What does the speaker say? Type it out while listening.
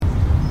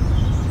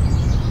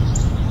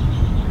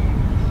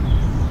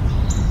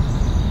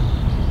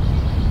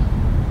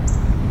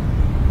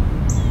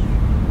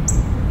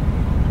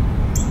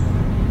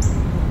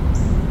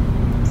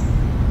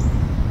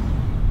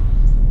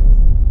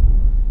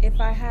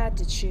had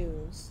to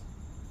choose,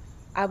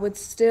 I would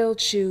still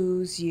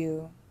choose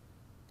you.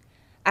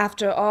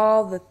 After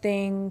all the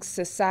things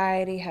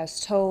society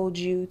has told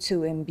you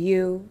to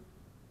imbue,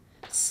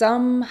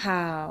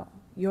 somehow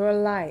your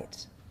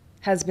light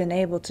has been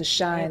able to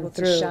shine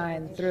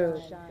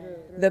through.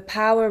 The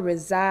power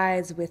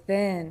resides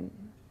within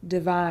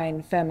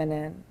divine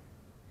feminine,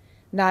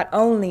 not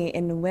only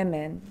in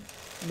women,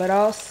 but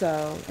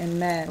also in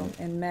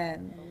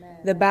men.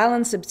 The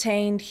balance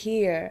obtained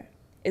here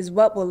is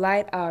what will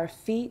light our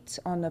feet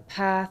on the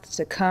path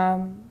to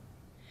come.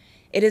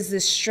 It is the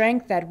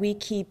strength that we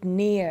keep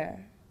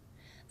near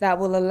that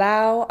will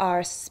allow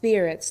our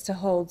spirits to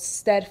hold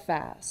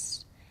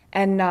steadfast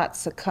and not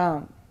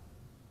succumb.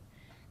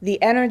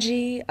 The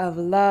energy of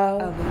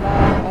love,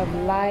 of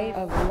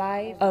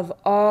life, of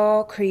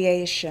all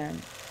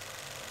creation.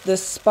 The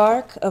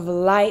spark of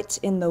light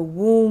in the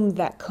womb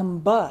that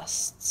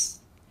combusts,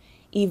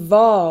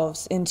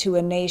 evolves into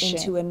a nation.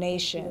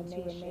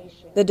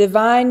 The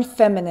divine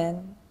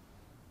feminine,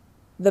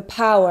 the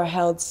power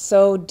held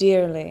so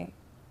dearly.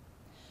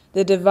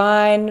 The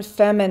divine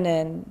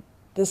feminine,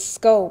 the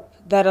scope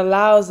that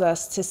allows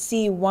us to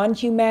see one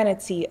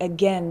humanity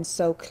again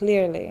so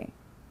clearly.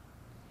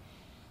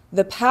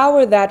 The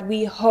power that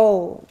we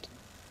hold,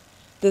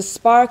 the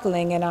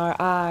sparkling in our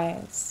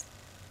eyes,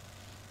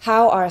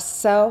 how our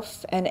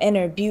self and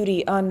inner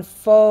beauty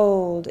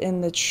unfold in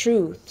the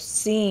truth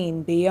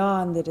seen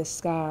beyond the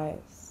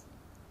disguise.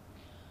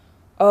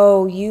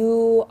 Oh,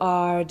 you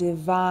are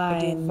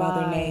divine,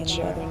 Mother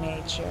Nature,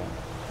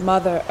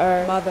 Mother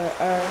Earth.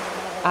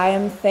 I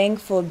am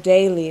thankful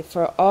daily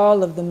for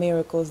all of the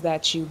miracles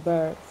that you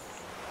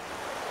birth.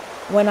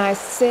 When I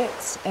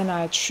sit and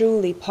I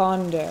truly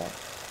ponder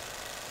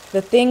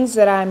the things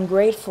that I'm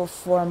grateful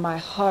for, my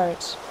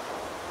heart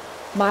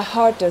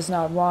does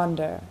not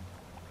wander.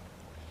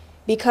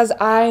 Because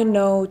I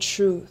know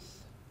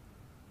truth,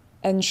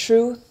 and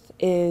truth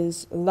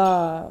is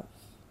love.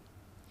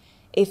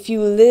 If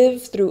you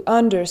live through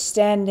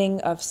understanding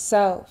of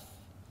self,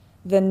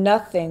 then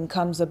nothing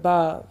comes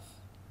above.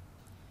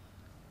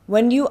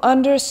 When you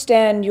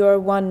understand your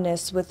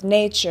oneness with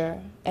nature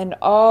and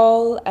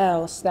all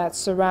else that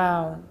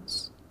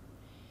surrounds,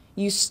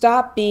 you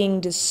stop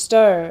being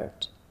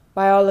disturbed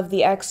by all of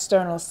the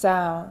external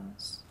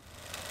sounds.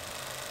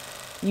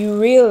 You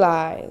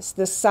realize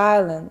the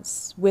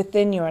silence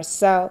within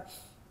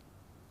yourself.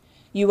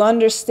 You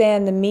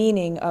understand the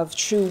meaning of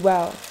true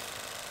wealth.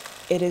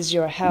 It is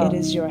your health.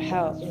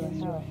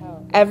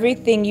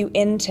 Everything you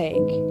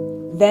intake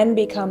then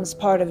becomes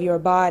part of your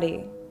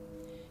body,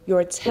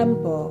 your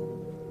temple,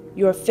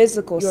 your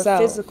physical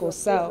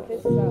self.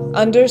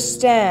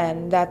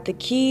 Understand that the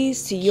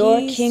keys to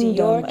your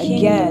kingdom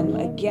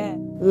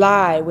again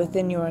lie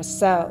within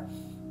yourself.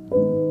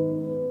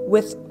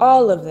 With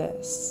all of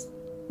this,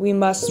 we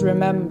must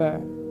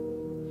remember,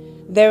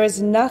 there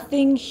is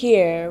nothing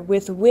here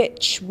with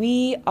which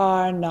we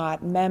are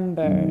not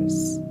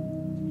members.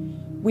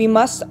 We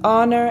must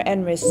honor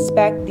and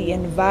respect the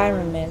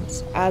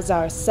environment as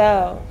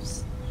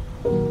ourselves,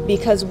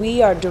 because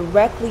we are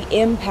directly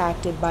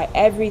impacted by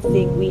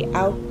everything we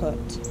output,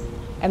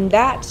 and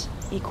that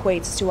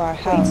equates to our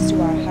health.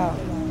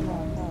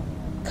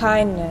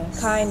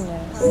 Kindness,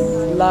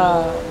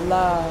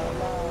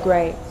 love,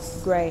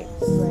 grace.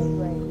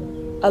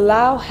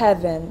 Allow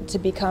heaven to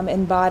become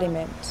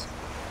embodiment,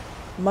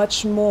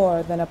 much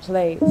more than a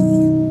place.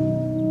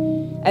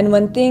 And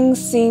when things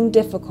seem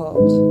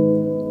difficult,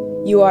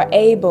 you are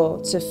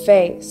able to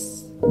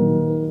face,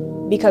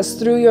 because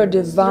through your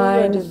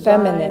divine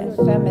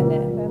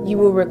feminine, you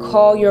will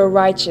recall your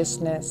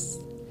righteousness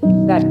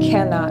that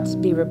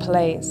cannot be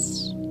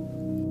replaced.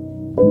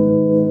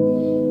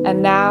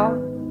 And now,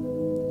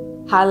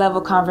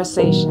 high-level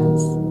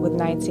conversations with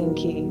 19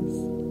 Keys.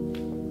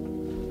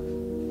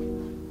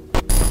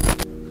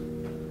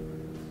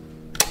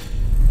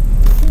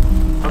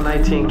 I'm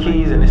 19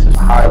 Keys, and this is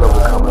high-level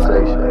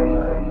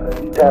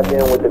conversation. Tap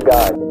in with the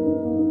God.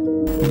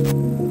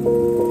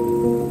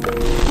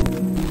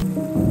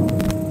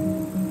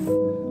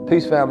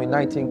 Peace, family.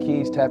 19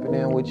 Keys tapping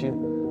in with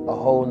you. A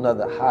whole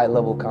nother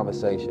high-level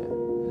conversation.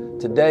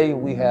 Today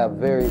we have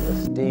very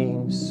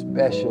esteemed,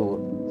 special,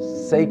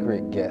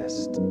 sacred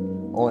guest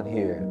on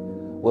here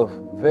with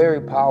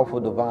very powerful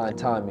divine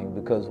timing,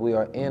 because we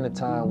are in a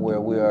time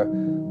where we are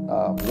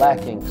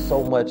lacking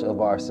so much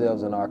of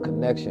ourselves and our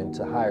connection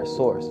to higher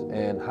source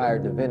and higher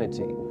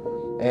divinity.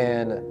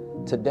 And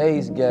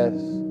today's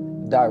guests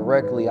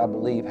directly, I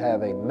believe,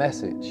 have a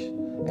message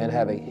and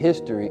have a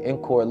history in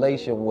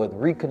correlation with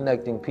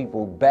reconnecting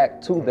people back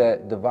to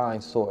that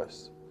divine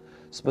source.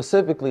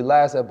 Specifically,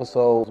 last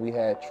episode, we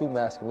had True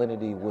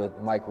Masculinity with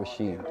Mike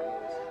Rashid.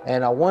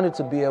 And I wanted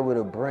to be able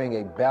to bring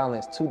a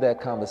balance to that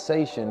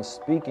conversation,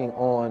 speaking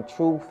on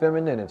true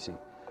femininity,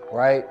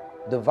 right?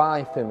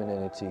 Divine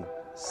femininity,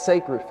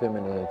 sacred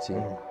femininity,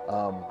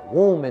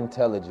 womb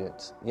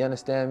intelligence, you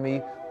understand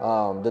me?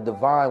 The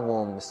divine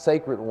womb, the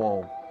sacred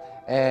womb,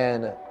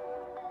 and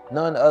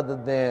none other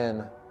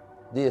than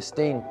the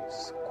esteemed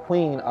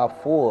Queen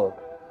Afua,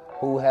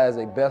 who has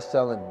a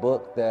best-selling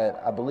book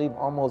that I believe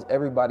almost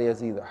everybody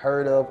has either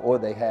heard of or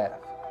they have.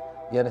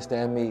 You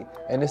understand me?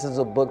 And this is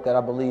a book that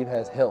I believe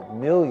has helped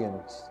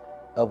millions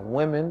of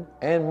women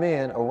and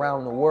men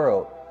around the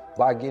world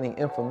by getting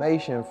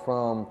information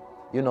from,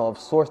 you know, a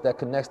source that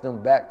connects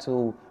them back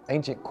to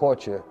ancient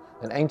culture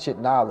and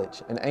ancient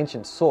knowledge, an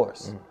ancient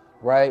source,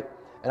 right?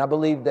 And I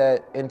believe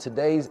that in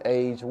today's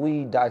age,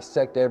 we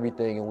dissect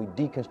everything and we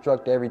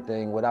deconstruct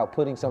everything without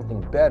putting something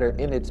better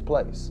in its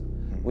place.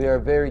 We are a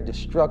very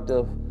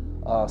destructive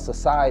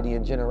society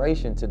and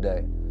generation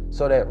today.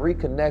 So that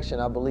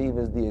reconnection, I believe,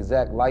 is the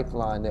exact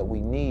lifeline that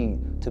we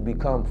need to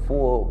become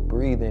full,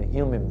 breathing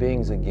human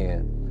beings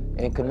again,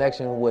 in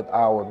connection with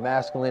our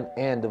masculine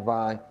and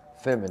divine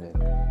feminine.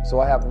 So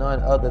I have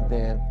none other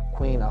than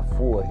Queen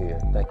Afua here.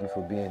 Thank you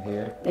for being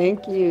here.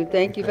 Thank you.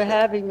 Thank you for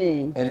having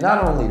me. And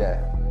not only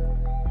that,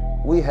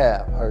 we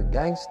have her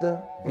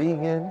gangster,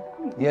 vegan,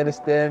 you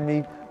understand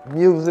me,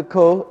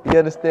 musical, you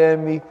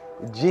understand me,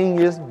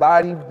 genius,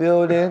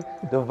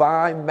 bodybuilding,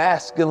 divine,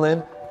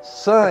 masculine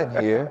son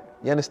here,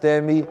 you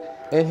understand me,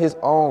 in his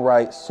own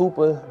right,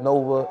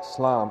 supernova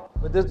Slom.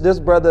 But this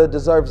brother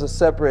deserves a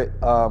separate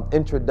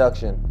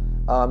introduction.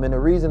 And the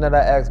reason that I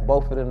asked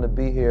both of them to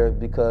be here is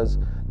because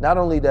not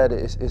only that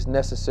it's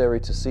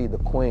necessary to see the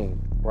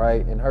queen,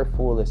 right, in her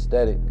full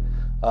aesthetic,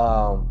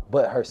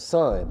 but her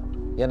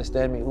son, you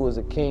understand me, who is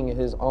a king in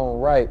his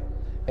own right,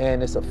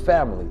 and it's a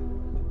family,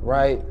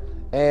 right?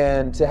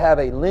 And to have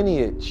a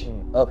lineage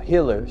of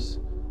healers,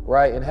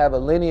 right, and have a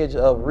lineage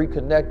of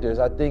reconnectors,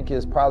 I think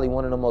is probably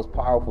one of the most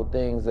powerful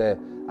things that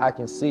I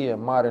can see in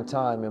modern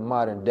time, in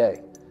modern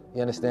day.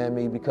 You understand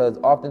me? Because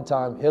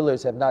oftentimes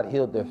healers have not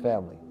healed their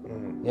family.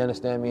 You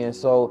understand me? And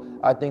so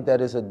I think that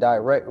is a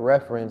direct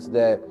reference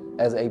that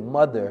as a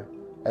mother,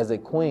 as a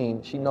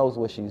queen, she knows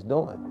what she's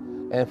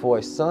doing. And for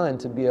a son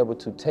to be able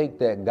to take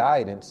that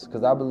guidance,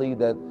 because I believe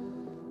that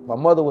my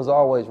mother was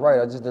always right,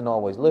 I just didn't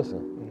always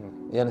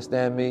listen. You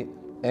understand me?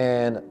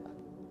 And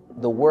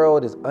the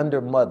world is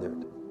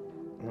under-mothered.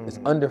 It's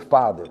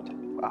under-fathered.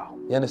 Wow.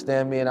 You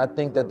understand me? And I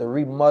think that the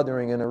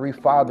remothering and the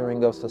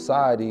refathering of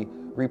society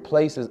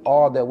replaces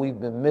all that we've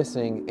been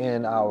missing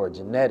in our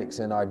genetics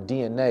and our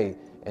DNA,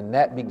 and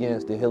that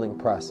begins the healing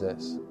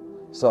process.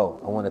 So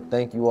I want to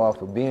thank you all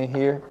for being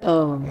here.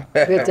 Oh,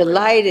 we're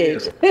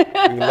delighted.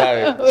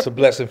 It's a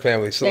blessing,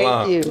 family.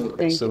 Salam. Thank you.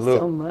 Thank you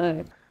so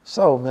much.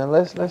 So, man,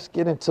 let's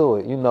get into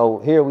it. You know,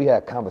 here we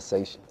had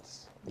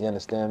conversations. You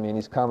understand me? And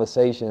these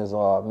conversations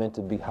are meant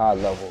to be high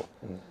level.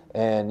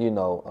 And, you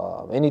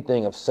know,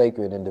 anything of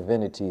sacred and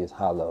divinity is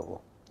high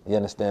level. You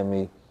understand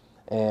me?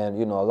 And,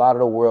 you know, a lot of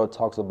the world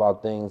talks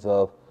about things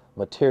of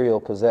material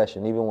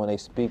possession, even when they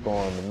speak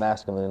on the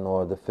masculine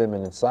or the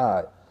feminine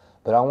side.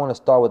 But I want to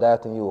start with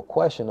asking you a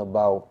question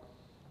about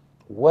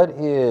what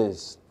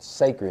is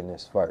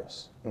sacredness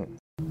first?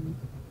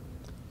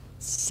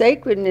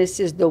 Sacredness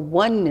is the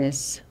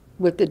oneness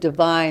with the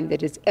divine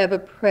that is ever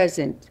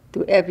present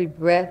through every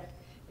breath,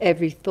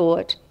 every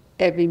thought,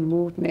 every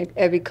movement,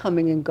 every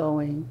coming and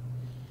going.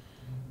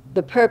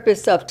 The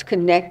purpose of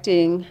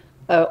connecting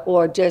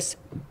or just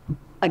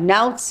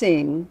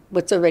announcing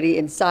what's already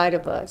inside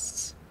of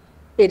us,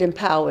 it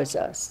empowers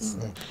us.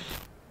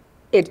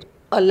 It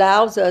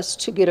allows us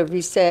to get a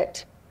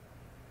reset,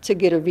 to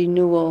get a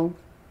renewal,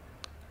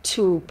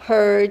 to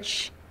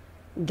purge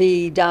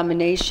the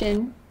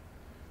domination,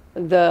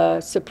 the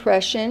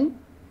suppression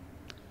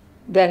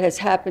that has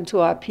happened to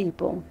our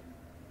people.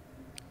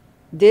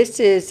 This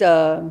is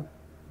a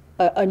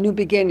new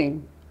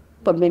beginning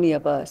for many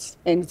of us.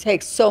 And it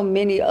takes so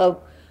many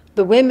of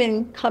the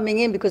women coming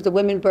in, because the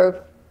women birth,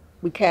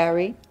 we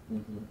carry,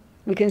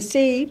 we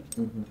conceive,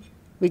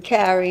 we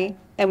carry,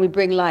 and we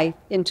bring life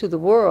into the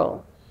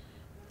world.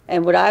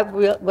 And what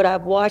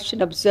I've watched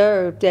and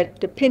observed, that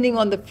depending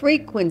on the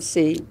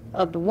frequency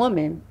of the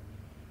woman,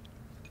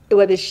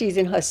 whether she's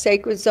in her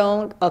sacred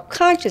zone or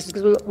conscious,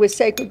 because we're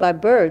sacred by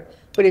birth,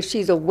 but if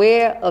she's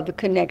aware of the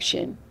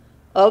connection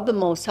of the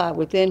Most High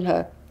within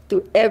her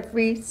through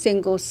every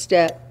single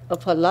step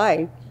of her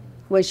life,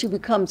 when she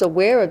becomes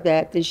aware of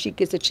that, then she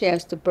gets a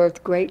chance to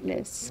birth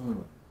greatness.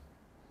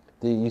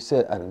 You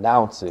said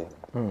announcing,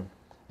 and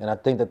I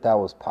think that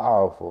was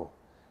powerful.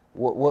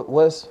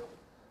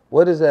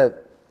 What is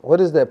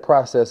that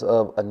process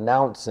of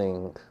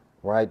announcing,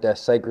 right, that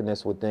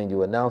sacredness within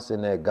you,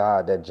 announcing that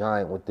God, that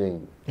giant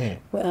within you?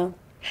 Well,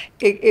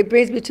 it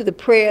brings me to the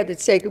prayer that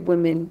sacred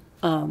women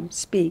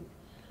speak.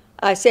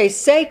 I say,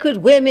 sacred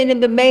women in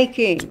the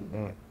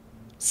making,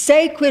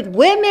 sacred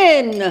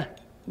women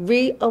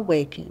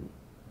reawaken.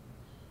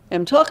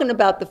 And I'm talking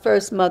about the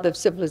first mother of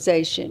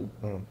civilization.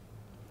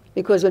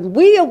 Because when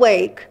we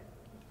awake,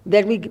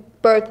 then we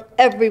birth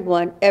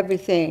everyone,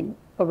 everything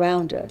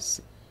around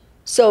us.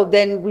 So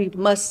then we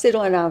must sit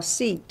on our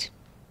seat.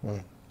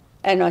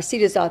 And our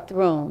seat is our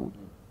throne.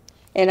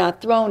 And our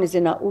throne is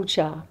in our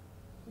ucha.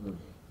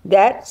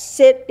 That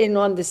sitting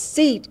on the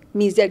seat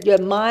means that your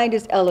mind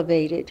is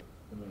elevated,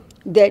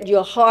 that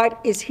your heart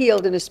is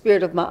healed in the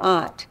spirit of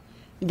Ma'at,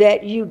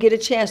 that you get a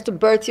chance to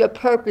birth your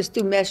purpose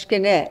through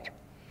Meshkinet,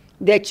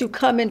 that you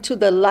come into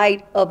the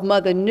light of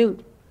Mother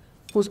Newt,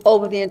 who's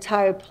over the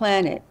entire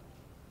planet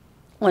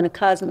on a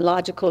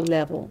cosmological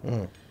level.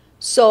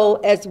 So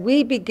as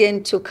we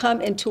begin to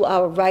come into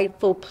our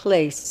rightful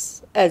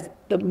place as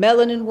the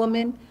melanin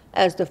woman,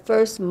 as the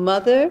first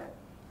mother,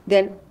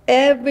 then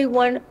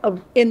everyone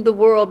in the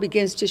world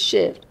begins to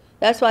shift.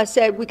 That's why I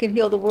said we can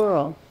heal the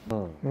world.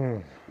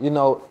 You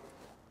know,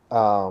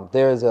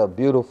 there's a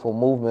beautiful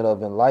movement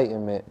of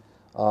enlightenment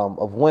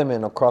of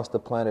women across the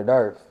planet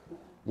Earth,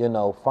 you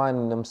know,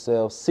 finding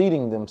themselves,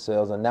 seating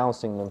themselves,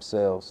 announcing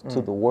themselves to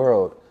the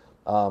world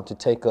to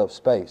take up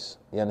space,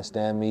 you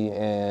understand me,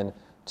 and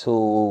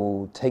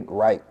to take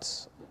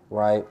rights,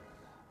 right?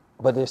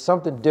 But there's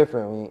something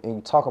different when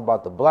you talk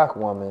about the black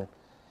woman,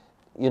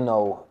 you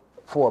know,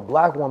 for a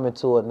black woman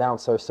to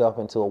announce herself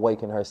and to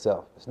awaken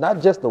herself. It's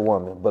not just a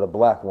woman, but a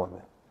black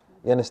woman.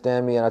 You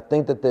understand me? And I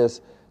think that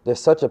there's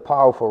such a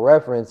powerful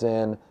reference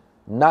in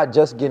not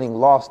just getting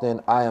lost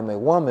in I am a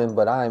woman,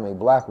 but I am a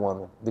black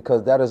woman,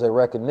 because that is a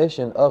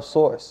recognition of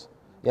source.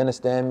 You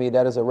understand me?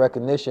 That is a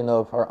recognition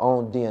of her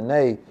own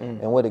DNA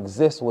and what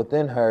exists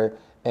within her,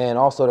 and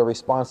also the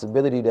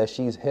responsibility that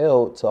she's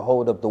held to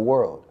hold up the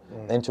world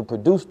and to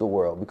produce the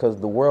world, because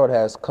the world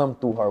has come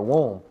through her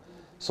womb.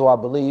 So I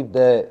believe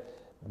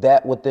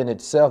that within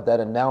itself,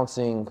 that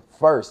announcing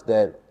first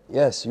that,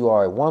 yes, you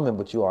are a woman,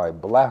 but you are a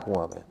black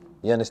woman,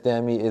 you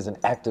understand me, is an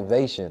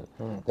activation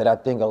that I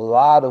think a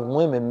lot of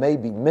women may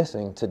be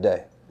missing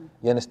today.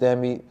 You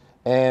understand me?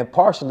 And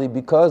partially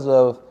because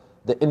of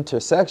the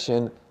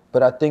intersection,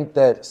 but I think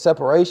that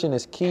separation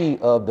is key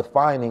of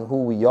defining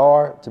who we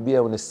are, to be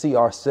able to see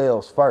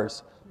ourselves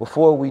first.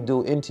 Before we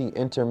do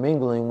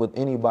intermingling with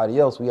anybody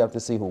else, we have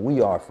to see who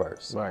we are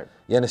first. Right.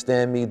 You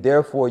understand me?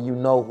 Therefore, you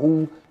know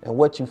who and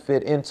what you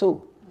fit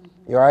into.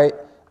 You right?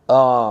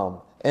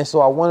 And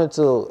so I wanted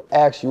to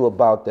ask you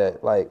about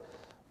that. Like,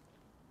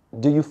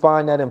 do you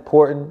find that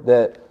important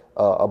that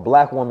a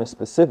black woman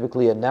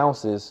specifically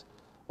announces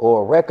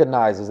or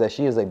recognizes that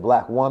she is a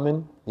black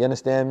woman, you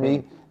understand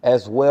me,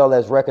 as well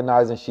as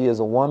recognizing she is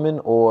a woman,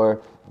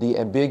 or the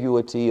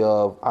ambiguity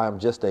of I'm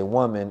just a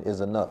woman is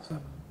enough?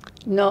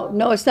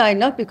 No, it's not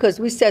enough, because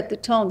we set the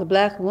tone. The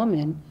black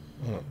woman,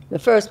 the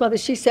first mother,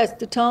 she sets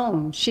the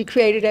tone. She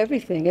created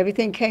everything.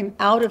 Everything came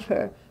out of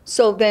her.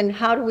 So then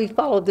how do we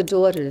follow the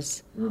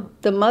daughters?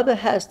 The mother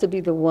has to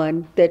be the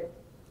one that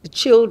the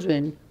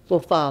children will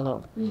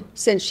follow.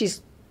 Since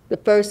she's the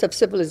first of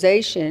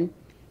civilization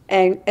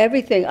and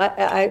everything,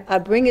 I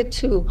bring it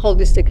to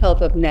holistic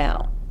health of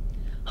now.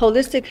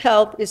 Holistic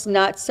health is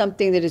not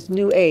something that is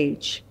new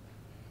age.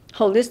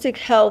 Holistic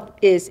health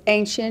is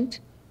ancient.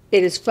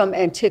 It is from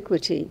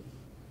antiquity.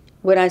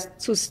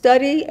 To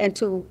study and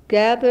to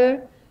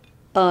gather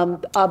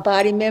our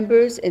body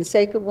members in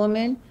Sacred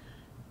Woman,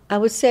 I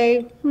would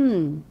say,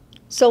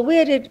 so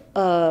where did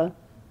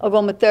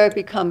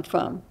aromatherapy come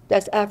from?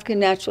 That's African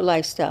natural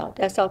lifestyle.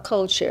 That's our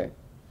culture.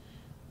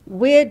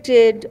 Where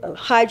did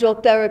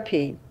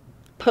hydrotherapy,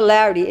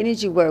 polarity,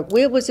 energy work,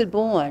 where was it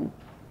born?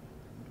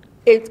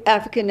 It's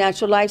African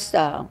natural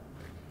lifestyle.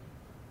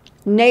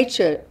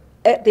 Nature,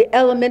 the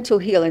elemental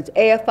healings,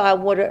 air, fire,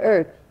 water,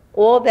 earth,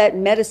 all that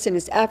medicine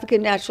is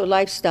African natural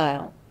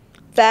lifestyle.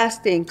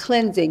 Fasting,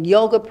 cleansing,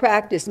 yoga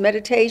practice,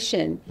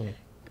 meditation,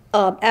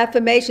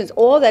 affirmations,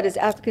 all that is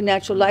African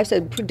natural lifestyle.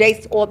 It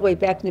predates all the way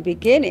back in the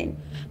beginning.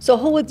 So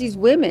who were these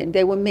women?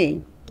 They were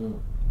me.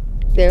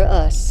 They're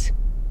us.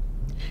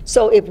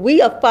 So if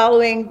we are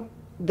following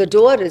the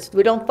daughters,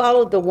 we don't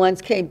follow the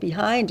ones came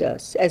behind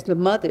us as the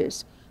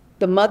mothers.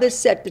 The mothers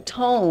set the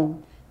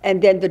tone,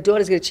 and then the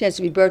daughters get a chance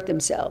to rebirth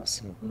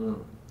themselves.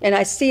 And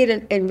I see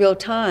it in real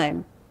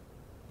time.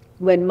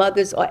 When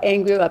mothers are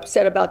angry or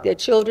upset about their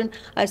children,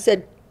 I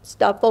said,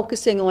 stop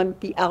focusing on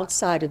the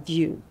outside of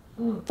you.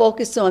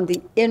 Focus on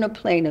the inner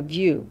plane of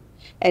you.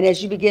 And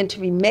as you begin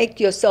to remake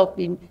yourself,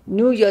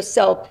 renew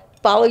yourself,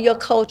 follow your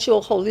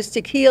cultural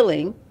holistic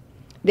healing,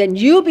 then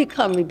you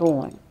become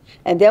reborn.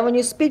 And then when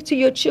you speak to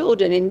your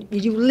children and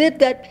you live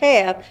that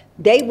path,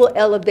 they will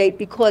elevate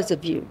because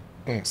of you.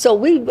 So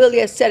we really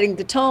are setting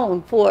the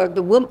tone for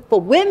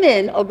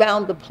women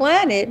around the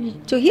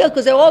planet to heal,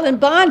 because they're all in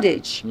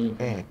bondage.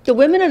 The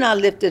women are not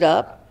lifted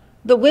up.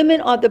 The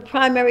women are the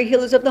primary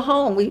healers of the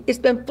home. It's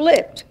been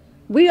flipped.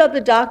 We are the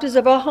doctors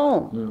of our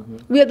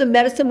home. We are the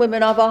medicine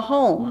women of our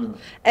home.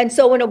 And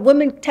so when a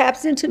woman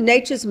taps into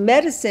nature's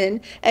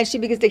medicine and she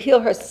begins to heal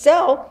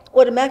herself,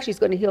 automatically she's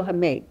going to heal her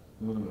mate.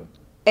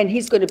 And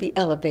he's going to be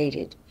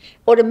elevated.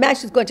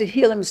 Automatically she's going to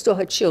heal and restore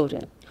her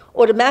children.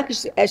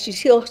 Automatically, as she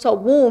heals her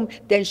womb,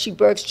 then she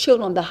births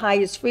children on the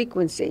highest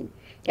frequency.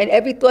 And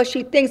every thought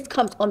she thinks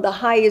comes on the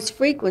highest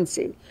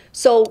frequency.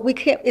 So we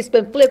can't, it's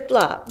been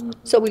flip-flopped.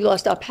 So we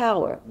lost our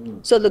power.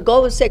 So the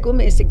goal of Sacred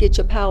Women is to get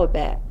your power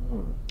back.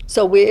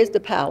 So where is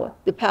the power?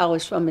 The power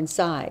is from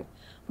inside.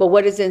 But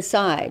what is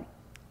inside?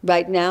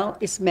 Right now,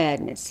 it's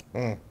madness.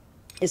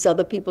 It's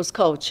other people's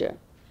culture.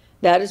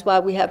 That is why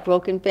we have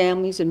broken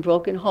families and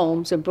broken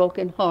homes and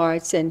broken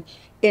hearts and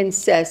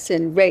incest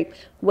and rape.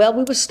 Well,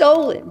 we were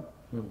stolen.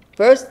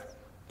 First,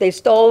 they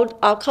stole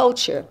our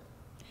culture.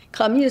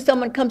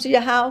 Someone comes to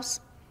your house,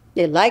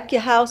 They like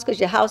your house because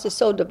your house is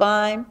so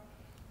divine,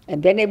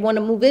 and then they want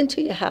to move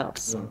into your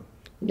house.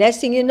 Next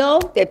thing you know,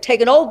 they've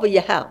taken over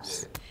your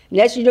house.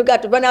 Next thing you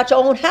got to run out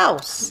your own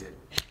house.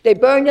 They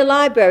burn your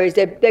libraries.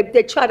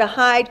 They try to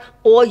hide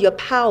all your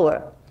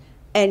power,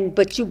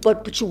 but you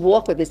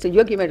walk with it. So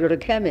you're getting ready to go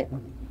to Kemet,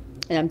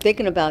 and I'm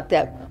thinking about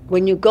that.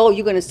 When you go,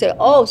 you're going to say,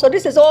 "Oh, so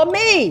this is all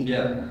me.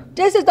 Yeah.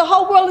 This is the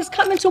whole world is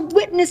coming to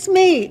witness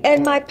me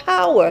and my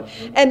power."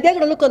 And they're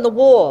going to look on the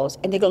walls,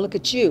 and they're going to look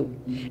at you,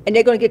 and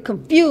they're going to get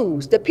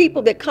confused. The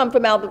people that come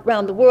from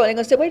around the world, they're going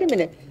to say, "Wait a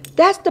minute,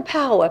 that's the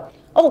power.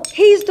 Oh,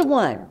 he's the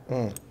one."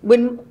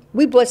 When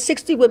we brought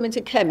 60 women to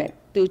Kemet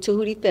through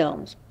Tahuti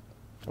Films,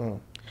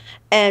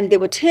 and there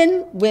were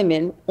 10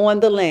 women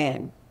on the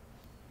land.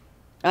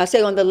 I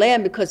say on the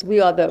land because we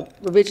are the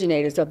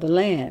originators of the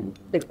land,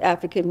 the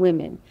African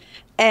women.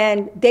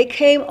 And they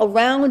came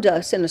around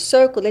us in a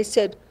circle. They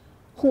said,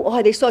 "Who are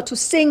they?" They started to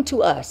sing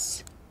to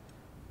us.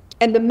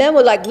 And the men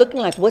were like looking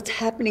like, "What's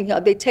happening here?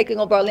 Are they taking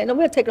over our land?" "No,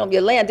 we're not taking over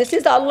your land. This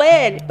is our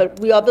land, but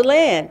we are the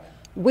land."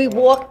 We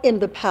walk in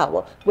the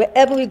power.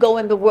 Wherever we go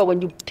in the world,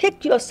 when you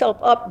pick yourself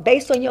up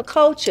based on your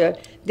culture,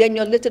 then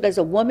you're listed as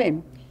a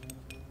woman,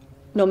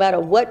 no matter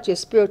what your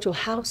spiritual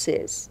house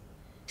is.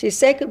 See,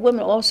 sacred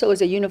women also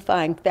is a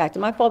unifying factor.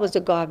 My father was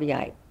a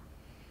Garveyite.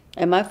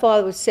 And my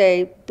father would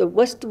say,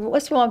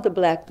 what's wrong with the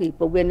black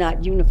people? We're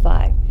not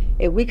unified.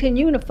 If we can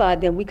unify,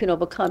 then we can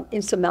overcome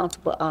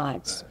insurmountable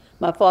odds.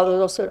 My father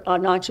was also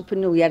an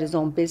entrepreneur. He had his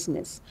own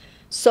business.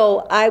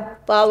 So I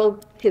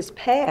followed his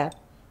path,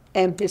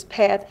 and his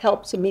path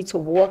helped me to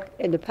walk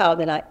in the power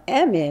that I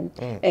am in.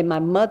 And my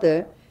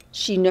mother,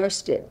 she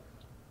nursed it.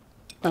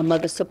 My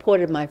mother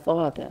supported my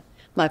father.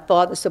 My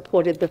father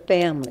supported the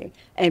family.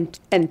 And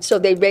so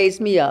they raised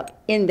me up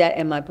in that,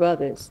 and my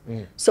brothers.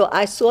 So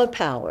I saw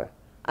power.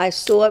 I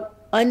saw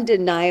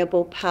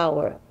undeniable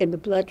power in the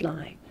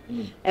bloodline.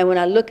 And when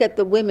I look at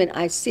the women,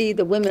 I see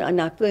the women are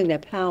not feeling their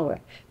power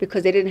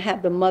because they didn't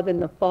have the mother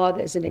and the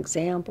father as an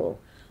example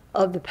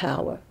of the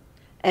power.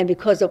 And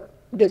because of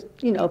the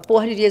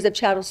 400 years of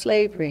chattel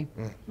slavery,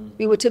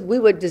 we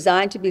were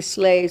designed to be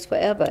slaves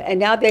forever. And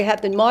now they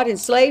have the modern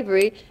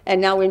slavery, and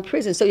now we're in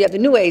prison. So you have the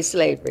new age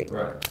slavery.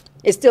 Right.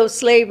 It's still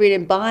slavery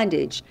and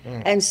bondage.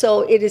 And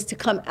so it is to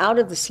come out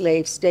of the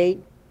slave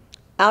state,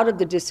 out of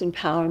the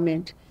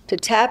disempowerment, to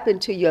tap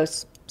into your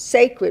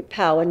sacred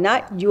power,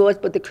 not yours,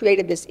 but the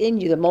creator that's in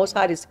you, the Most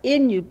High that's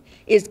in you,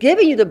 is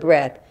giving you the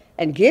breath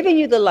and giving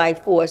you the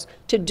life force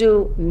to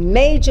do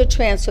major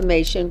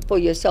transformation for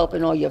yourself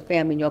and all your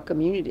family and your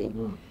community.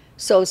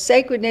 So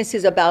sacredness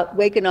is about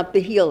waking up the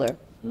healer,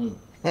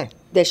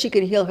 that she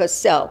can heal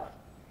herself.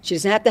 She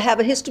doesn't have to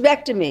have a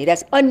hysterectomy.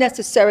 That's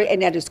unnecessary,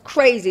 and that is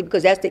crazy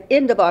because that's the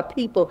end of our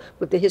people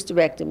with the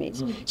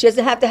hysterectomies. She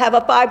doesn't have to have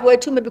a fibroid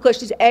tumor because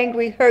she's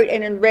angry, hurt,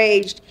 and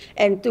enraged,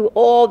 and through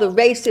all the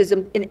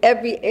racism in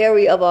every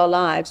area of our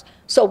lives.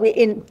 So we're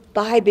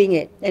imbibing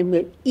it, and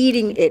we're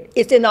eating it.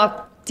 It's in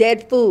our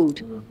dead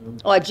food,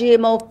 our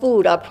GMO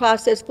food, our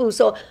processed food.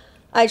 So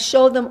I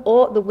show them,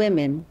 all the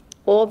women,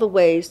 all the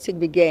ways to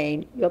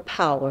regain your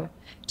power,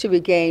 to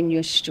regain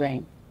your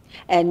strength.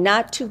 And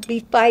not to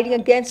be fighting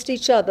against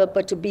each other,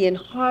 but to be in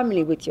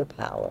harmony with your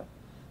power.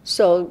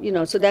 So,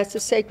 so that's a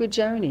sacred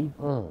journey.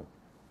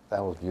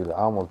 That was beautiful.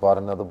 I almost bought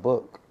another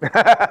book.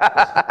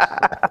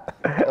 That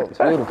was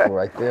beautiful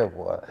right there,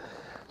 boy.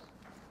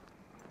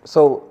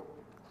 So,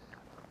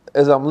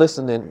 as I'm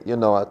listening,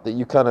 I think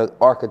you kind of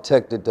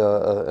architected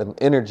an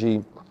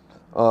energy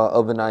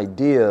of an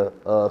idea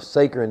of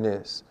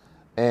sacredness.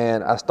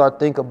 And I start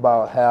thinking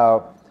about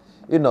how,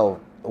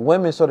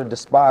 women sort of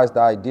despise the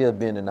idea of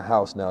being in the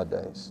house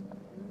nowadays,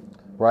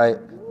 right?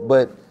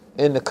 But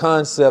in the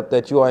concept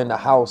that you are in the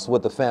house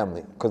with the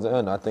family, because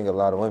I think a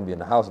lot of women be in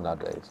the house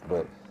nowadays,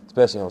 but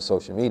especially on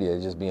social media,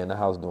 just be in the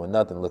house doing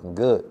nothing, looking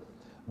good.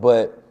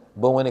 But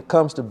when it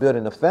comes to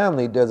building a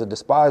family, there's a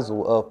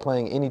despisal of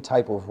playing any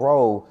type of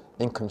role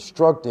in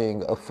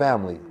constructing a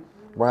family,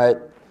 right?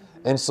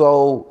 And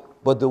so,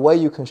 but the way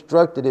you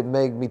constructed it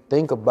made me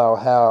think about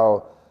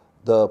how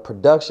the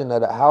production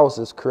of the house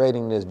is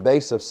creating this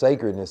base of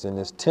sacredness in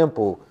this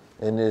temple,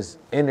 in this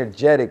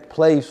energetic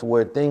place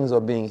where things are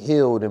being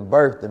healed and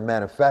birthed and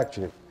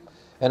manufactured.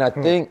 And I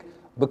think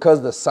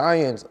because the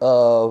science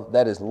of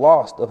that is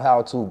lost of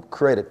how to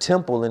create a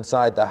temple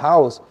inside the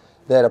house,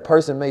 that a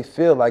person may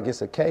feel like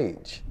it's a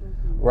cage,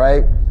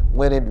 right?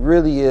 When it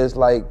really is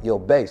like your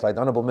base. Like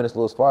the Honorable Minister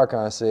Louis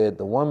Farrakhan said,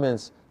 the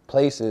woman's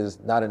place is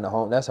not in the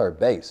home, that's her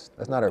base.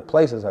 That's not her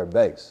place, it's her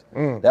base.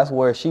 That's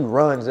where she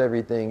runs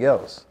everything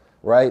else.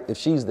 Right? If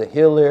she's the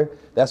healer,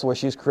 that's where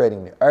she's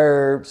creating the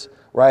herbs,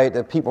 right?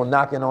 The people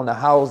knocking on the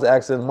house,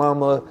 asking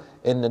mama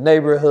in the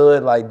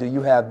neighborhood, like, do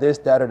you have this,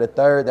 that, or the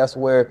third? That's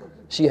where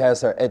she has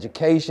her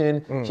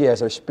education, she has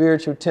her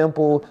spiritual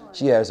temple,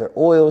 she has her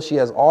oil, she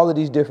has all of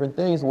these different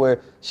things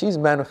where she's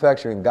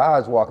manufacturing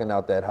gods walking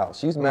out that house.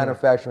 She's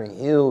manufacturing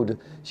healed,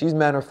 she's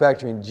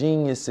manufacturing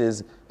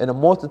geniuses and a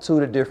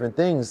multitude of different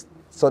things.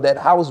 So that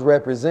house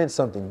represents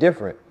something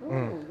different.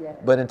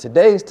 But in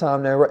today's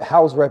time, that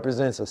house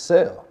represents a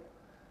cell.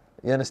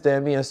 You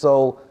understand me? And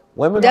so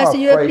Women That's are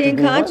the afraid to European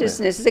be women.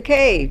 consciousness. It's a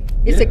cave.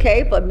 It's a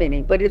cave for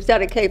many, but it's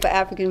not a cave for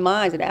African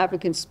minds and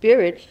African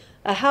spirit.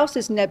 A house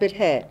is Nebet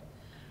Head.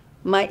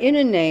 My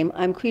inner name,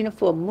 I'm Queen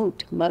Afua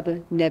Mut,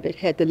 Mother Nebet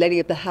Head, the lady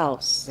of the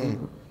house,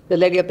 the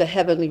lady of the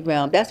heavenly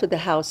realm. That's what the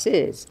house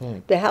is.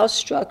 The house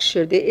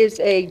structure, there is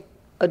a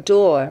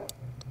door.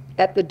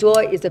 At the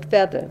door is a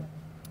feather.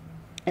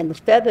 And the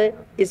feather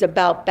is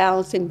about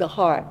balancing the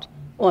heart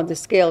on the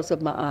scales of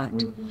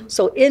Ma'at.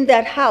 So in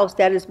that house,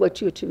 that is what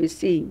you're to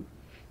receive.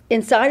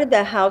 Inside of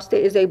that house,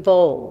 there is a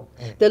bowl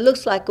that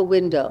looks like a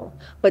window,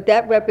 but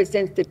that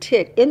represents the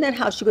tit. In that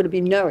house, you're going to be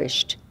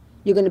nourished.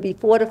 You're going to be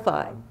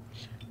fortified.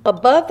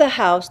 Above the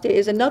house, there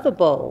is another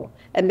bowl,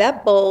 and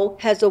that bowl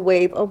has a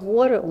wave of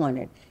water on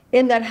it.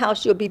 In that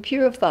house, you'll be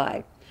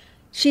purified.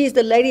 She is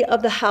the lady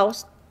of the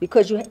house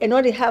because in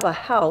order to have a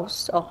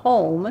house, a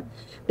home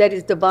that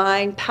is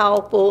divine,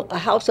 powerful, a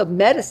house of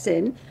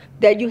medicine,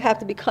 that you have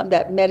to become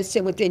that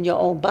medicine within your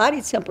own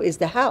body temple is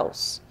the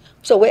house.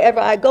 So wherever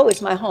I go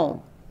is my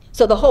home.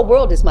 So the whole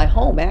world is my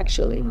home,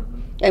 actually.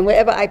 And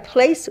wherever I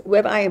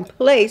am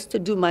placed to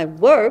do my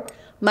work,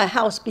 my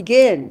house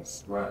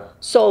begins. Right.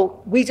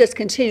 So we just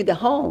continue the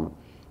home.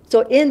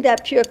 So in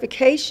that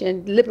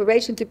purification,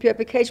 liberation to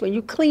purification, when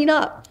you clean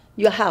up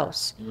your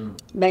house,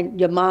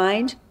 your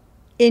mind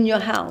in your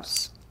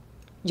house,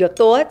 your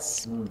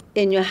thoughts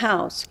in your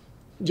house,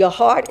 your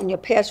heart and your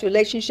past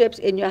relationships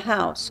in your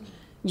house,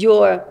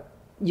 your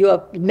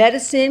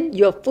medicine,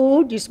 your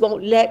food, you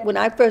won't let, when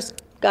I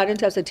first got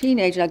into as a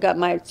teenager, I got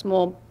my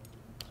small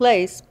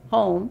place,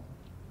 home,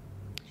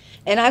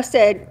 and I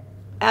said,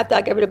 after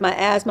I got rid of my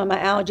asthma, my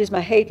allergies,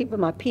 my hay fever,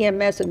 my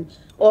PMS, and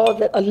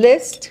a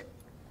list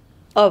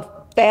of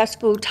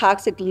fast food,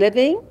 toxic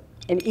living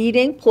and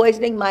eating,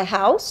 poisoning my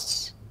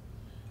house.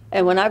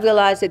 And when I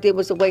realized that there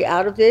was a way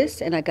out of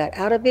this, and I got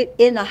out of it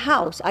in the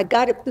house, I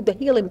got it through the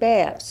healing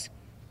baths.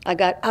 I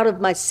got out of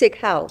my sick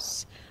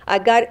house. I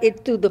got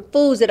it through the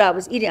foods that I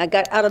was eating. I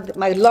got out of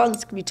my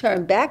lungs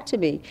returned back to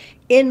me.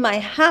 In my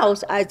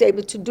house, I was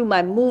able to do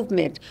my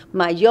movement,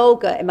 my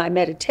yoga, and my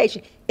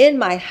meditation in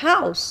my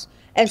house.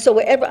 And so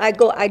wherever I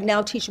go, I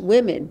now teach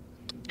women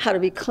how to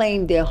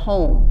reclaim their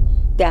home.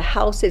 Their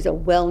house is a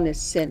wellness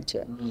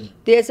center.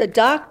 There's a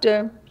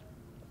doctor,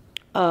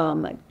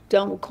 I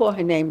don't recall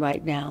her name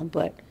right now,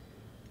 but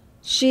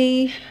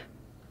she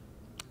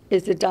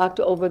is the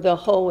doctor over the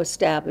whole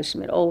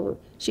establishment.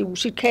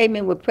 She came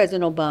in with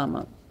President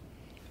Obama.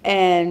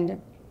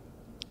 And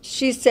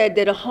she said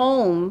that a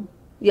home,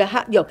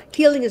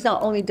 healing is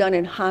not only done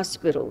in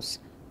hospitals,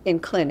 in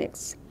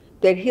clinics,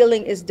 that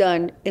healing is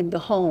done in the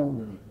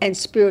home and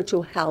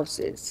spiritual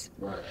houses.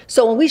 Right.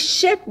 So when we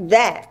shift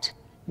that,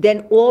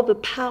 then all the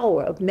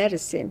power of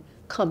medicine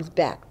comes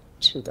back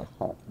to the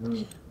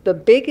home. The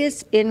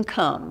biggest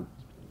income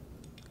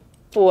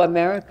for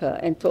America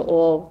and for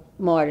all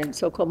modern,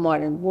 so-called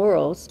modern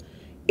worlds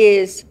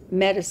is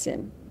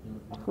medicine.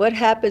 What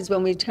happens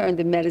when we turn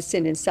the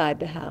medicine inside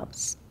the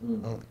house?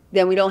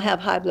 Then we don't have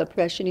high blood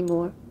pressure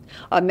anymore.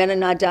 Our men are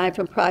not dying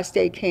from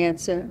prostate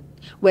cancer.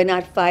 We're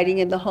not fighting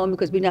in the home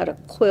because we know how to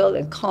quill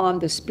and calm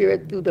the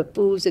spirit through the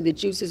foods and the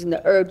juices and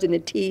the herbs and the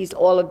teas,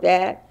 all of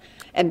that,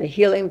 and the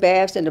healing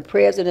baths and the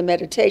prayers and the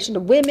meditation.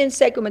 The women's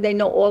sacrament, they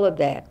know all of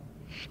that.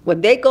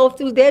 When they go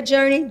through their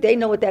journey, they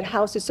know what that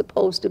house is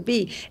supposed to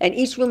be. And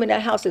each room in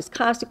that house is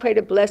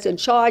consecrated, blessed, and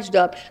charged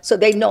up so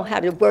they know how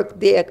to work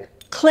their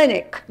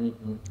clinic,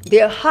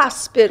 their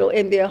hospital,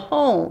 in their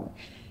home.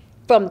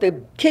 From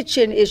the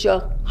kitchen is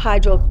your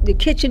the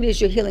kitchen is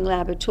your healing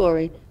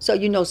laboratory. So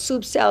you know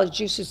soup, salads,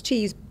 juices,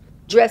 teas,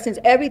 dressings,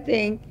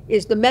 everything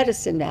is the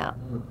medicine now.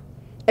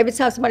 Every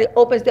time somebody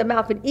opens their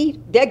mouth and eat,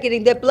 they're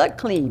getting their blood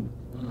clean.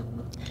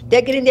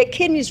 They're getting their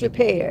kidneys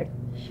repaired.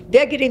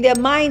 They're getting their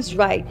minds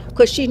right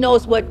because she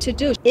knows what to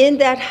do. In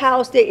that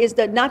house, there is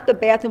not the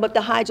bathroom, but the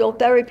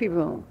hydrotherapy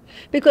room.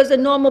 Because the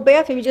normal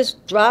bathroom, you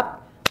just drop.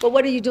 But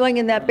what are you doing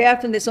in that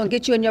bathroom that's going to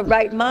get you in your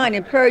right mind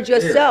and purge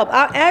yourself?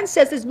 Our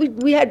ancestors,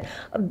 we had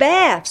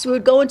baths. We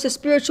would go into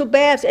spiritual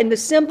baths, and the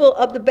symbol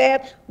of the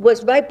bath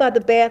was right by the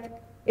bath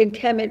in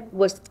Kemet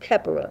was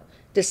Khepera,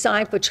 the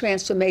sign for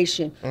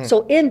transformation.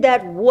 So in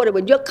that water,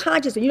 when you're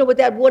conscious, and you know what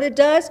that water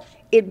does?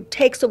 It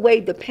takes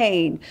away the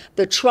pain,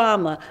 the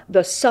trauma,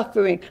 the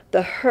suffering,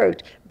 the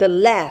hurt, the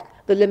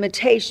lack, the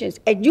limitations,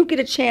 and you get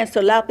a chance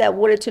to allow that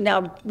water to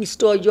now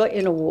restore your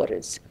inner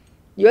waters.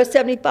 Your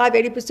 75,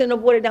 80%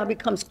 of water now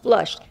becomes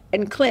flushed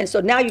and cleansed. So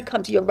now you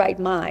come to your right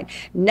mind.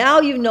 Now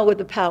you know where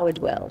the power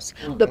dwells.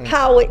 The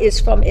power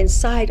is from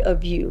inside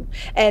of you.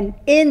 And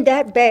in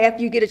that bath,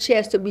 you get a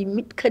chance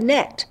to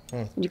connect.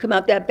 You come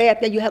out that bath,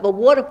 then you have a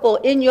waterfall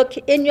in your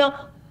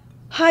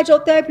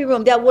hydrotherapy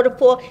room. That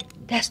waterfall,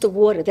 that's the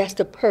water, that's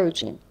the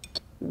purging.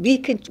 We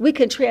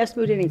can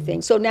transmute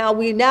anything. So now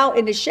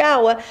in the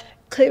shower,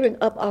 clearing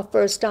up our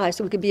first eye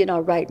so we can be in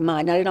our right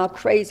mind, not in our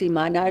crazy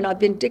mind, not in our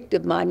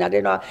vindictive mind, not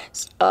in our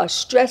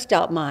stressed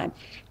out mind.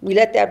 We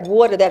let that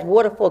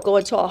waterfall go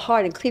into our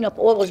heart and clean up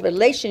all those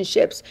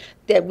relationships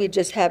that we're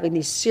just having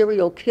these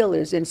serial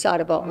killers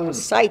inside of our own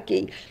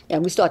psyche.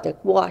 And we start to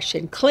wash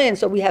and cleanse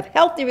so we have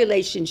healthy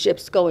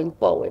relationships going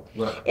forward.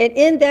 Right. And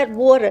in that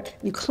water,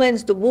 you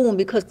cleanse the wound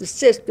because the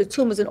cysts, the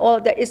tumors, and all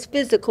of that is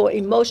physical,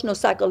 emotional,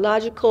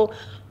 psychological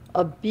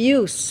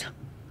abuse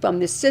from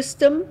the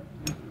system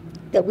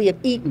that we have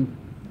eaten,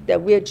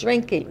 that we're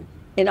drinking,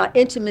 in our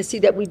intimacy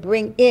that we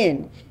bring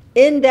in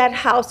that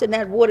house, and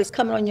that water's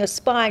coming on your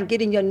spine,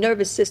 getting your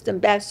nervous system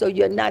back so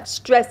you're not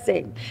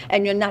stressing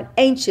and you're not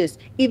anxious,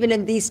 even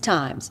in these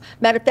times.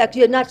 Matter of fact,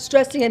 you're not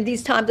stressing in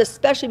these times,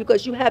 especially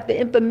because you have the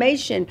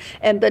information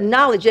and the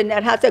knowledge in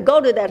that house. So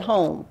go to that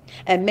home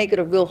and make it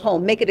a real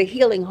home, make it a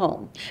healing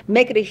home,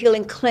 make it a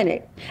healing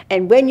clinic.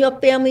 And when your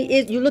family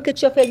is, you look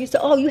at your family, you say,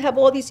 oh, you have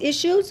all these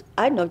issues?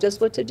 I know just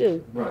what to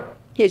do. Right.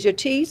 Here's your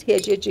teas,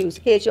 here's your juice,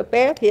 here's your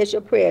bath, here's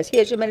your prayers,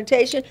 here's your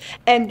meditation,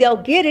 and they'll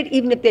get it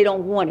even if they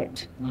don't want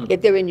it,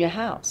 if they're in your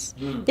house.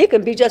 It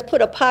can be just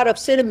put a pot of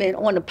cinnamon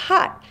on a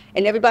pot,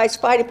 and everybody's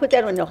fighting, put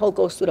that on, the whole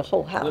goes through the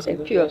whole house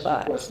and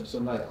purifies.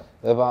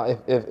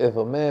 If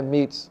a man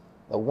meets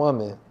a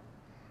woman,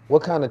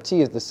 what kind of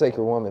tea is the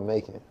sacred woman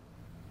making?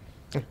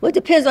 Well, it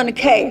depends on the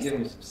case.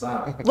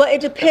 Well, it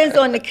depends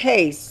on the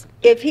case.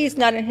 If he's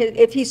not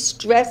if he's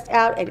stressed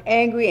out and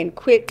angry and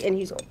quick, and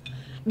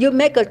you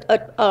make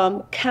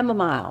a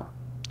chamomile,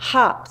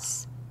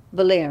 hops,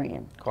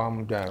 valerian. Calm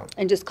him down.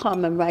 And just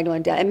calm him right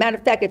on down. And matter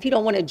of fact, if he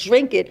don't want to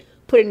drink it,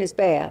 put it in his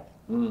bath.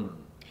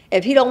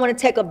 If he don't want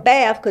to take a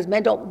bath, because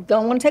men don't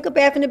want to take a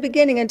bath in the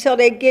beginning until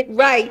they get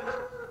right,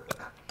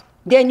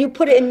 then you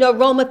put it in the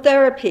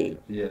aromatherapy.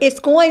 Yeah. He's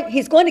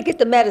going to get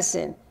the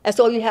medicine. That's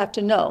all you have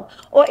to know.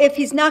 Or if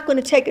he's not going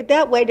to take it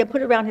that way, then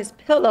put it around his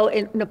pillow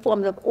in the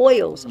form of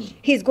oils.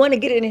 He's going to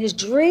get it in his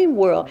dream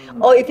world.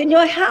 Or if in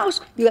your house,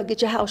 you got to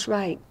get your house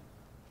right.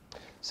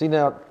 See,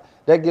 now,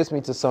 that gets me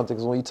to something,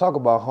 because when you talk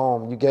about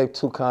home, you gave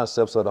two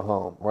concepts of the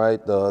home,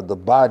 right? The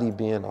body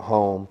being a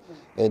home,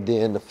 and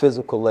then the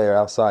physical layer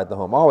outside the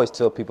home. I always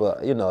tell people,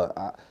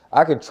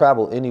 I can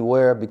travel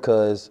anywhere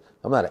because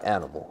I'm not an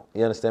animal.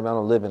 You understand me? I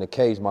don't live in a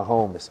cage. My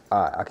home is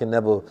I can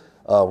never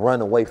run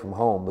away from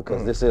home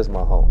because this is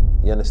my home.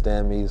 You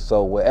understand me?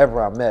 So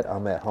wherever I'm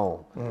at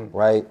home,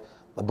 right?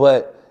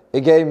 But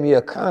it gave me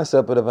a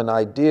concept of an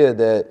idea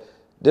that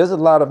there's a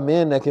lot of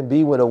men that can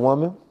be with a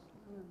woman,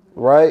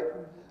 right?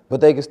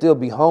 But they can still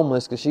be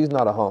homeless because she's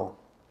not a home.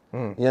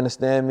 You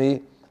understand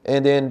me?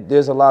 And then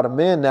there's a lot of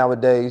men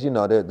nowadays,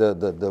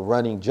 the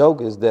running joke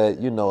is that,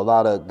 a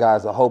lot of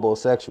guys are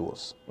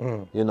hobosexuals.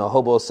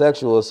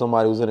 Hobosexual is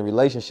somebody who's in a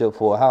relationship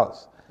for a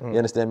house. You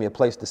understand me? A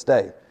place to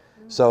stay.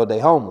 So they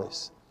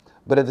homeless.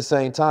 But at the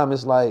same time,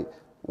 it's like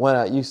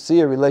when you see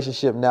a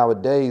relationship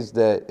nowadays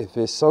that if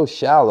it's so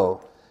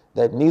shallow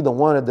that neither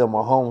one of them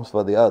are homes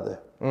for the other.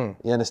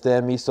 You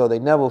understand me? So they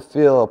never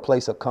feel a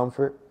place of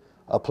comfort,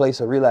 a place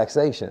of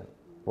relaxation,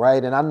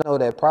 right? And I know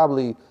that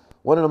probably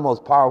one of the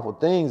most powerful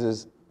things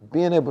is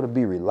being able to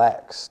be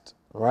relaxed,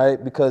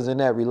 right? Because in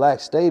that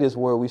relaxed state is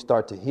where we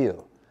start to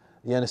heal.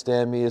 You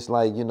understand me? It's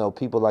like,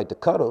 people like to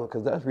cuddle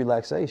because that's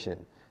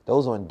relaxation.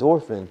 Those are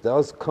endorphins,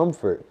 that's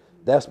comfort,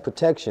 that's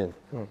protection.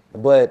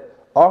 But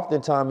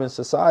oftentimes in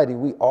society,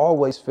 we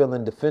always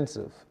feeling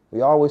defensive.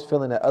 We always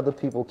feeling that other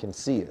people can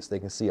see us. They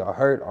can see our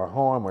hurt, our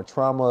harm, our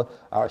trauma,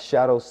 our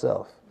shadow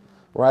self,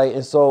 right?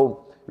 And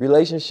so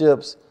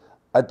relationships,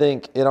 I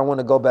think, and I want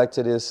to go back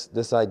to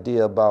this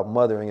idea about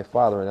mothering and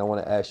fathering. I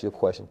want to ask you a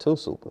question too,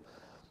 Supa.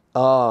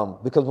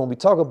 Because when we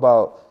talk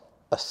about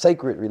a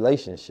sacred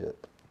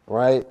relationship,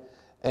 right?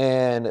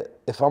 And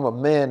if I'm a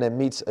man that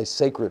meets a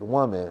sacred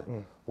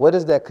woman, what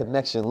does that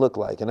connection look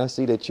like? And I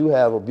see that you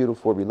have a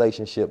beautiful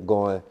relationship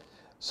going.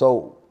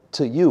 So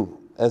to you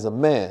as a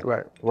man,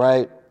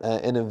 right?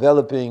 And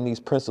enveloping these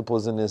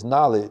principles and this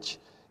knowledge,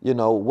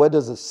 what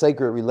does a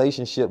sacred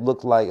relationship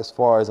look like as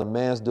far as a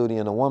man's duty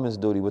and a woman's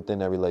duty within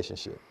that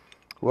relationship?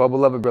 Well,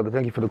 beloved brother,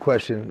 thank you for the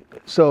question.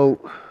 So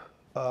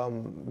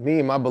me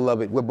and my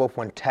beloved, we're both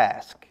on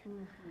task,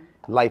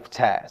 life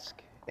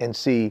task. And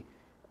see,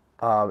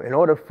 in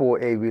order for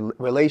a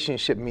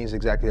relationship means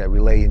exactly that,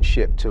 relay and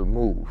ship, to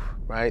move,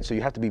 right? So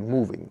you have to be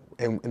moving.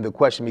 And the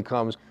question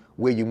becomes,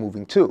 where you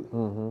moving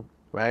to,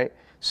 right?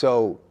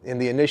 So in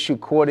the initial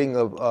courting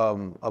of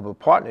a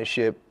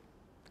partnership,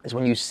 is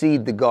when you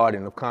seed the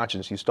garden of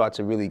conscience, you start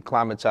to really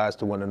climatize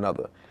to one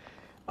another.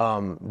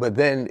 But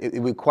then it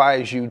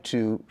requires you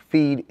to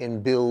feed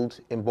and build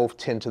and both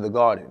tend to the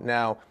garden.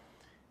 Now,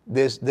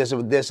 there's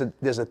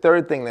a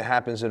third thing that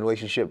happens in a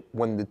relationship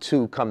when the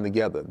two come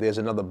together. There's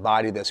another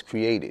body that's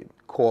created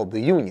called the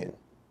union,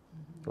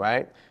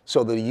 right?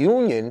 So the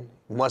union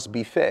must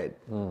be fed,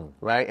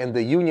 right? And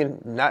the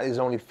union not is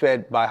only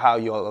fed by how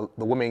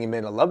the women and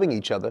men are loving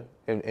each other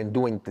and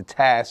doing the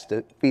task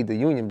to feed the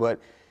union, but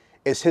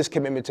it's his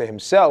commitment to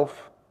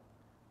himself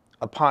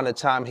upon the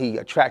time he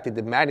attracted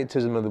the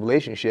magnetism of the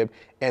relationship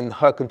and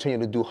her continue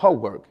to do her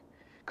work.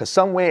 Because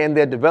somewhere in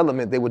their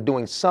development, they were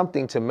doing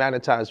something to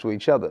magnetize to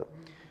each other.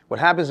 What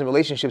happens in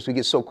relationships, we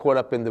get so caught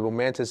up in the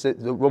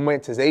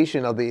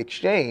romanticization of the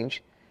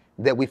exchange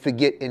that we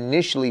forget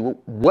initially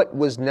what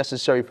was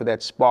necessary for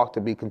that spark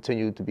to be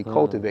continued to be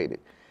cultivated.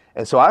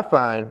 And so I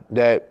find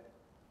that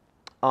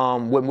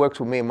what works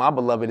with me and my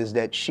beloved is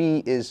that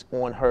she is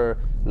on her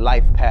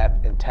life path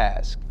and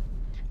task.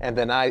 And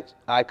then I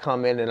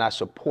come in and I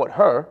support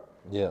her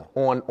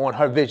on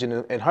her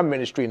vision and her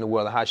ministry in the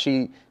world and how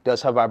she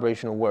does her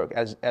vibrational work.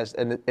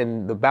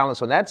 And the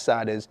balance on that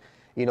side is,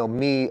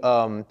 me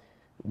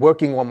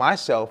working on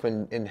myself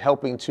and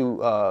helping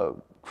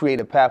to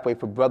create a pathway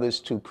for brothers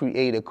to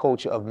create a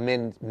culture of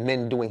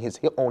men doing his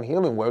own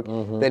healing work.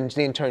 Then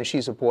in turn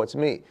she supports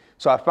me.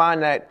 So I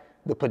find that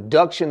the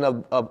production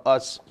of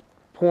us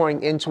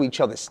pouring into each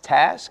other's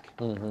task,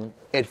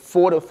 it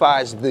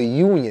fortifies the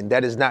union.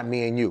 That is not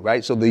me and you,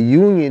 right? So the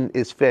union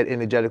is fed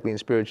energetically and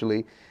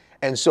spiritually.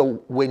 And so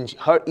when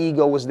her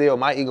ego was there or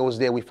my ego was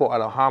there, we fought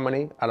out of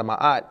harmony, out of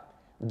ma'at.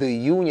 The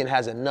union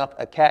has enough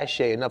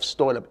cachet, enough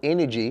stored up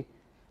energy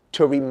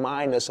to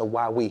remind us of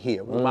why we're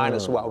here, remind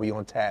us why we're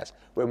on task,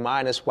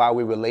 remind us why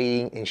we're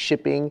relating and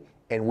shipping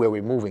and where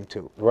we're moving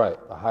to. Right,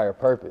 a higher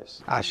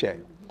purpose. Ashe,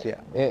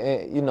 yeah.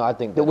 And I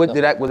think was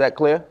that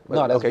clear?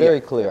 No, that's very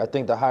clear. I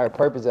think the higher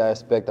purpose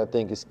aspect, I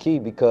think, is key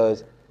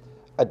because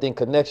I think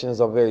connections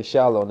are very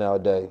shallow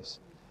nowadays,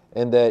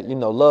 and that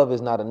love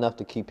is not enough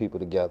to keep people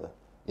together.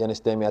 You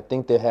understand me? I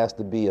think there has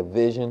to be a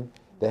vision,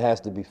 there has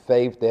to be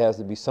faith, there has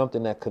to be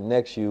something that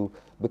connects you,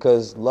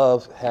 because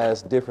love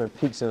has different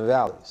peaks and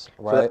valleys,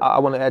 right? So I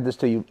want to add this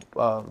to you,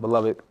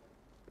 beloved.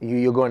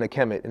 You're going to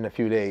Kemet in a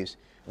few days.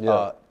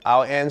 Yeah.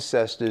 Our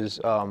ancestors,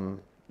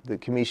 the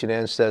Cometian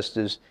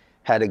ancestors,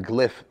 had a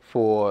glyph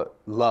for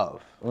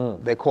love.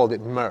 They called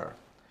it myrrh.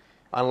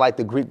 Unlike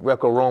the Greek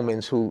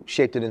Greco-Romans who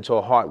shaped it into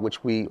a heart,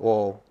 which we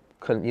all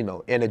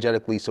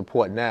energetically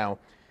support now,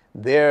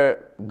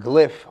 their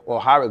glyph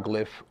or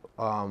hieroglyph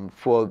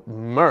for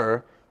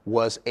myrrh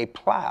was a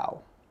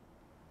plow.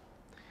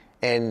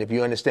 And if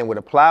you understand what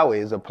a plow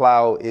is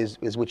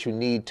what you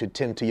need to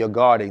tend to your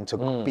garden,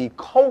 to be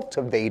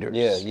cultivators.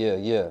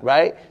 Yeah.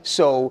 Right?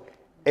 So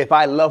if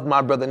I love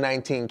my brother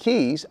 19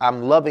 Keys,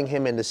 I'm loving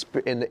him in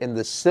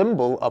the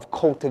symbol of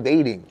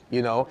cultivating,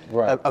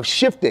 right. of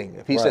shifting.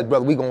 If he says,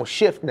 brother, we're going to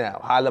shift now,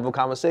 high level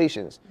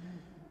conversations.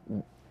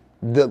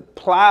 The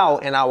plow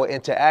in our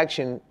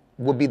interaction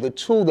will be the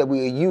tool that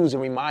we will use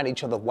and remind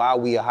each other why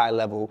we are high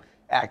level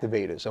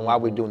activators and why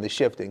we're doing the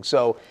shifting.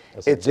 So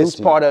it's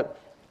part of,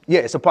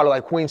 it's a part of,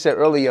 like Queen said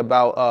earlier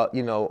about,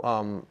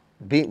 women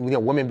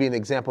being the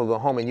example of the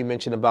home, and you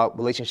mentioned about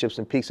relationships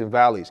and peaks and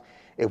valleys.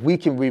 If we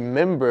can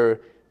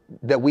remember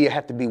that we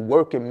have to be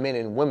working men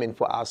and women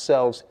for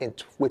ourselves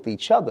and with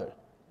each other,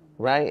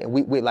 right? And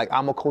we like,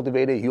 I'm a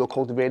cultivator, you're a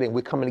cultivator, and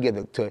we're coming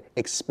together to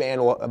expand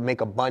or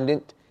make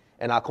abundant.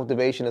 And our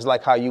cultivation is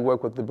like how you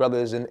work with the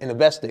brothers in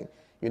investing.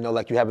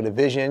 Like you have a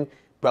vision,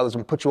 brothers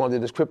will put you onto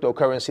this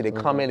cryptocurrency, they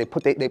come in, they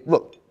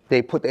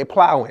put their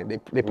plow in, they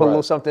put a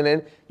little something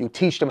in, you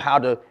teach them how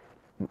to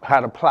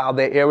plow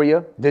their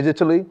area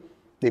digitally,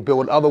 they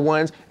build other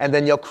ones, and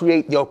then you'll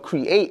create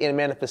in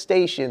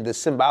manifestation the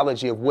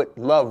symbology of what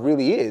love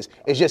really is.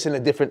 It's just in a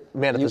different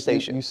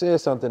manifestation. You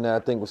said something that I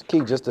think was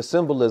key, just the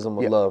symbolism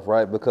of love,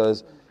 right?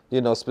 Because,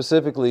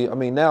 specifically,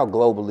 now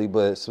globally,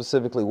 but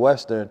specifically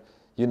Western,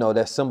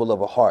 that symbol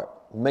of a heart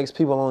makes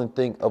people only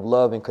think of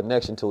love in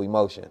connection to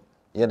emotion.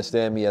 You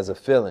understand me? As a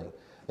feeling.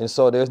 And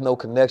so there's no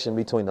connection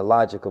between the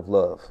logic of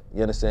love,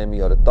 you understand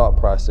me, or the thought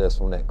process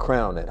from that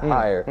crown, that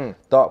higher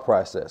thought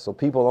process. So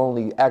people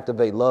only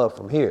activate love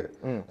from here.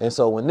 And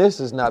so when this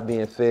is not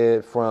being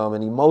fed from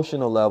an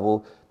emotional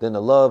level, then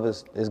the love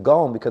is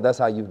gone, because that's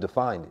how you've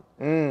defined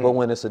it. But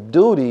when it's a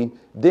duty,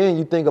 then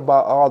you think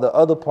about all the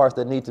other parts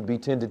that need to be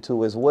tended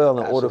to as well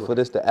in order for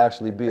this to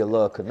actually be a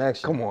love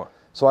connection. Come on.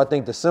 So I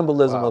think the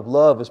symbolism of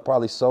love has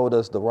probably sold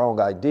us the wrong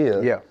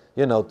idea.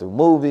 Through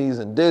movies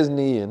and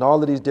Disney and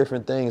all of these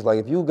different things. Like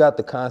if you got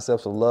the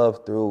concepts of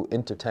love through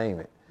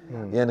entertainment,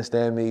 you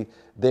understand me,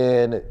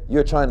 then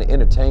you're trying to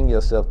entertain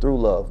yourself through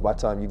love by the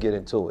time you get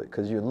into it.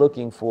 Because you're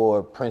looking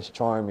for Prince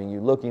Charming, you're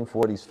looking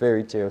for these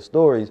fairy tale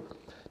stories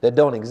that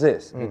don't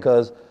exist.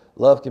 Because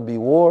love can be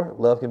war,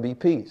 love can be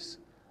peace.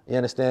 You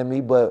understand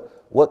me?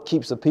 But what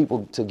keeps the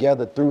people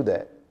together through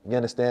that? You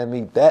understand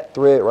me? That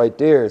thread right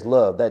there is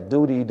love. That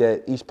duty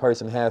that each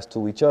person has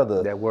to each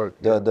other. That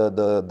work.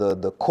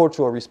 The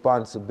cultural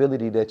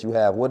responsibility that you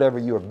have, whatever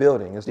you're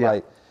building. It's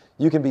like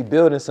you can be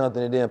building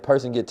something and then a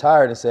person get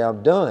tired and say,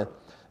 I'm done.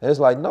 And it's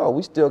like, no,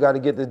 we still got to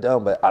get this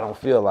done, but I don't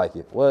feel like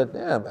it. Well,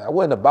 damn, it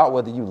wasn't about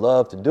whether you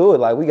love to do it.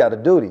 Like, we got a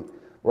duty,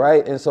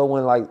 right? And so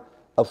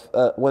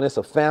when it's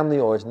a family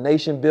or it's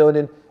nation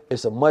building,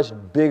 it's a much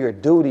bigger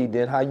duty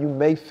than how you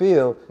may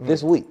feel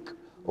this week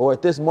or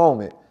at this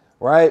moment.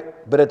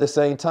 Right? But at the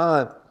same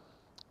time,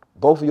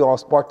 both of y'all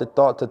sparked the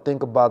thought to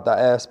think about the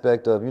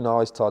aspect of, I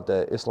always taught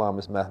that Islam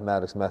is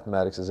mathematics,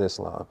 mathematics is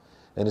Islam.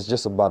 And it's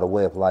just about a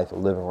way of life of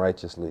living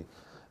righteously.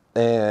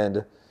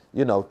 And,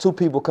 two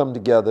people come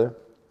together,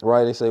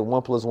 right? They say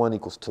 1 + 1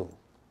 = 2,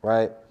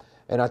 right?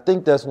 And I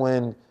think that's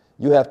when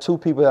you have two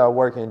people that are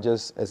working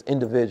just as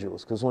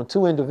individuals. Because when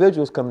two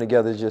individuals come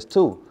together, it's just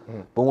two.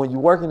 But when you're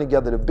working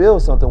together to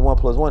build something, 1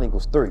 + 1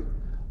 = 3,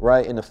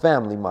 right? In the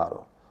family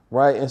model,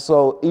 right? And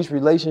so each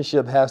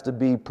relationship has to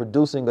be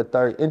producing a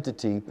third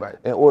entity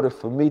in order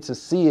for me to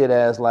see it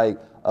as like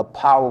a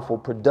powerful,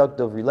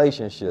 productive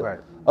relationship. Right.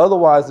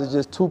 Otherwise, it's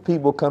just two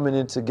people coming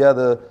in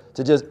together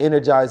to just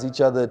energize each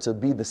other to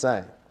be the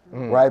same,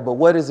 right? But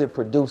what is it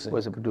producing?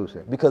 What's it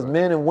producing? Because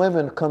men and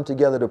women come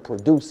together to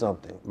produce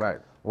something. Right.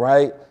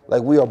 Right?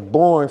 Like we are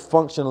born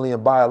functionally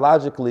and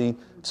biologically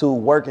to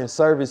work in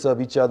service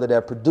of each other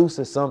that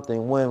produces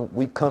something when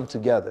we come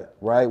together,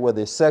 right?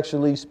 Whether it's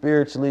sexually,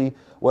 spiritually,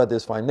 whether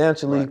it's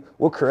financially,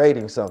 we're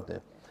creating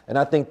something. And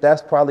I think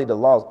that's probably the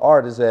lost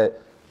art, is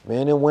that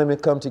men and women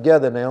come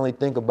together and they only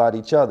think about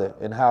each other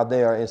and how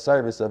they are in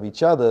service of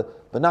each other,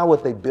 but not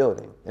what they're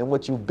building. And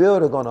what you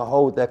build are gonna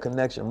hold that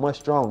connection much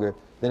stronger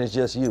than it's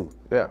just you.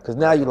 Yeah. Because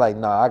now you're like,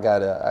 nah, I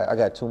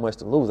got too much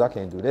to lose. I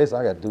can't do this.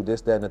 I got to do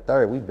this, that, and the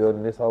third. We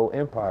building this whole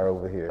empire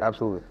over here.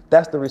 Absolutely.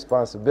 That's the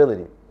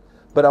responsibility.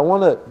 But I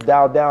want to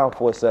dial down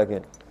for a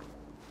second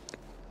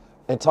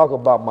and talk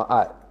about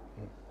ma'at.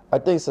 I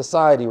think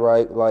society,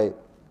 right, like,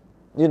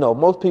 you know,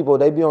 most people,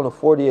 they be on the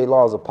 48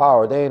 laws of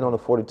power. They ain't on the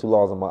 42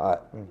 laws of ma'at.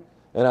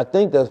 And I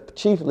think that's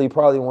chiefly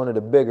probably one of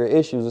the bigger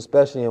issues,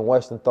 especially in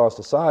Western thought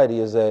society,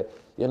 is that,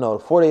 you know,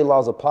 the 48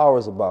 laws of power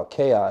is about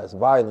chaos,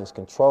 violence,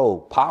 control,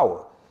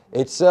 power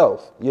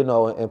itself, you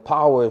know, and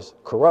power is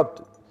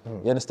corrupted.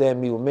 You understand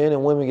me? When men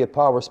and women get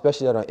power,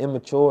 especially that are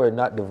immature and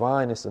not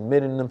divine and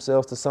submitting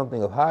themselves to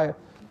something of higher,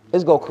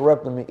 it's going to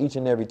corrupt them each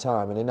and every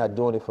time, and they're not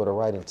doing it for the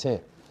right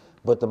intent.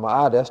 But the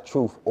ma'at, that's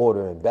truth,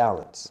 order, and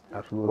balance.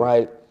 Absolutely.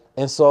 Right?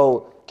 And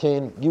so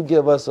can you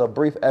give us a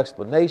brief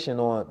explanation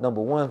on,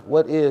 number one,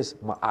 what is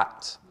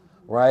ma'at,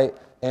 right?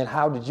 And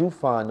how did you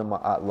find the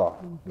ma'at law?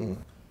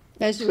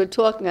 As you were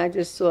talking, I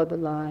just saw the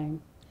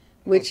line,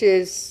 which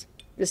is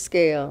the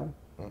scale.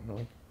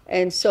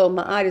 And so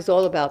ma'at is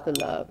all about the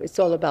love. It's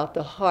all about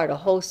the heart. A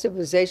whole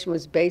civilization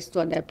was based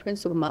on that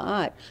principle,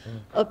 ma'at,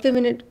 a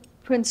feminine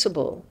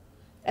principle.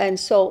 And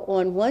so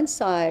on one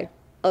side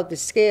of the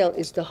scale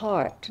is the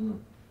heart,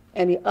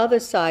 and the other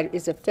side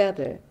is a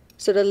feather.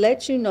 So to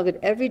let you know that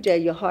every day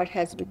your heart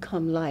has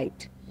become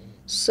light.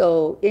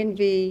 So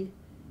envy,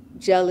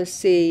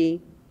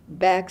 jealousy,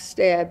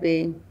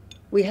 backstabbing,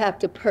 we have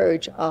to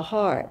purge our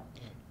heart.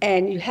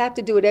 And you have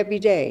to do it every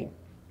day.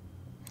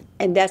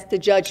 And that's the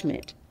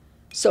judgment.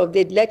 So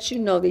they let you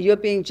know that you're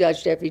being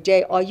judged every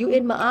day. Are you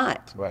in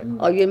ma'at? Right.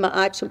 Are you in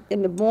ma'at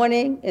in the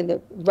morning, in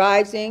the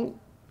rising,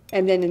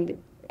 and then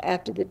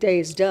after the day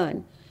is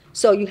done?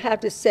 So you have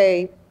to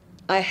say,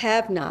 I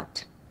have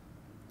not,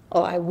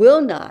 or I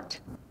will not.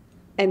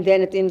 And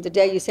then at the end of the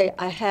day, you say,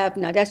 I have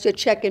not. That's your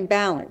check and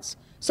balance.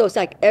 So it's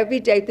like every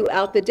day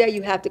throughout the day,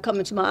 you have to come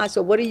into ma'at.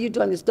 So what are you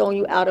doing that's throwing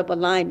you out of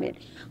alignment?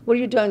 What are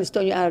you doing that's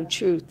throwing you out of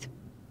truth?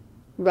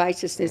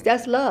 Righteousness.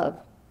 That's love.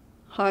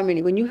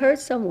 Harmony. When you hurt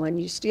someone,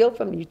 you steal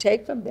from them, you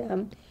take from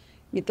them,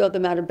 you throw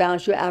them out of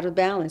balance, you're out of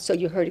balance, so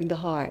you're hurting the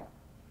heart.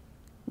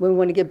 When we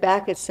want to get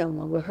back at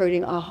someone, we're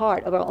hurting our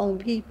heart of our own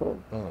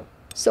people.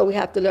 So we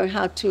have to learn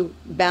how to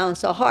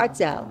balance our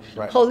hearts out.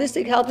 Right.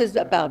 Holistic health is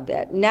about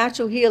that.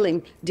 Natural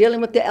healing,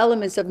 dealing with the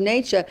elements of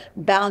nature,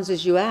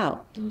 balances you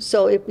out.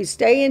 So if we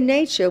stay in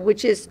nature,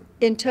 which is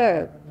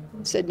inter,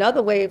 it's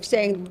another way of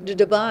saying the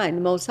divine,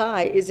 the Most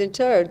High, is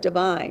inter,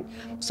 divine.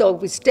 So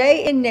if we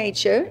stay in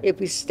nature,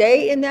 if we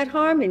stay in that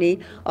harmony,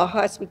 our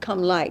hearts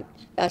become light.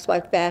 That's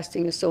why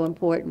fasting is so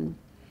important.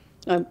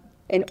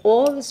 In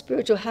all the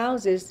spiritual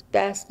houses,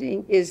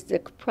 fasting is the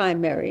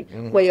primary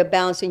way of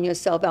balancing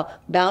yourself out,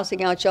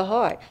 balancing out your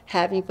heart,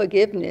 having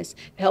forgiveness,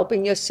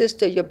 helping your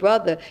sister, your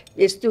brother.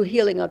 It's through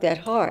healing of that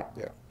heart,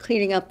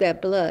 cleaning up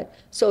that blood.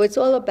 So it's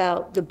all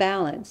about the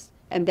balance,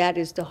 and that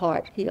is the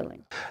heart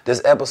healing.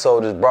 This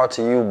episode is brought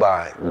to you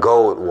by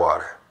Gold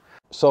Water.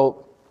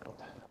 So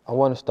I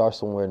want to start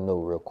somewhere new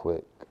real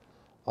quick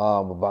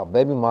about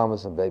baby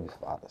mamas and baby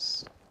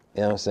fathers.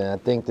 You know what I'm saying? I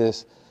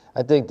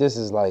think this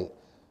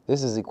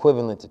is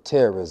equivalent to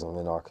terrorism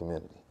in our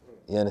community.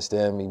 You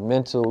understand me?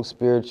 Mental,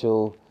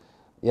 spiritual,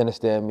 you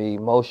understand me?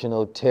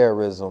 Emotional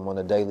terrorism on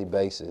a daily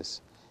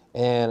basis.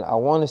 And I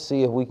want to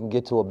see if we can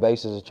get to a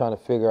basis of trying to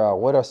figure out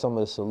what are some of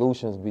the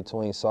solutions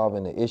between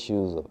solving the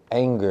issues of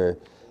anger,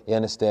 you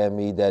understand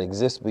me, that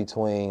exist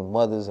between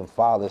mothers and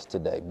fathers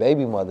today,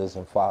 baby mothers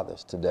and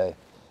fathers today.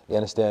 You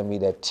understand me?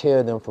 That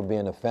tear them from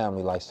being a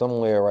family. Like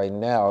somewhere right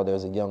now,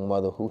 there's a young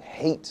mother who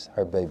hates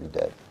her baby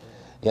daddy.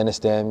 You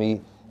understand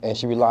me? And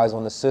she relies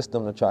on the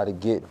system to try to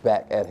get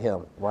back at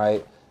him,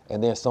 right?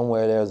 And then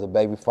somewhere there's a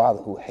baby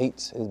father who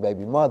hates his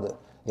baby mother.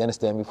 You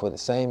understand me? For the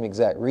same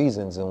exact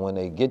reasons. And when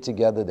they get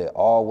together, they're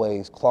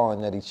always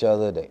clawing at each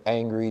other. They're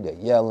angry, they're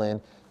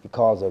yelling. He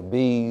calls her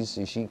bees,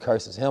 she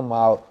curses him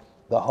out,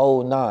 the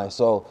whole nine.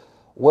 So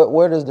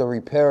where does the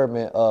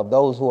repairment of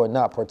those who are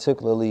not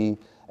particularly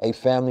a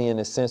family in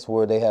the sense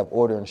where they have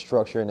order and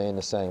structure and they're in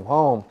the same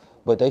home,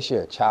 but they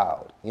share a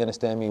child, you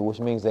understand me? Which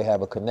means they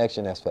have a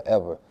connection that's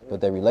forever,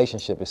 but their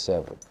relationship is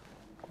severed.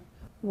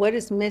 What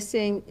is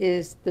missing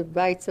is the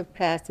rites of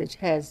passage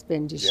has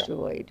been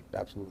destroyed.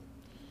 Absolutely.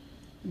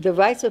 The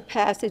rites of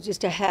passage is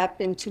to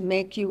happen to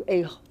make you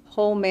a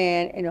whole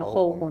man and a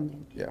whole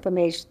woman from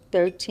age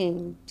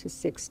 13 to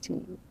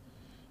 16.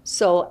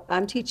 So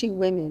I'm teaching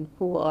women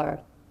who are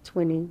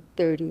 20,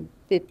 30,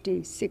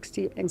 50,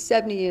 60, and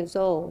 70 years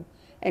old,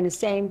 and the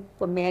same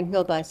for Man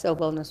Heal Thyself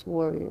Wellness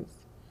Warriors.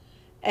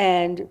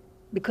 And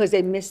because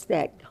they missed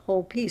that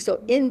whole piece.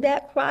 So in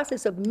that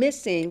process of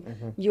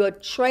missing your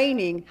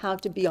training how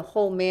to be a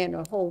whole man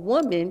or whole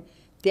woman,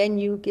 then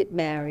you get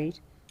married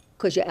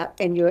because you're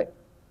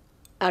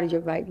out of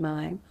your right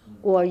mind,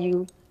 or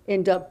you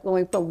end up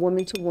going from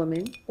woman to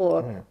woman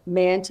or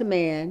man to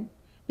man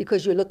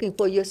because you're looking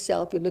for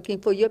yourself, you're looking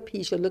for your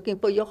peace, you're looking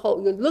for your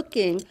hope, you're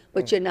looking,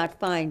 but you're not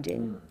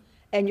finding.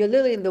 And you're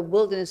literally in the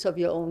wilderness of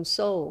your own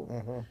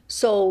soul.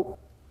 So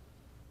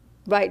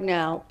right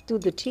now, through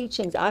the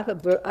teachings, I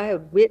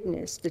have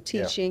witnessed the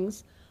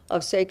teachings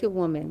of Sacred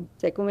Woman.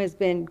 Sacred Woman has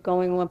been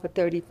going on for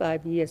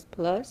 35 years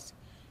plus.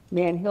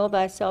 Man Heal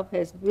Thyself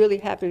has really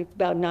happened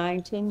about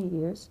 9,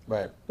 10 years.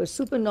 Right. But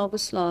Supernova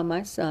Slom,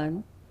 my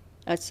son,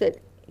 I said,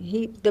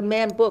 the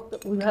man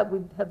book, we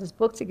have this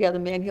book together,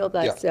 Man Heal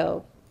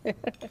Thyself. There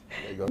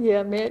you go.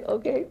 Yeah, man,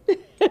 okay.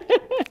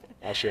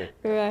 I share.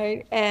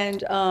 Right,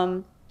 and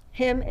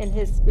him and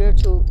his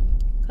spiritual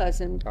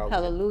cousin,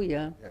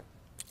 Hallelujah,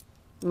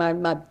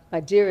 my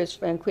dearest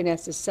friend, Queen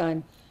Esther's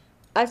son,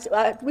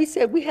 we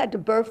said we had to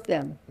birth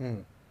them.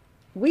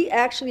 We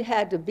actually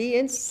had to be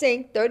in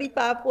sync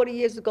 35, 40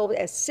 years ago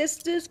as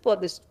sisters for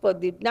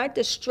not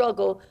the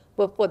struggle,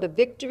 but for the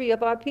victory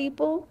of our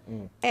people.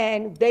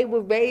 And they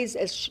were raised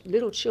as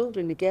little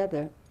children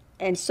together.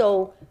 And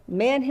so,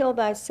 Man Heal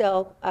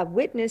Thyself, I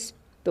witnessed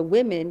the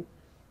women,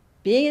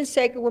 being in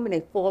Sacred Women,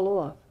 they fall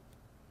off.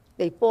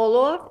 They fall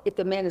off if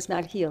the man is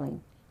not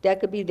healing.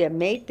 That could be their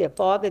mate, their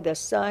father, their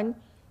son,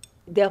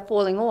 they're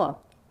falling off.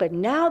 But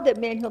now that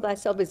Man Heal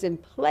Thyself is in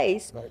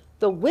place,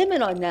 the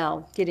women are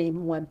now getting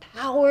more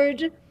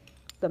empowered.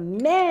 The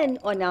men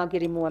are now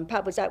getting more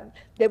empowered.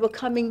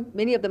 Because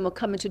many of them were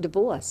coming to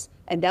divorce,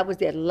 and that was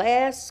their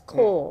last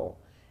call.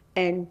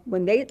 And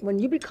when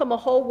you become a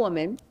whole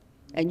woman,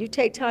 and you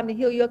take time to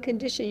heal your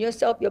condition,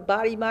 yourself, your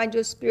body, mind,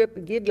 your spirit,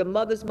 forgive your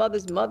mother's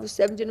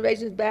 7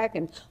 generations back,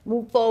 and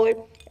move forward,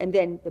 and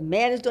then the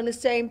man is doing the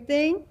same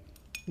thing,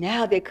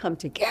 now they come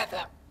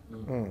together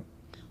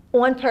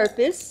on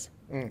purpose,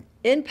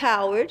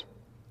 empowered,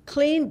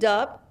 cleaned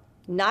up,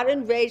 not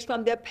enraged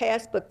from their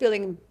past, but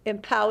feeling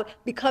empowered,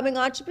 becoming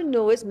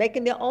entrepreneurs,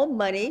 making their own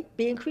money,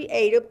 being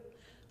creative.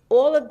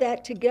 All of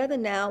that together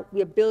now,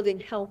 we're building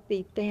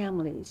healthy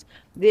families.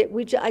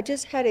 I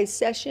just had a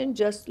session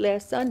just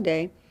last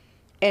Sunday,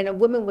 and a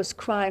woman was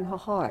crying her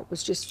heart,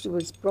 she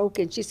was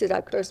broken. She said,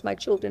 I cursed my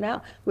children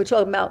out. We're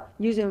talking about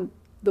using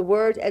the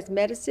word as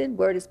medicine,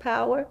 word is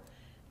power.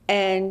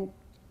 And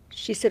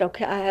she said,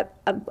 okay,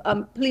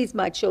 please,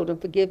 my children,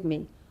 forgive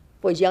me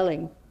for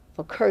yelling,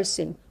 for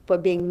cursing, for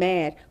being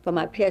mad, for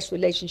my past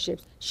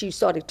relationships. She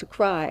started to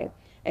cry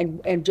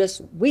and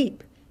just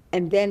weep.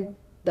 And then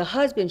the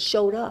husband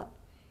showed up.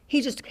 He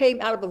just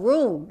came out of the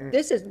room.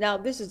 This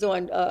is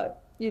on,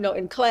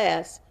 in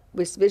class.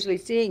 We're visually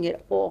seeing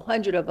it,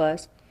 400 of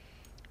us.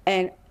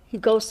 And he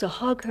goes to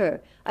hug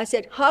her. I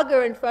said, hug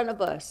her in front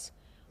of us.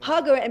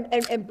 Hug her and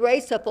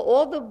embrace her for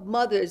all the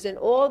mothers and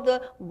all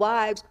the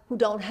wives who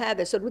don't have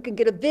it, so that we can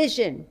get a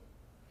vision.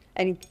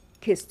 And he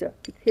kissed her,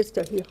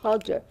 he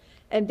hugged her.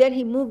 And then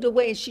he moved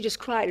away, and she just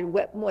cried and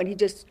wept more, and he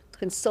just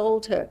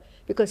consoled her,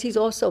 because he's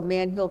also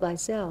Man Heal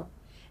Thyself.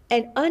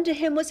 And under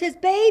him was his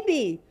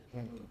baby.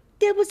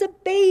 There was a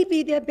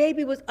baby. Their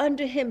baby was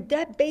under him.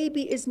 That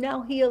baby is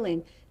now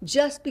healing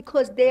just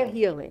because they're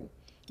healing,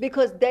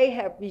 because they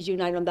have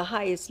reunited on the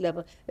highest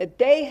level, that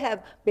they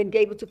have been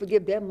able to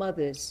forgive their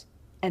mothers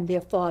and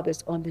their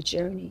fathers on the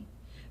journey.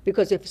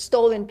 Because if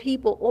stolen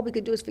people, all we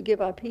could do is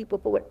forgive our people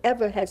for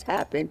whatever has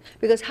happened.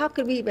 Because how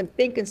could we even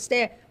think and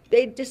stand?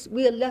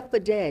 We are left for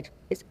dead.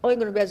 It's only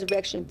going to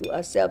resurrection through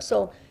ourselves.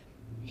 So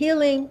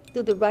healing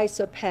through the rites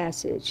of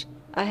passage.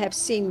 I have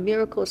seen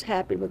miracles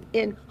happen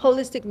within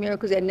holistic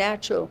miracles and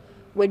natural.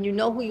 When you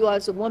know who you are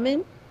as a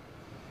woman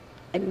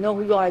and you know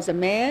who you are as a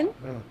man,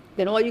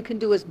 then all you can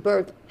do is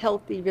birth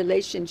healthy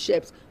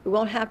relationships. We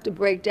won't have to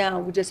break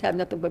down. We just have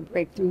nothing but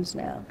breakthroughs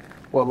now.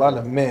 Well, a lot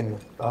of men,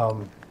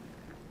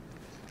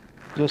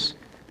 just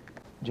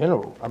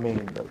general,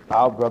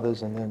 our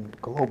brothers and then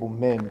global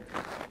men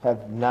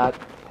have not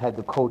had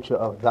the culture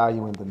of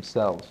valuing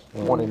themselves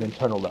on an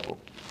internal level.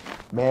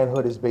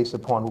 Manhood is based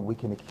upon what we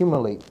can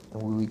accumulate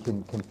and what we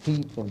can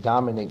compete and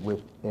dominate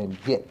with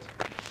and get.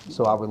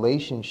 So our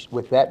relationship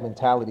with that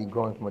mentality,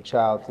 growing from a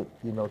child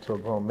to a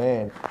grown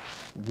man,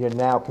 you're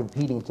now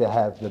competing to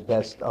have the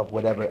best of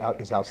whatever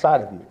is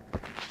outside of you.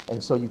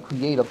 And so you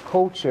create a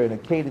culture and a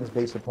cadence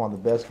based upon the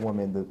best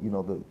woman,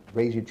 the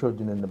raise your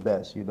children in the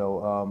best,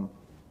 and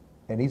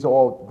these are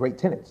all great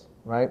tenets,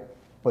 right?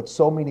 But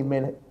so many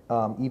men,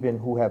 even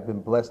who have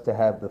been blessed to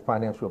have the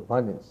financial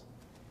abundance,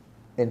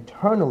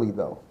 internally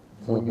though,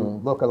 when you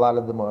look, a lot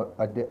of them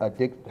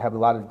have a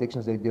lot of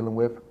addictions they're dealing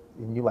with,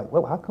 and you're like,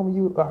 well, how come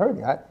you are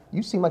hurting?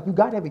 You seem like you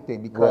got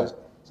everything, because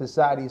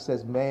society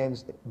says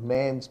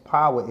man's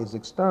power is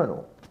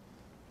external.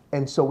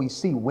 And so we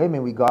see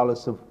women,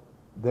 regardless of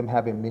them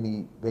having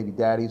many baby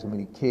daddies or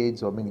many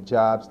kids or many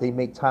jobs, they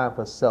make time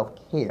for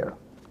self-care.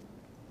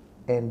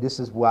 And this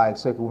is why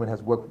Circle Women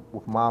has worked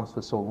with moms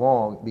for so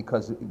long,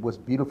 because what's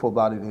beautiful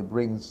about it, it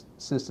brings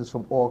sisters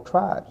from all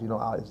tribes. You know,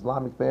 our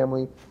Islamic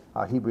family,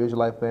 our Hebrew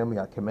Israelite family,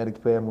 our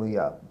Kemetic family,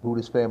 our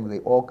Buddhist family,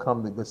 they all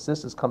come, the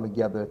sisters come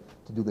together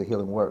to do the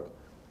healing work.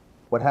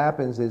 What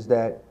happens is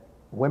that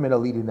women are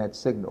leading that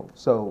signal.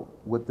 So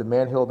with the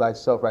Man Heal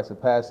Thyself Rites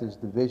of Passage,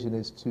 the vision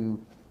is to,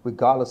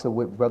 regardless of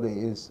what brother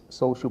is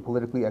social,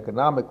 politically,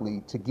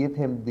 economically, to give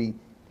him the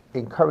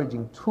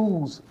encouraging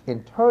tools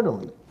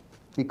internally,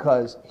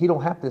 because he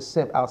don't have to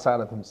simp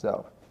outside of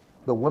himself.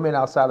 The woman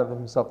outside of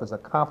himself is a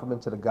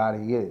compliment to the God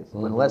he is.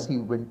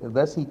 Mm-hmm.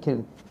 Unless he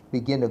can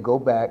begin to go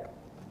back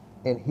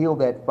and heal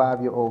that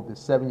 5-year-old, the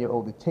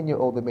 7-year-old, the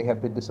 10-year-old that may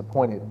have been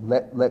disappointed,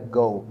 let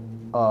go,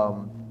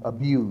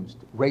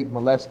 abused, raped,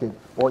 molested,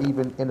 or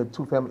even in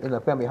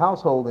a family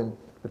household, and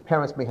the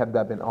parents may have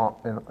not been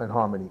in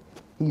harmony.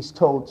 He's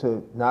told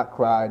to not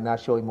cry, not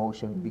show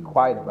emotion, be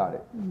quiet about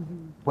it,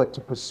 but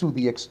to pursue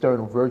the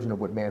external version of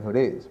what manhood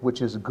is,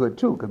 which is good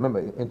too, because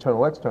remember,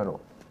 internal,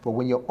 external. But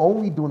when you're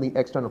only doing the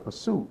external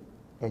pursuit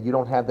and you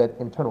don't have that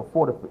internal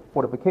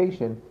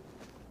fortification,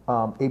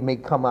 it may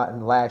come out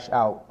and lash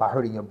out by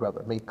hurting your brother.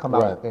 It may come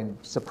out and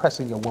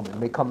suppressing your woman. It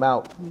may come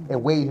out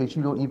in ways that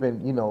you don't even,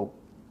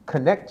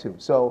 connect to.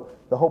 So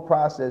the whole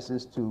process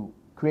is to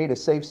create a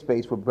safe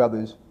space where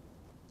brothers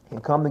can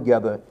come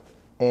together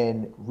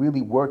and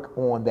really work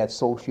on that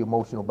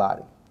socio-emotional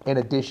body, in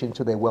addition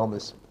to their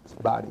wellness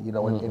body,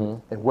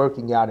 and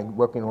working out and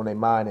working on their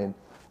mind. And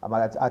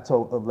I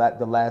told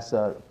the last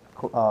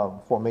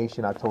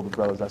formation, I told the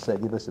brothers, I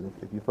said, listen,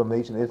 if you're from the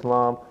Nation of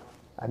Islam,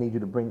 I need you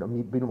to be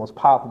the most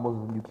powerful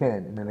Muslim you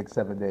can in the next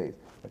 7 days.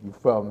 If you're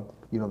from,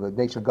 the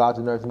Nation of Gods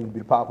and Earth, you need to be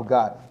the powerful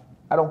God.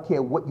 I don't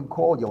care what you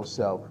call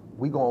yourself.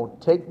 We're going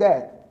to take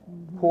that,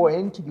 pour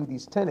into you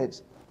these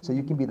tenets, so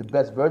you can be the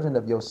best version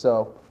of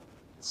yourself,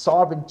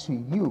 sovereign to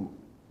you.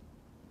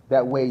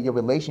 That way your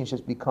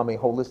relationships become a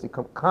holistic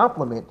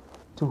complement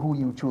to who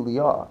you truly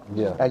are.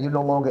 Yeah. And you're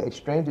no longer a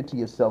stranger to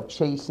yourself,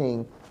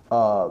 chasing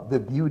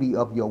the beauty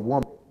of your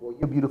woman. Well,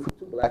 you're beautiful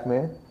too, black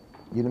man.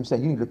 You know what I'm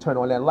saying? You need to turn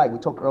on that light. We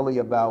talked earlier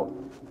about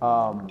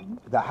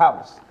the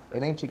house.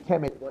 In ancient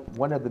Kemet,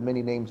 one of the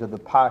many names of the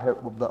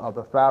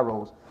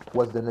pharaohs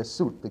was the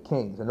Nasut, the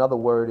kings. Another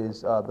word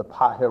is the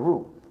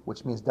Paheru,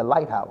 which means the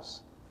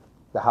lighthouse,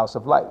 the house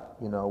of light,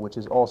 which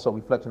is also a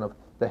reflection of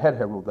the head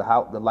Heru, the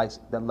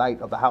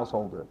light of the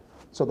householder.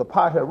 So the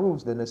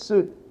Paherus, the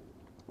Nasut,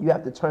 you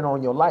have to turn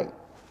on your light.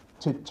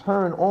 To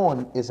turn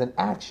on is an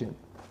action.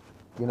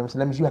 You know what I'm saying?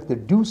 That means you have to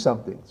do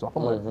something. So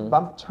if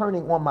I'm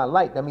turning on my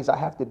light, that means I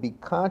have to be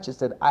conscious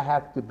that I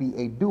have to be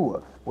a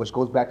doer, which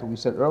goes back to what we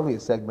said earlier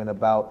segment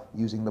about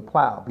using the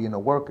plow, being a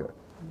worker.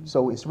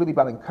 So it's really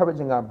about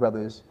encouraging our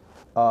brothers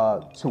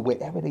to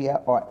wherever they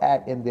are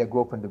at in their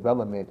growth and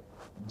development,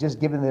 just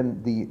giving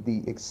them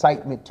the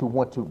excitement to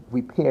want to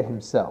repair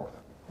himself.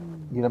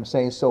 You know what I'm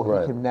saying? So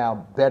he can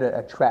now better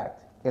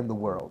attract in the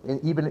world.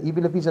 And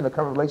even if he's in a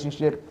current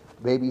relationship,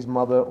 baby's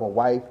mother or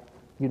wife,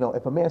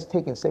 if a man's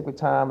taking sacred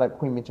time, like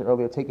Queen mentioned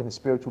earlier, taking his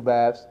spiritual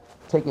baths,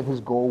 taking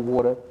his gold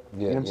water,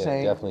 you know what I'm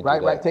saying?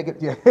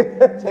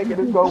 Definitely taking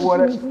his gold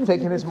water,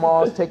 taking his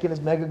Mars, taking his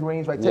mega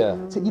greens, right?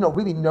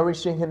 Really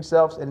nourishing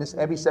himself. And this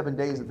every 7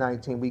 days of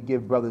 19, we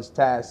give brothers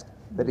tasks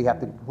that they have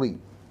to complete.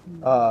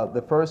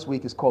 The first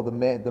week is called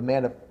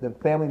the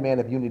family man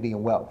of unity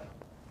and wealth.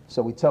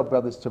 So we tell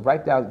brothers to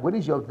write down what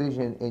is your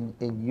vision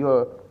in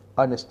your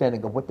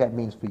understanding of what that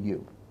means for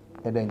you.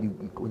 And then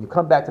when you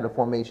come back to the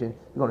formation,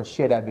 you're going to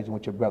share that vision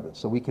with your brothers,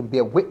 so we can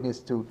bear witness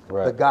to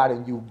the God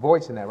in you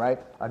voicing that, right?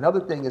 Another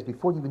thing is,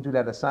 before you even do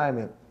that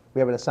assignment, we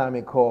have an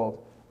assignment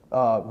called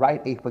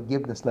write a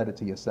forgiveness letter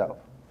to yourself.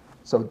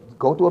 So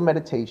go through a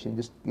meditation,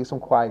 just get some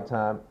quiet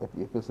time.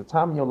 If it's a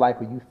time in your life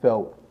where you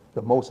felt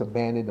the most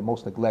abandoned, the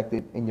most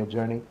neglected in your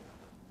journey,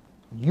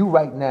 you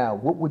right now,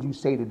 what would you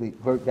say to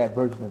that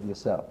version of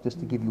yourself, just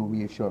to give you a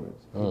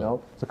reassurance,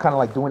 So kind of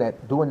like doing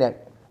that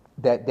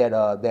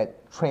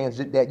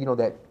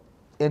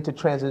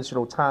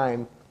intertransitional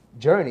time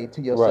journey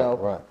to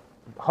yourself,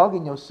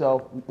 hugging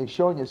yourself and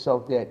showing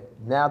yourself that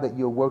now that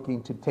you're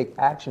working to take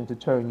action to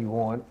turn you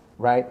on,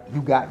 right?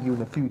 You got you in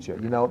the future,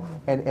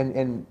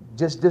 and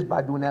just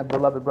by doing that,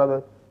 beloved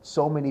brother,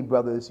 so many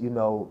brothers,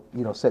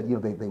 said,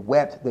 they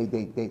wept,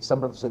 some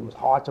brothers said it was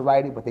hard to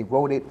write it, but they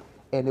wrote it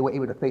and they were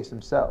able to face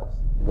themselves.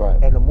 Right.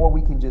 And the more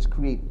we can just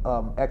create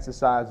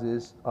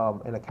exercises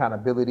and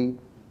accountability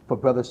for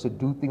brothers to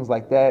do things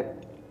like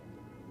that,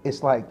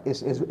 it's like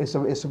it's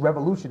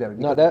revolutionary.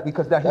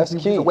 Because that's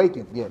key.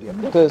 Awakened. Yeah.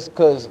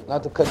 Because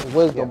not to cut your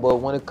wisdom, but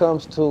when it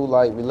comes to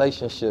like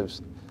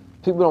relationships,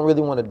 people don't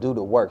really want to do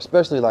the work,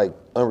 especially like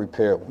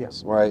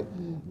unrepairables, right?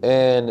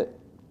 And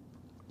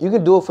you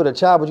can do it for the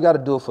child, but you got to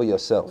do it for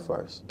yourself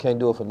first. You can't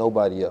do it for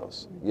nobody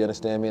else. You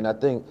understand me? And I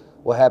think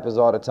what happens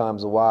all the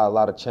times and why a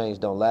lot of change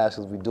don't last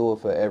is we do it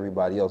for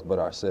everybody else but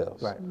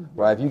ourselves. Right.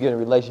 Right? If you get in a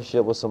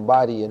relationship with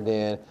somebody and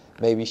then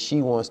maybe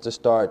she wants to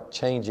start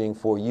changing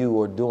for you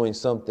or doing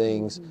some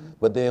things,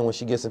 but then when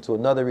she gets into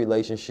another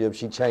relationship,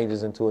 she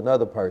changes into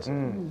another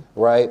person,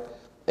 right?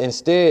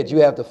 Instead, you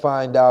have to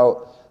find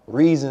out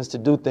reasons to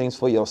do things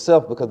for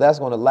yourself, because that's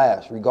going to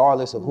last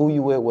regardless of who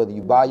you with, whether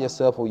you by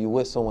yourself or you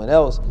with someone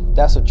else.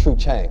 That's a true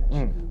change,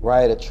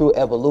 right? A true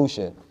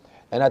evolution.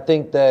 And I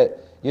think that,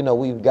 you know,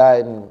 we've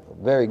gotten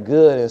very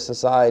good in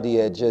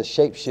society at just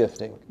shape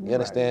shifting, you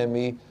understand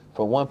me,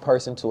 from one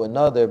person to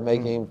another,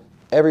 making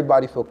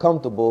everybody feel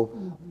comfortable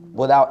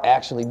without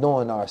actually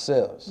knowing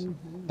ourselves.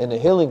 And the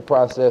healing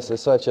process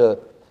is such a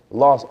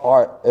lost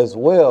art as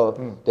well,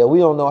 that we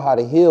don't know how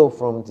to heal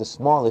from the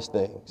smallest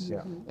things.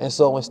 And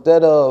so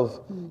instead of,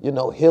 you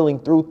know, healing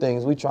through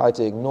things, we try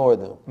to ignore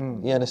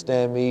them. You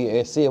understand me?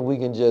 And see if we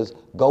can just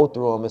go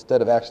through them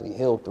instead of actually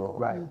heal through them.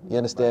 Right. You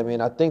understand me?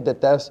 And I think that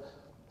that's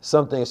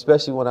something,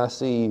 especially when I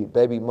see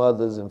baby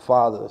mothers and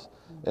fathers,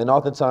 and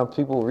oftentimes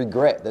people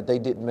regret that they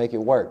didn't make it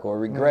work, or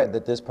regret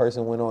that this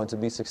person went on to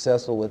be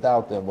successful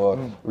without them, or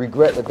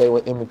regret that they were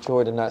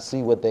immature to not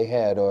see what they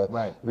had, or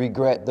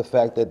regret the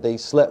fact that they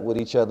slept with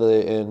each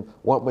other and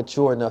weren't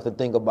mature enough to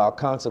think about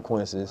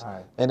consequences.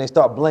 And they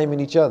start blaming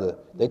each other.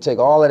 They take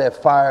all of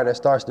that fire that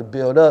starts to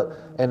build up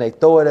and they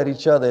throw it at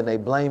each other and they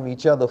blame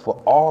each other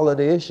for all of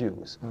the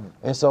issues.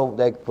 And so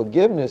that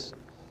forgiveness,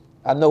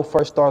 I know,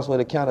 first starts with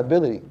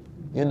accountability.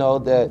 You know,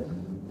 that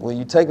when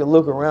you take a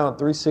look around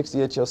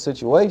 360 at your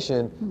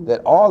situation,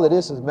 that all of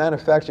this is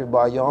manufactured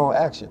by your own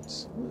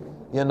actions.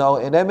 You know,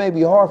 and that may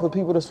be hard for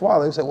people to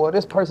swallow. They say, well,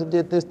 this person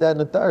did this, that, and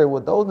the third.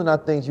 Well, those are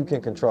not things you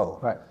can control.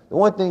 Right. The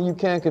one thing you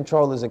can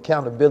control is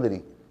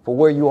accountability for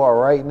where you are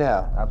right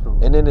now.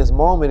 Absolutely. And in this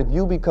moment, if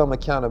you become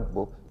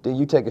accountable, then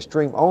you take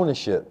extreme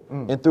ownership.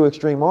 And through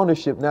extreme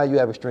ownership, now you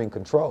have extreme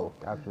control.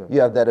 Absolutely.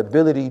 You have that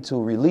ability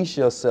to release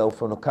yourself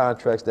from the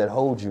contracts that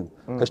hold you.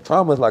 Because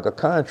trauma is like a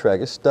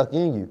contract, it's stuck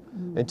in you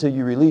until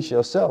you release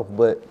yourself.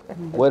 But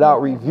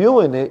without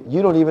reviewing it,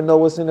 you don't even know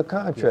what's in the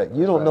contract.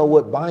 You don't know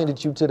what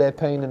binded you to that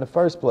pain in the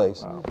first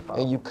place.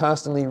 And you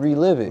constantly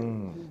relive it.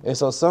 And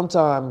so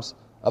sometimes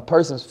a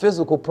person's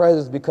physical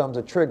presence becomes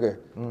a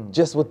trigger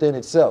just within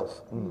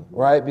itself,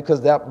 right?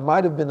 Because that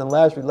might have been the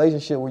last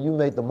relationship where you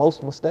made the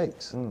most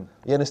mistakes.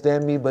 You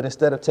understand me? But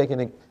instead of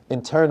taking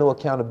internal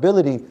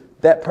accountability,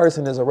 that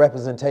person is a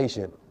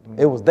representation.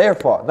 It was their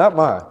fault, not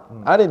mine.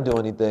 I didn't do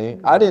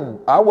anything.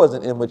 I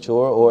wasn't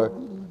immature,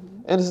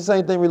 and it's the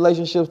same thing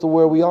relationships, to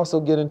where we also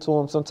get into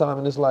them sometimes,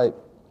 and it's like,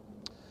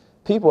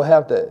 people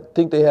have to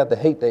think they have to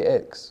hate their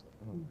ex,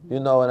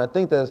 you know, and I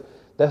think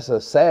that's a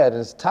sad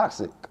and it's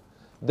toxic.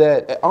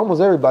 That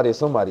almost everybody is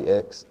somebody's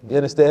ex. You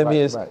understand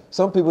me?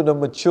 Some people that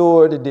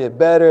matured, they did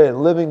better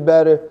and living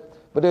better,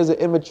 but there's an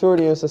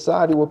immaturity in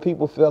society where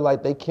people feel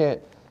like they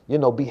can't, you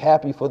know, be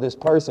happy for this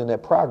person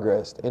that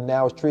progressed and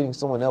now is treating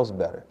someone else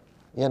better.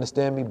 You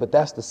understand me? But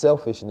that's the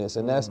selfishness,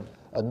 and that's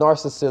a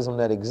narcissism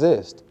that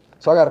exists.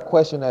 So I got a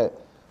question that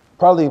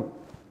probably,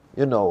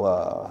 you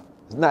know,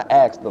 is not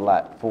asked a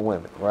lot for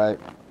women, right?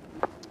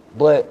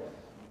 But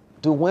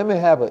do women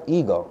have an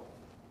ego?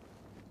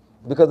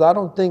 Because I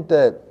don't think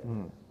that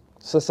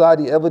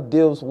society ever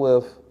deals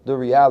with the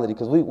reality.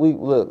 Because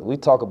we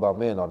talk about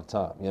men all the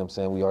time. You know what I'm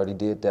saying? We already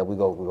did that. We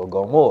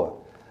go more.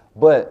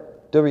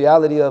 But the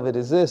reality of it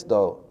is this,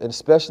 though, and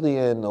especially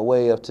in the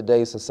way of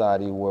today's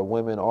society, where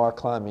women are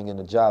climbing in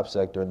the job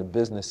sector and the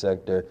business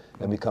sector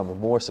and becoming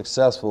more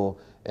successful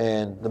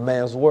in the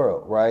man's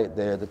world, right?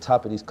 They're at the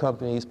top of these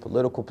companies,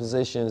 political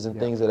positions, and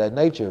things of that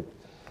nature.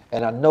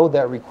 And I know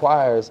that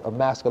requires a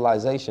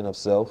masculization of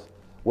self,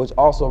 which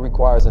also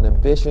requires an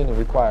ambition and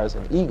requires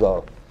an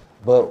ego.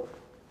 But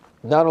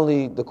not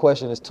only, the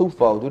question is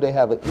twofold: do they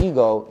have an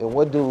ego, and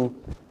what do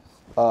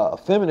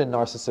feminine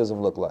narcissism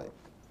look like?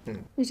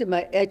 You said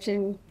my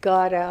edging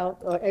God out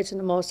or edging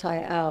the Most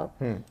High out.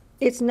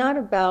 It's not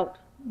about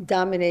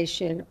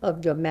domination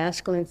of your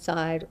masculine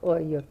side or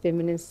your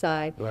feminine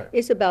side.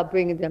 It's about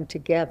bringing them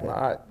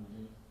together.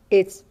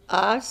 It's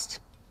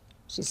Ast.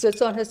 She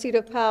sits on her seat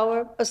of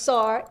power.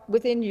 Asar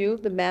within you,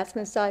 the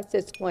masculine side,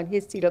 sits on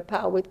his seat of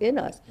power within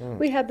us.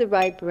 We have the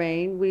right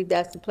brain.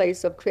 That's the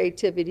place of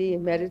creativity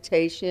and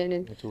meditation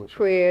and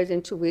prayers,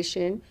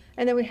 intuition.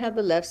 And then we have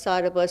the left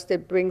side of us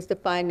that brings the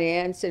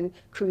finance and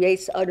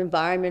creates an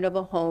environment of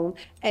a home.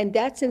 And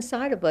that's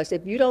inside of us.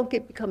 If you don't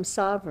become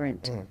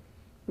sovereign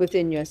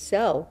within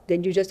yourself,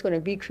 then you're just going to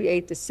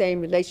recreate the same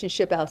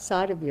relationship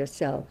outside of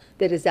yourself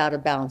that is out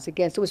of balance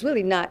again. So it's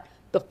really not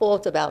the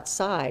fault of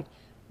outside.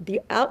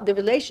 The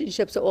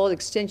relationships are all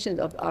extensions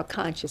of our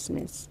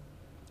consciousness,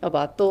 of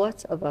our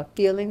thoughts, of our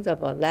feelings,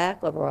 of our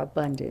lack, of our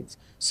abundance.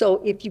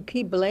 So if you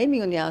keep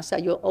blaming on the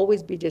outside, you'll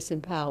always be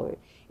disempowered.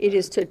 It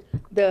is to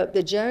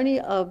the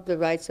journey of the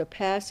rites of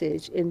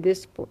passage in the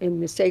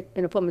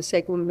form of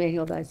sacred woman may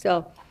heal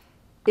thyself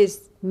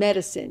is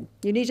medicine.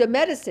 You need your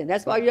medicine.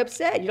 That's why you're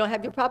upset. You don't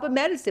have your proper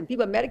medicine.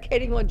 People are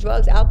medicating on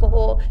drugs,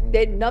 alcohol.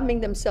 They're numbing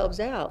themselves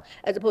out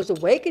as opposed to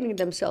wakening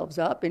themselves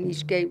up in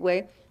each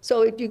gateway.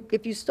 So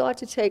if you start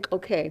to take,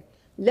 okay,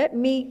 Let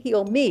me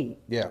heal me.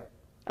 Yeah.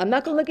 I'm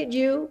not going to look at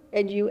you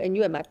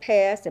and my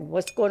past and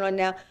what's going on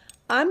now.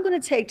 I'm going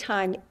to take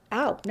time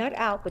out, not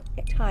out, but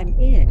time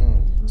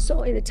in.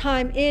 So in the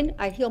time in,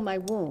 I heal my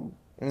womb.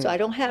 So I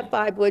don't have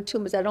fibroid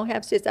tumors, I don't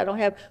have cysts, I don't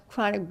have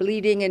chronic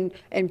bleeding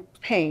and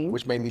pain.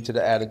 Which may lead to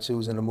the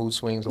attitudes and the mood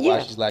swings of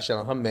why she's lashing out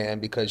on her man,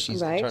 because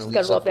she's Right, she's internally got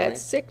all suffering. that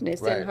sickness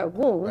Right. in her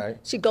womb. Right.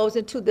 She goes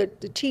into the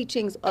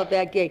teachings of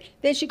that gate.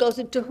 Then she goes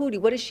into Hootie.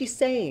 What is she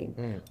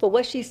saying? But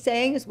what she's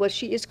saying is what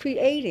she is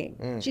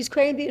creating. She's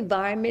creating the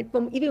environment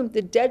from even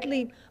the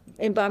deadly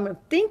environment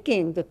of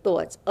thinking the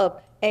thoughts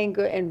of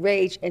anger and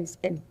rage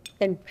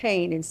and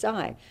pain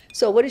inside.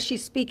 So what is she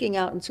speaking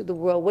out into the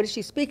world? What is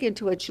she speaking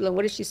to her children?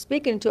 What is she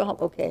speaking to her home?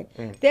 Okay.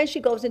 Then she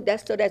goes in,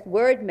 that's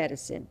word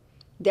medicine.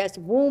 That's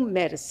womb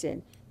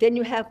medicine. Then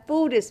you have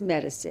food as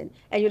medicine,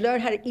 and you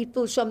learn how to eat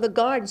foods from the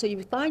garden, so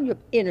you find your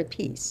inner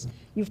peace.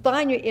 You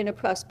find your inner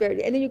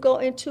prosperity, and then you go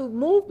into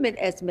movement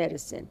as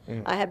medicine.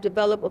 I have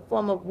developed a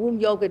form of womb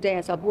yoga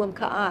dance, or womb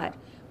ka'at,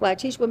 where I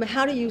teach women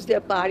how to use their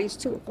bodies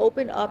to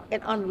open up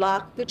and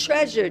unlock the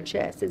treasure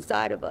chest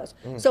inside of us.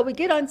 So we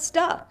get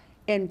unstuck,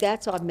 and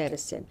that's our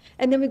medicine.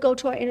 And then we go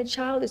to our inner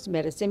child as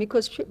medicine,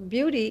 because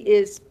beauty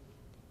is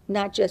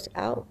not just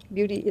out.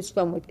 Beauty is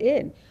from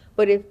within.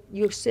 But if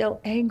you're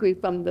so angry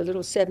from the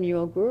little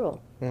 7-year-old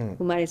girl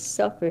who might have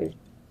suffered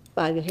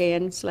by the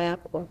hand slap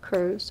or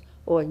curse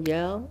or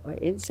yell or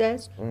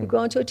incest, you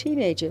go into a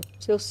teenager,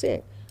 still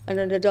sick, and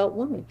an adult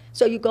woman.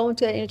 So you go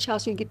into that inner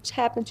child, so you get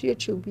tap into your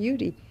true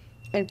beauty.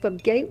 And from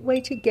gateway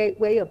to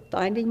gateway of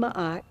finding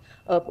ma'at,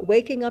 of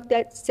waking up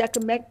that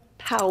second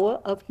power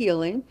of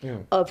healing,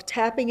 of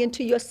tapping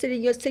into your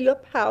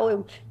power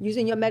and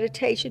using your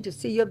meditation to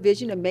see your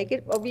vision and make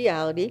it a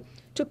reality,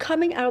 to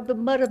coming out of the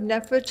mud of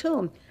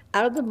Nefertum,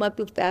 out of the mud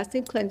through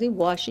fasting, cleansing,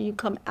 washing. You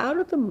come out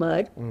of the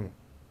mud.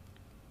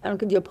 I don't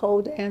give you a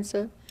pole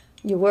dancer.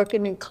 You're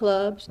working in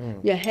clubs.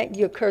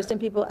 You're cursing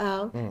people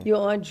out. You're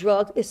on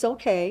drugs. It's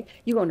okay.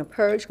 You're going to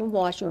purge and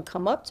wash. You're going to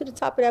come up to the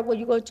top of that. Well,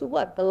 you're going to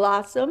what?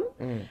 Blossom.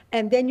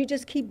 And then you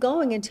just keep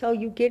going until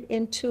you get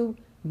into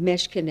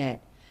Meshkinet.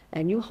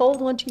 And you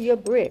hold on to your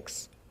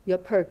bricks, your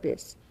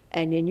purpose.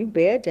 And then you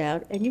bear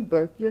down and you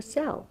birth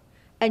yourself.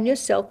 And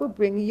yourself will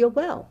bring you your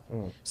wealth.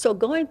 So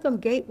going from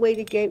gateway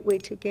to gateway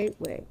to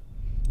gateway,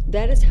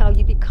 that is how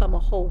you become a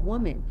whole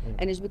woman.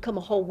 And as you become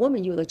a whole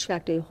woman, you'll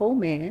attract a whole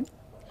man.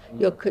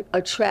 You'll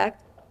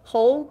attract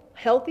whole,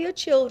 healthier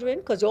children,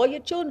 because all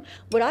your children,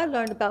 what I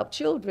learned about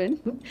children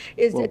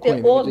is that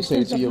they're all the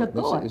things of your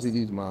thoughts.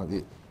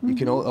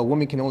 A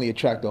woman can only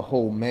attract a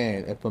whole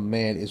man if a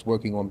man is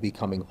working on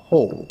becoming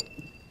whole.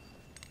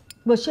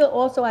 But she'll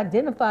also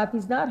identify if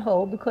he's not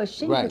whole, because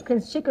she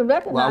can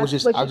recognize.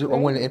 Well, I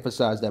want to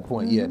emphasize that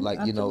point.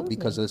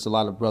 Because there's a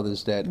lot of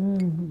brothers that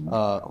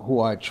who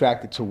are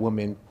attracted to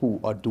women who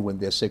are doing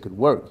their sacred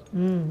work,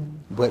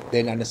 but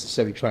they're not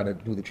necessarily trying to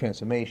do the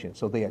transformation.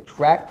 So they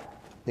attract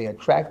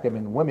them,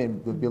 and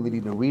women, the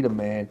ability to read a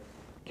man,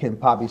 can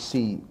probably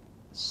see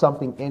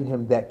something in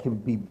him that can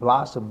be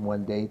blossomed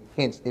one day.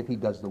 Hence, if he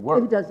does the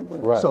work.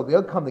 Right. So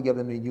they'll come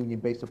together in a union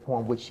based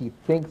upon what she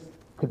thinks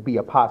could be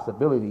a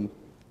possibility.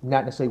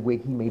 Not necessarily where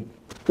he may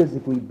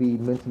physically be,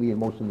 mentally,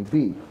 emotionally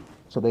be.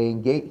 So they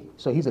engage.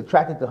 So he's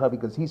attracted to her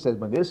because he says,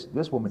 "Man, this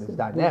woman is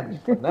dynamic,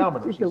 she's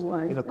phenomenal. She's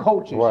in a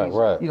culture.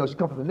 She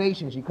comes from the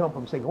nation. She comes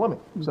from single women.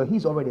 So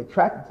he's already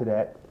attracted to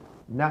that,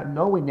 not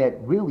knowing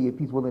that really, if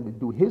he's willing to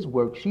do his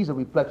work, she's a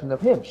reflection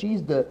of him. She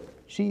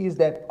is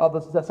that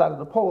other side of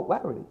the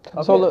polarity.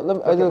 So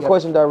let me a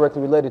question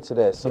directly related to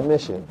that: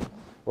 submission.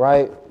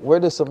 Right? Where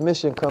does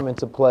submission come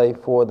into play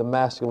for the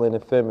masculine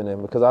and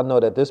feminine? Because I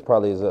know that this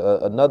probably is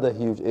another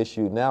huge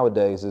issue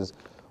nowadays, is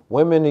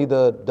women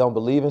either don't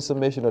believe in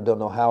submission or don't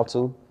know how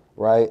to,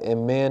 right?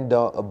 And men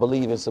don't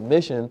believe in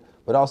submission,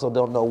 but also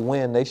don't know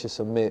when they should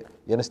submit,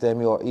 you understand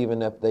me, or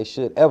even if they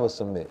should ever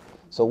submit.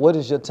 So what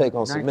is your take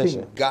on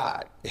submission?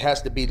 God. It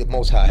has to be the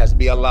Most High. It has to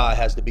be Allah. It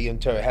has to be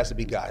Inter. It has to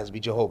be God. It has to be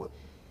Jehovah.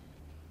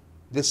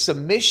 The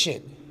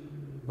submission,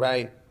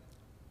 right?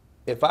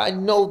 If I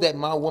know that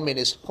my woman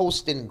is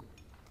hosting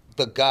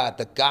the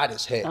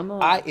goddess head, I'm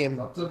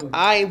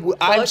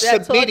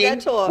submitting.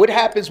 What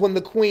happens when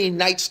the queen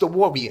knights the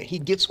warrior? He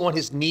gets on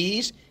his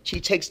knees, she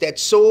takes that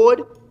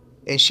sword,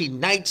 and she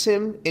knights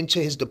him into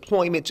his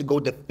deployment to go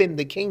defend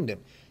the kingdom.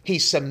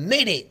 He's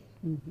submitting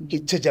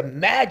to the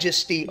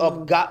majesty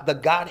of God, the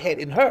Godhead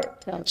in her.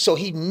 So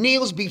he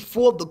kneels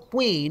before the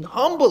queen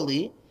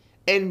humbly,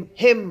 and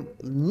him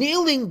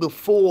kneeling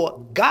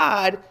before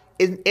God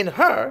in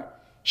her,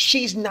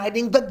 she's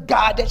knighting the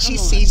God that she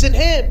sees in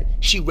him.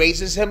 She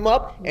raises him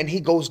up, and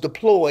he goes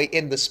deploy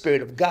in the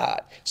spirit of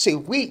God. See,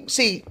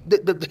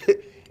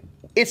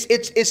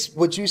 it's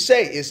what you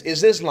say is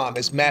Islam,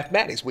 it's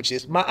mathematics, which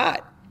is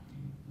ma'at.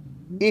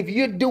 If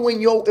you're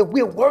doing if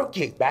we're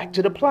working, back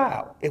to the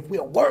plow, if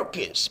we're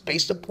working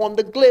based upon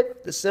the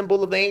glyph, the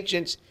symbol of the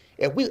ancients,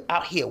 if we're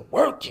out here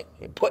working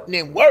and putting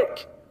in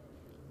work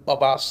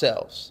of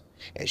ourselves,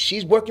 and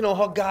she's working on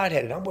her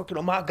Godhead, and I'm working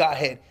on my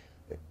Godhead,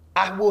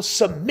 I will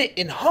submit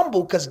and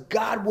humble because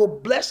God will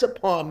bless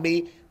upon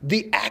me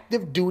the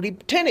active duty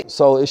tenet.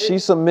 So is she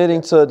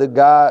submitting to the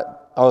God?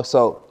 Oh,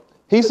 so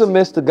he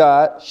submits to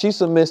God. She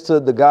submits to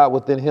the God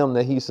within him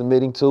that he's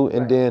submitting to.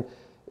 And then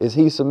is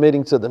he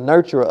submitting to the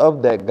nurturer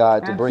of that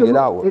God to bring it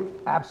outward?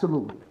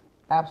 Absolutely.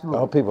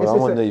 Absolutely. Oh, people, I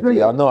want to know if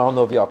y'all know. I don't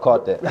know if y'all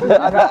caught that.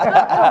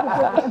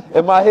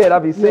 In my head, I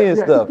be seeing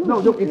stuff.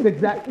 No, it's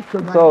exactly.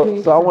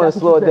 So I want to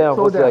slow it down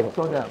for a second.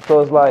 Slow down.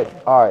 So it's like,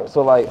 all right,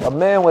 so like a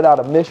man without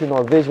a mission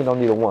or vision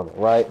don't need a woman,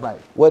 right? Right.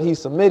 What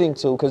he's submitting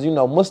to, because you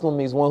know, Muslim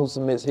means one who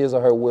submits his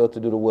or her will to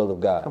do the will of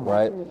God,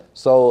 right?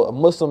 So a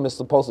Muslim is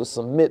supposed to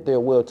submit their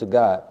will to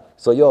God.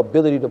 So your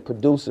ability to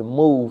produce and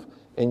move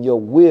and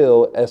your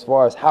will as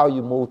far as how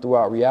you move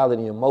throughout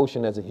reality and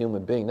motion as a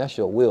human being, that's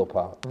your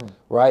willpower,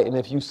 right? And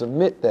if you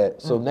submit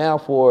that, so now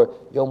for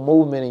your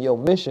movement and your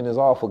mission is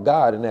all for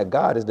God, and that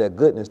God is that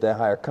goodness, that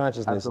higher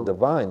consciousness, and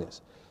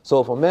divineness. So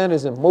if a man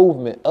is in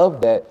movement of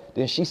that,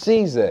 then she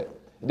sees that.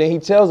 Then he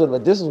tells her,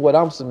 like, this is what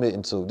I'm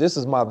submitting to. This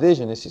is my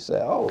vision. And she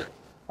said, oh,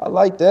 I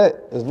like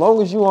that. As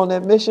long as you on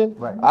that mission,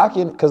 I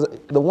can, because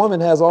the woman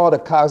has all the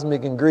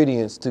cosmic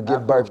ingredients to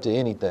give birth to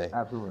anything.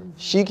 Absolutely.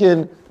 She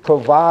can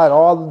provide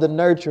all of the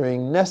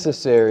nurturing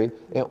necessary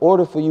in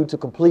order for you to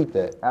complete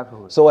that.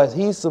 Absolutely. So as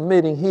he's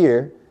submitting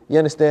here, you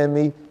understand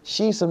me?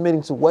 She's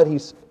submitting to what he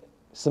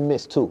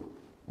submits to,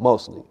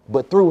 mostly,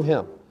 but through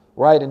him,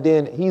 right? And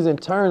then he's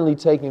internally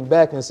taking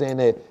back and saying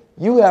that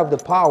you have the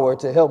power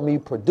to help me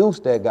produce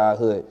that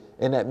godhood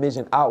and that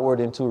mission outward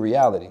into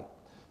reality.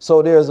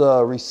 So there's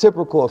a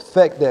reciprocal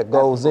effect that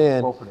goes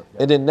in,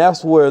 and then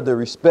that's where the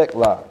respect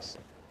lies.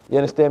 You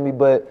understand me?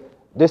 But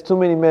there's too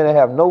many men that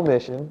have no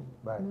mission,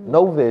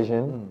 no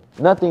vision,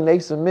 nothing they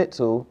submit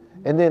to,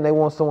 and then they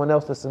want someone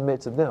else to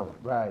submit to them.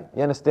 Right.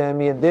 You understand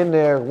me? And then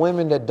there are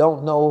women that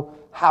don't know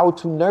how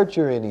to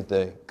nurture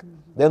anything.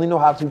 They only know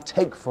how to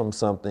take from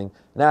something,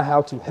 not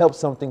how to help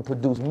something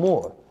produce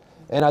more.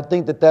 And I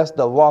think that that's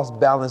the lost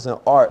balance in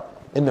art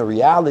in the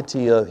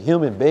reality of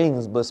human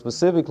beings, but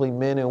specifically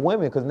men and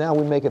women, because now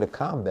we make it a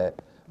combat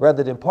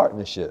rather than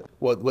partnership.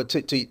 Well,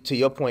 to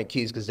your point,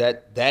 Keys, because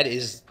that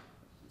is,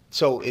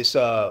 so it's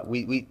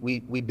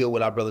we build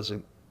with our brothers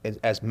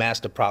as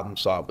master problem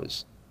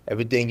solvers.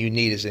 Everything you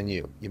need is in you.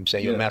 You know what I'm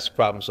saying? You're a master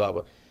problem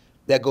solver.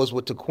 That goes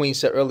with the Queen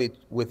said earlier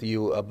with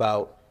you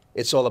about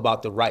it's all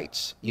about the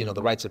rites, you know,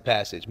 the rites of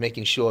passage,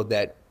 making sure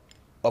that,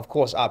 of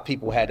course, our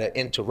people had an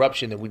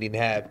interruption and we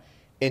didn't have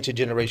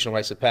intergenerational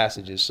rites of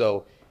passages.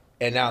 So,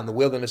 and now in the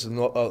wilderness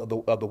of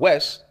the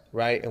West,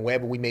 right, and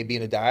wherever we may be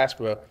in the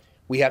diaspora,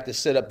 we have to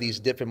set up these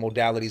different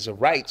modalities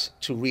of rights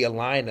to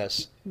realign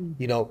us,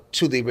 you know,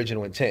 to the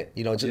original intent.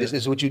 You know, this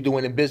is what you're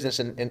doing in business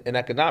and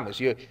economics.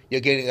 You're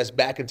getting us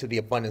back into the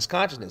abundance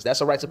consciousness.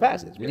 That's a rites of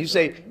passage. When you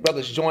say,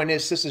 brothers, join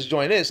this, sisters,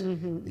 join this,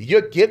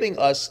 you're giving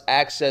us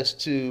access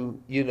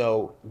to, you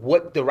know,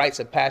 what the rites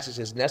of passage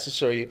is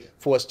necessary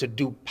for us to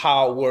do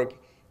power work,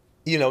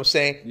 you know what I'm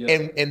saying,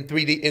 in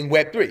 3D, in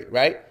Web 3,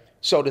 right?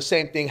 So the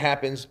same thing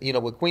happens, you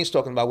know, what Queen's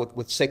talking about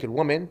with Sacred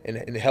Woman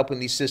and helping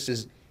these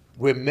sisters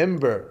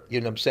remember,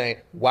 you know what I'm saying,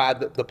 why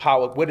the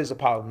power, what is the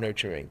power of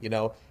nurturing, you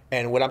know?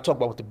 And what I'm talking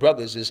about with the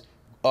brothers is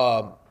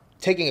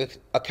taking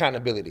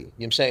accountability, you know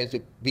what I'm saying, to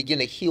begin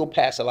to heal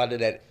past a lot of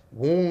that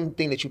wound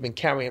thing that you've been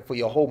carrying for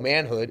your whole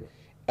manhood,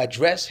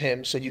 address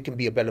him so you can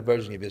be a better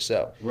version of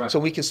yourself. Right. So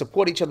we can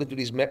support each other through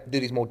these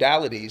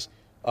modalities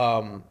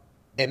and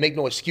make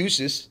no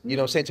excuses, you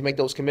know what I'm saying, to make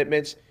those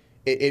commitments.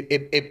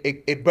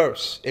 It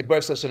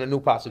bursts us in a new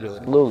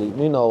possibility.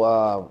 Absolutely. You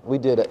know, we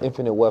did an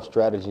infinite wealth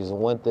strategies, and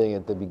one thing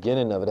at the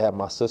beginning of it, I had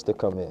my sister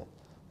come in.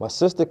 My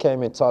sister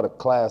came and taught a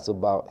class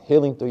about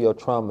healing through your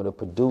trauma to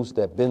produce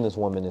that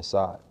businesswoman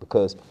inside.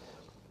 Because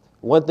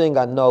one thing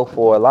I know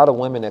for a lot of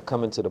women that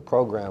come into the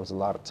programs a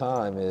lot of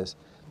time is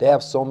they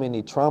have so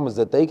many traumas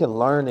that they can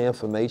learn the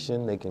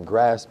information, they can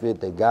grasp it,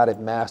 they got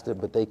it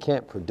mastered, but they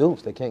can't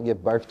produce, they can't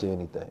give birth to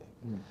anything.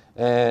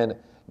 And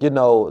you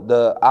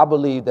know, I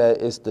believe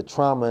that it's the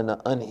trauma and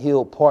the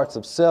unhealed parts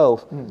of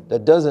self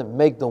that doesn't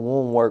make the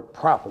womb work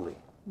properly,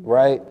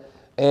 right?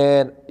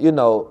 And, you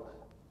know,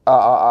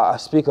 I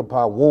speak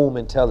about womb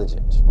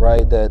intelligence,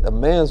 right? That a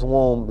man's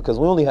womb, because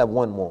we only have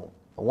one womb.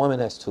 A woman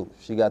has two.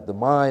 She got the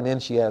mind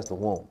and she has the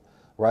womb,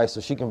 right?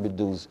 So she can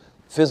produce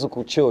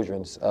physical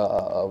children,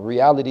 a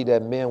reality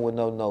that men would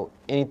not know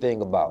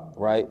anything about,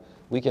 right?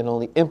 We can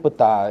only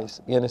empathize,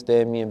 you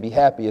understand me, and be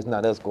happy it's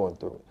not us going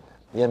through it.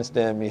 You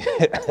understand me?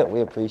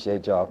 We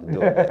appreciate y'all for doing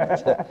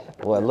that.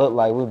 Well, it looked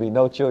like we'd be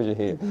no children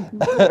here.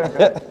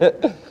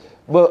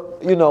 But,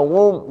 you know,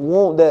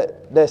 womb,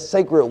 that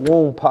sacred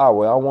womb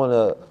power, I want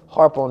to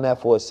harp on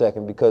that for a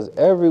second, because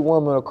every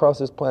woman across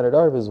this planet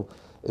Earth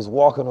is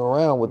walking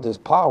around with this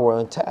power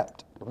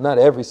untapped. Not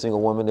every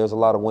single woman. There's a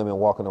lot of women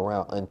walking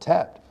around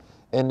untapped.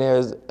 And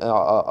there's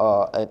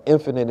an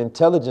infinite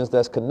intelligence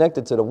that's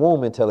connected to the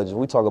womb intelligence.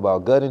 We talk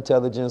about gut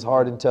intelligence,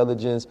 heart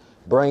intelligence,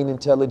 brain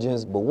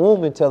intelligence, but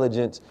womb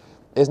intelligence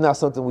is not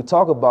something we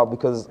talk about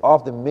because it's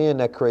often men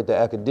that create the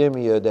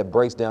academia that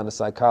breaks down the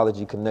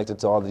psychology connected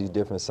to all these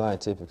different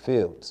scientific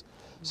fields.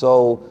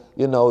 So,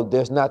 you know,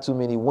 there's not too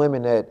many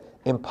women that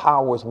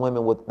empowers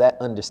women with that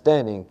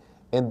understanding.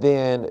 And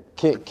then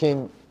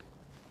can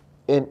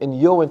in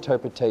your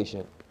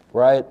interpretation,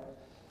 right,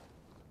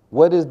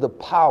 what is the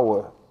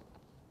power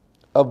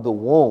of the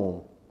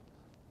womb,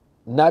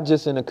 not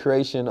just in the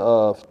creation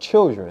of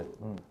children,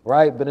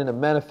 right, but in the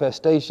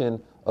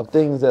manifestation of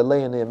things that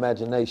lay in the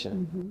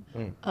imagination?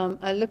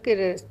 I look at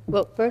it,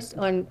 well, first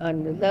on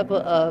the level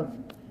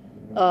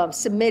of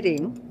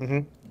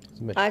submitting.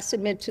 I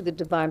submit to the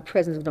divine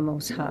presence of the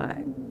Most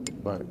High.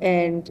 Right.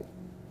 And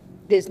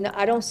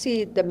I don't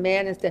see the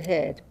man as the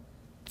head.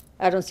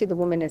 I don't see the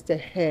woman as the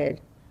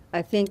head.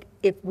 I think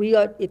if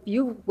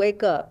you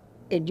wake up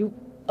and you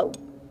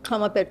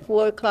come up at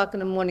 4 o'clock in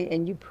the morning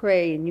and you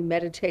pray and you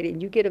meditate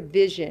and you get a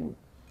vision,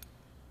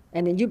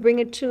 and then you bring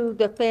it to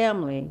the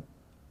family,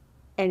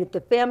 and if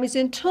the family's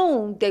in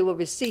tune, they will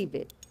receive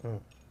it.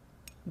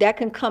 That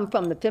can come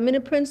from the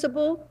feminine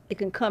principle, it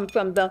can come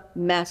from the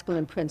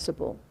masculine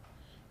principle.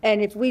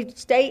 And if we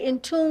stay in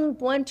tune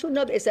one to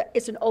another,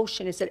 it's an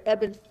ocean, it's an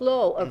ebb and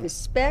flow of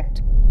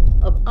respect,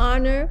 of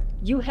honor.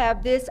 You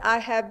have this, I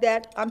have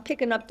that, I'm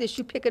picking up this,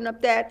 you picking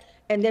up that,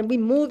 and then we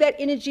move that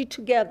energy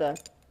together.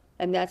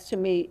 And that, to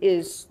me,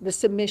 is the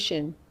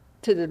submission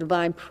to the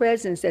divine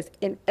presence that's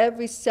in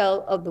every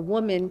cell of the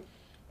woman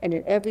and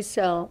in every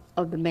cell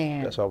of the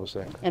man. That's all I was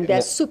saying. And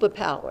that's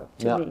superpower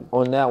to me.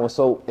 On that one,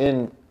 so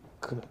in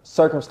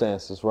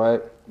circumstances,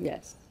 right?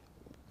 Yes.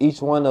 Each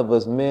one of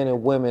us, men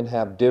and women,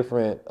 have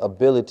different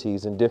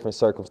abilities in different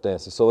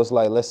circumstances. So it's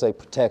like, let's say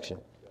protection,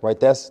 right?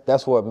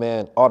 That's where a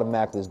man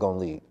automatically is gonna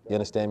lead. You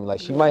understand me? Like,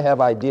 she might have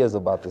ideas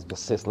about this, but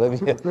sis, let me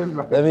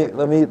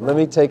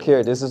take care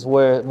of this. This is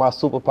where my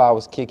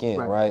superpowers kick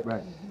in, right?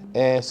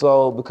 And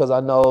so, because I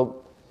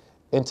know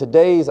in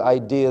today's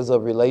ideas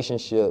of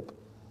relationship,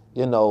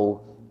 you know,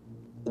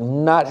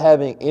 not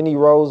having any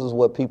roles is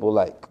what people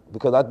like.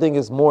 Because I think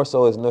it's more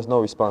so there's no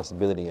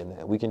responsibility in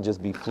that. We can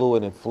just be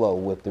fluid and flow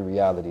with the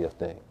reality of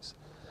things.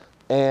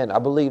 And I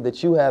believe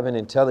that you have an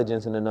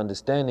intelligence and an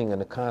understanding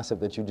and the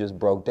concept that you just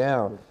broke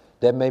down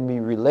that made me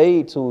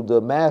relate to the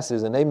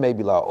masses, and they may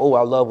be like, oh,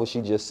 I love what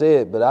she just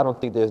said, but I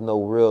don't think there's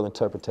no real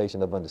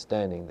interpretation of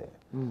understanding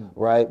there,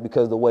 right?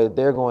 Because the way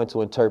they're going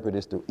to interpret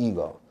is through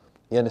ego.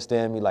 You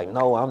understand me? Like,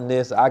 no, I'm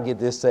this, I get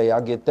this say, I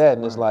get that.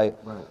 And it's like,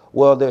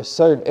 well, there's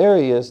certain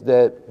areas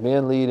that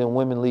men lead and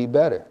women lead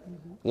better.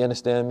 You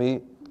understand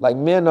me? Like,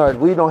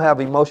 we don't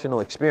have emotional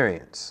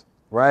experience,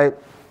 right?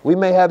 We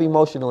may have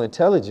emotional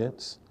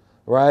intelligence,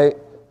 right,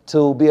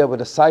 to be able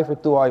to cipher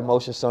through our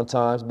emotions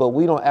sometimes, but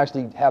we don't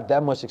actually have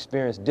that much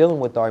experience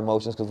dealing with our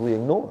emotions because we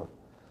ignore them,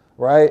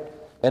 right?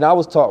 And I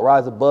was taught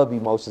rise above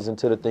emotions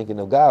into the thinking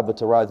of God, but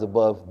to rise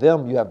above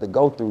them, you have to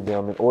go through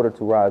them in order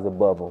to rise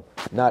above them,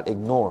 not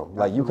ignore them.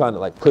 Like, you kind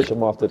of like push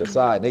them off to the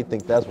side, and they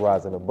think that's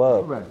rising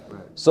above.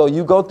 So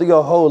you go through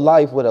your whole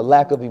life with a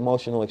lack of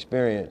emotional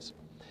experience.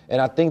 And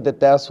I think that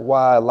that's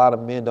why a lot of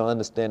men don't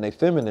understand their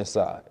feminine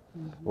side,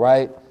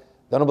 right?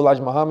 The Honorable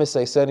Elijah Muhammad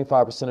say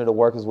 75% of the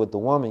work is with the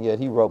woman, yet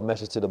he wrote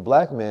Message to the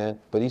Black Man,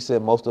 but he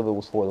said most of it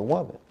was for the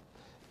woman.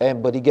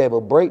 But he gave a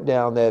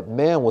breakdown that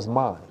man was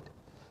mind.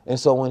 And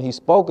so when he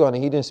spoke on it,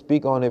 he didn't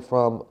speak on it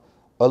from,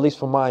 at least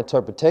from my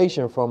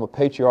interpretation, from a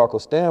patriarchal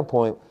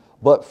standpoint,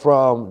 but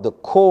from the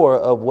core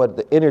of what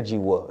the energy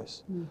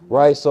was,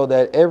 right? So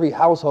that every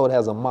household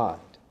has a mind.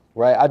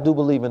 Right, I do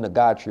believe in the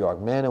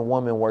God-triarch, man and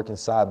woman working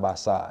side by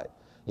side.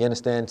 You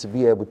understand, to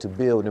be able to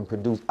build and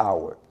produce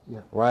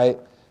right?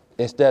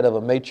 Instead of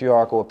a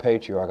matriarch or a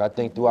patriarch. I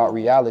think throughout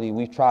reality,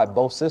 we've tried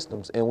both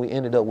systems and we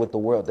ended up with the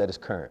world that is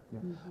current,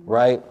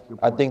 right?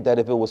 I think that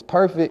if it was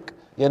perfect,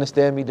 you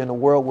understand me, then the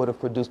world would have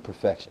produced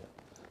perfection,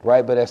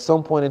 right? But at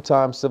some point in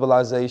time,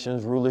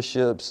 civilizations,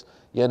 rulerships,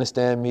 you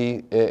understand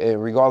me,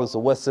 and regardless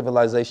of what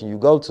civilization you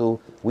go to,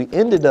 we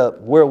ended up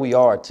where we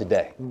are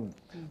today.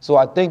 So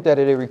I think that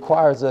it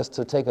requires us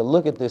to take a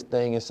look at this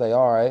thing and say,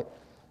 all right,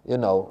 you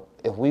know,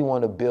 if we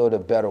want to build a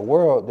better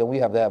world, then we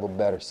have to have a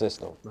better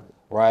system,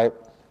 right?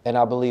 And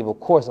I believe, of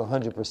course,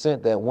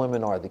 100% that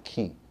women are the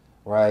key,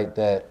 right?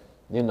 That,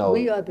 you know.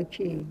 We are the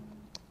key.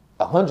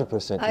 100%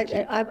 the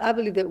key. I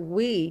believe that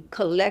we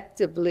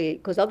collectively,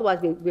 because otherwise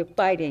we're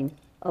fighting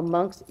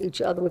amongst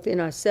each other within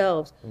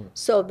ourselves.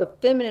 So the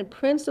feminine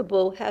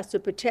principle has to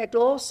protect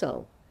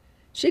also.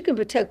 She can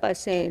protect by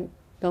saying,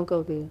 don't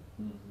go there.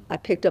 I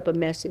picked up a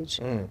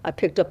message. I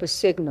picked up a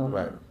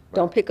signal.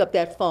 Don't pick up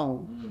that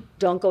phone.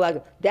 Don't go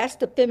out. That's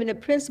the feminine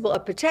principle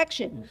of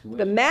protection.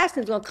 The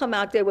masculine's gonna come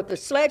out there with a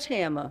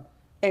sledgehammer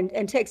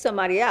and take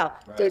somebody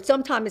out. So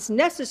sometimes it's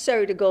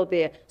necessary to go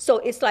there. So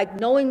it's like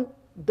knowing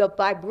the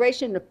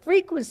vibration, the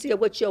frequency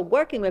of what you're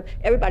working with.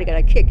 Everybody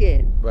gotta kick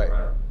in.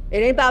 It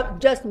ain't about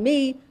just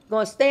me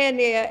gonna stand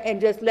there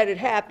and just let it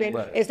happen.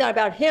 It's not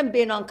about him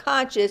being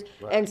unconscious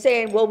and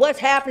saying, well, what's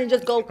happening,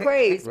 just go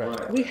crazy.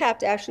 We have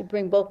to actually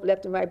bring both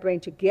left and right brain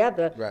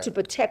together to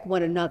protect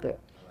one another,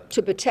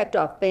 to protect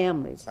our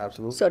families.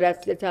 Absolutely. So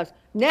that's how.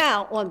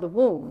 Now on the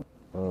womb,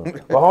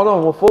 But hold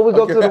on, before we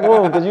go to the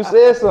womb, because you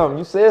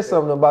said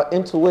something about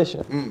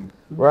intuition,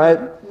 right?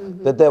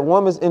 That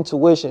woman's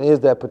intuition is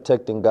that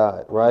protecting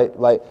God, right?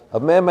 Like a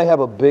man may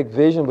have a big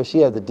vision, but she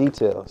has the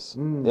details.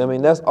 You know what I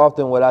mean, that's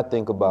often what I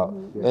think about.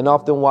 And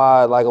often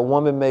why like a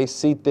woman may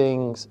see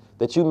things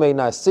that you may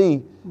not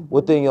see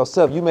within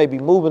yourself. You may be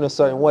moving a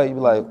certain way, you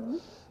be like,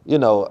 you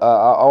know, I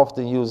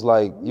often use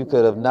like, you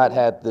could have not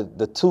had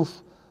the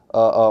tooth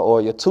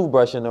or your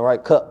toothbrush in the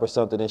right cup or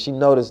something, and she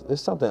noticed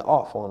there's something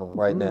off on him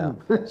right now.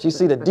 She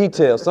see the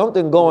details,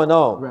 something going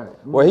on.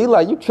 Where he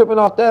like, you tripping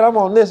off that, I'm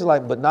on this,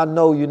 like, but I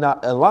know you're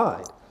not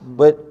aligned.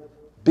 But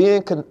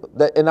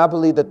and I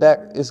believe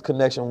that is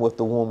connection with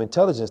the womb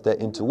intelligence, that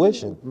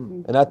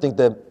intuition. And I think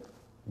that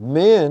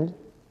men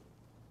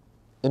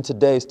in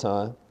today's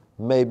time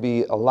may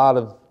be a lot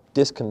of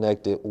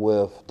disconnected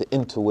with the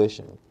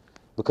intuition,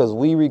 because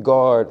we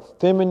regard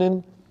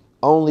feminine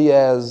only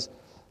as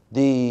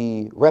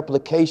the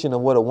replication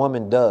of what a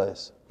woman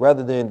does,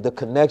 rather than the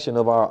connection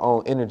of our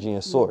own energy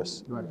and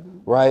source,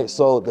 right?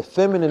 So the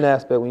feminine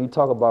aspect, when you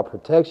talk about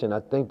protection,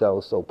 I think that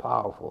was so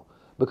powerful,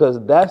 because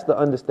that's the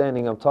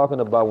understanding I'm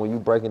talking about when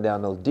you're breaking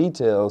down those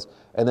details,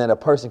 and then a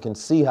person can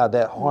see how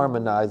that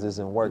harmonizes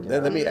and works.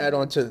 Let me add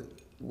on to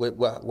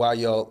while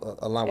y'all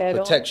align with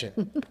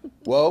protection.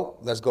 Well,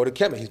 let's go to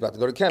Kemet. He's about to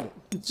go to Kemet.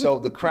 So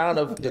the crown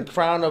of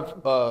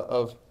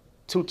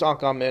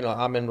Tutankhamun, or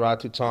Amen-Ra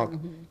Tutank,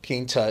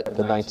 King Tut.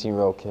 The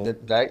 19-year-old king.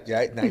 Right,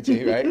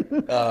 19, right?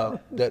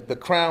 The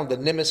crown, the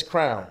Nimbus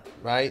crown,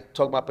 right?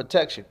 Talk about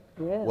protection.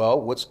 Yeah. Well,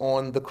 what's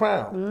on the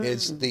crown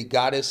is the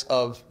goddess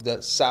of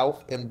the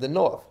south and the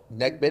north,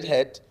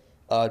 Nekhbet,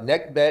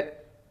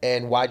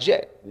 and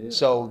Wajet. Yeah.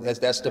 So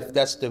that's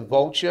the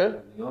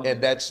vulture,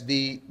 and that's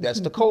the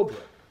cobra.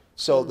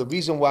 So the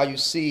reason why you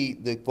see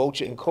the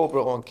vulture and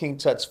cobra on King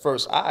Tut's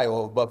first eye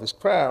or above his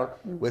crown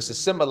was to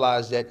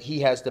symbolize that he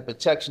has the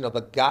protection of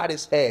a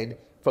goddess head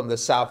from the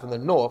south and the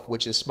north,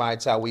 which is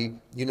Smai-Tawi,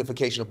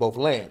 unification of both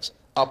lands,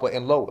 upper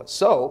and lower.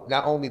 So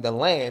not only the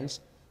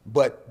lands,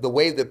 but the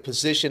way the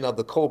position of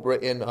the cobra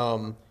in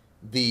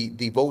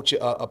the vulture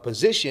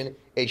position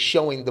is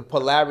showing the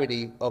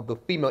polarity of the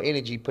female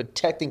energy,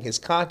 protecting his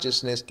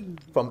consciousness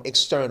from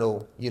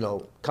external,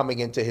 coming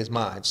into his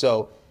mind.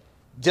 So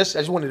I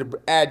just wanted to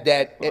add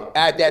that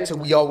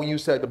to y'all when you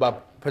said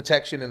about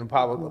protection and the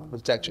power of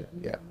protection.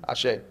 Yeah,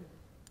 Ashe.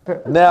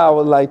 Now I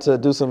would like to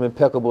do some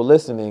impeccable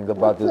listening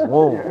about this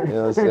womb. You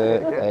know what I'm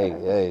saying?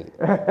 Hey.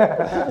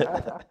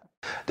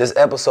 This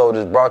episode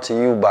is brought to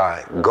you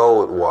by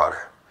Gold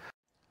Water.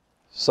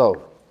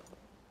 So,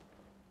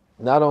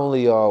 not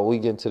only are we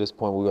getting to this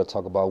point where we're going to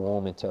talk about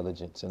womb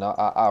intelligence, and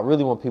I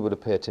really want people to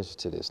pay attention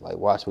to this. Like,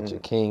 watch with your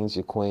kings,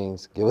 your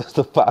queens, give us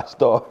the 5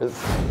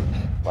 stars.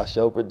 My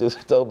show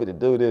producer told me to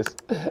do this,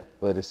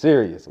 but it's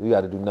serious. We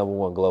got to do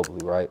 #1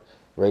 globally, right?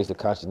 Raise the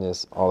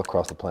consciousness all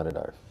across the planet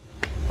Earth.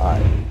 All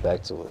right,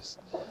 back to us.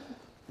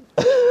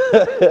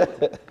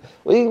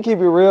 We can keep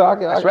it real. I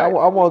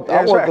want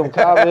them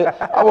comment.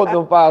 I want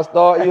them 5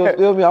 stars. You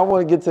feel me? I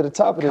want to get to the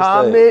top of this thing.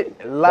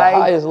 Comment,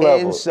 like,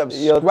 and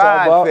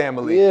subscribe,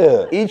 family.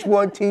 Yeah. Each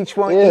one teach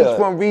one, each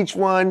one reach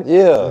one.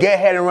 Yeah. Get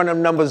ahead and run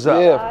them numbers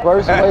up. Yeah.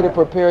 First way to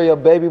prepare your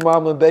baby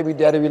mama and baby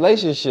daddy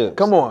relationship.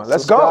 Come on,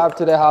 let's subscribe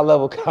to that high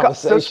level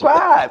conversation.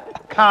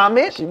 Subscribe,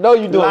 comment, you know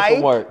you're doing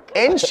some work,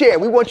 and share.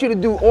 We want you to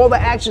do all the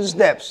action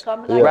steps,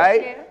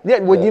 right? Yeah.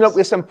 Well, yes.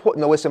 It's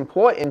important. No, it's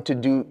important to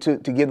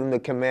give them the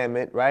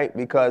commandment, right?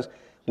 Because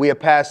we are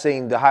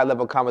passing the high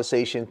level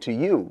conversation to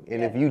you.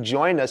 And if you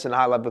join us in a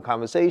high level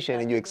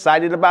conversation and you're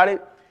excited about it,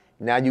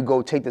 now you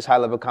go take this high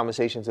level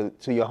conversation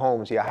to your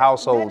homes, your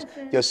households,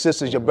 your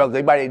sisters, your brothers,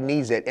 everybody that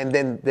needs it. And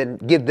then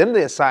give them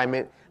the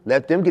assignment,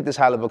 let them get this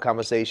high level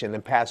conversation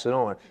and pass it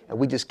on. And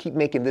we just keep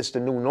making this the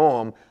new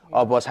norm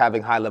of us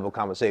having high level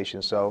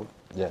conversations. So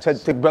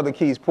to Brother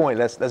Key's point,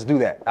 let's do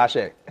that.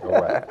 Ashe. All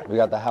right. We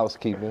got the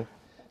housekeeping.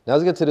 Now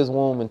let's get to this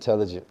womb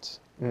intelligence.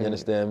 You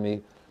understand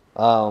me?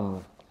 I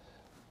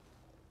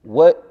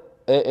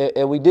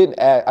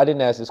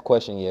didn't ask this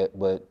question yet,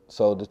 but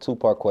so the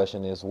 2-part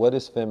question is, what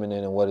is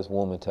feminine and what is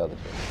womb intelligence?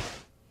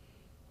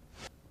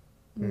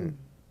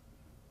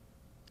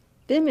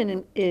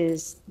 Feminine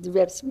is the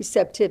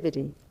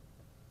receptivity.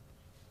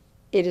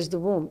 It is the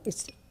womb.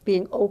 It's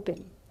being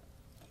open.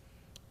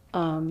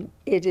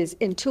 It is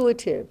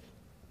intuitive.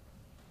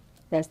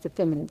 That's the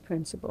feminine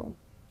principle.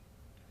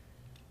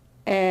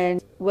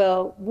 And,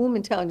 womb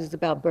intelligence is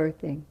about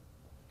birthing.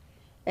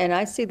 And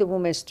I see the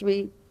womb as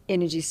 3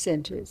 energy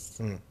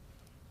centers.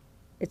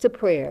 It's a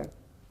prayer.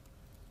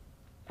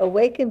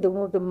 Awaken the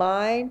womb of the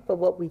mind for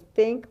what we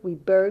think, we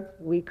birth,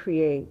 we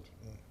create.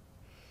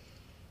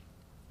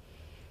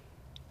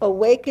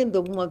 Awaken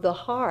the womb of the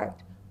heart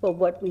for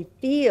what we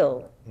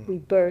feel, we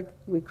birth,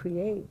 we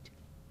create.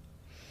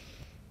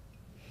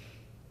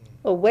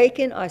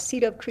 Awaken our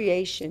seat of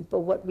creation for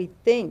what we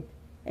think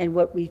and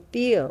what we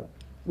feel,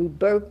 we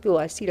birth through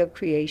our seat of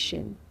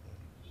creation.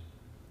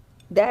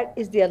 That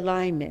is the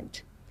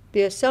alignment.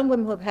 There are some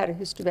women who have had a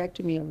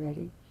hysterectomy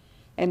already,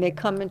 and they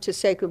come into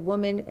Sacred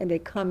Woman and they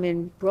come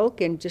in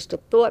broken, just a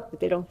thought, but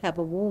they don't have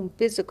a womb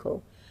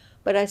physical.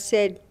 But I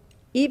said,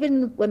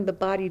 even when the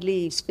body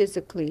leaves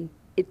physically,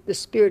 the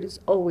spirit is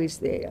always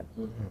there.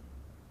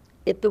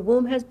 If the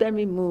womb has been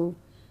removed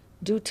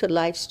due to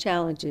life's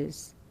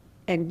challenges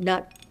and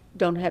you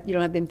don't have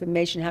the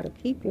information how to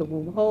keep your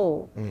womb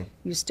whole,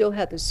 you still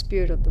have the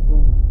spirit of the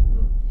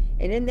womb.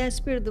 And in that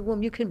spirit of the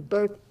womb, you can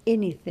birth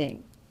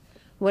anything.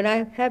 When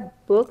I have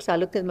books, I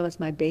look at them as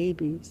my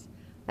babies.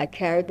 I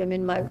carry them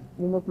in my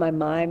womb of my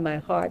mind, my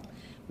heart,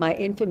 my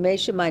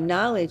information, my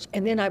knowledge,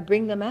 and then I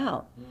bring them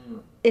out.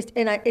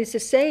 It's the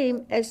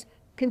same as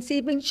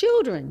conceiving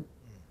children.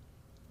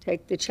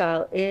 Take the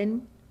child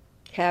in,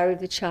 carry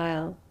the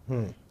child,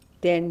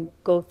 then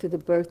go through the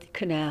birth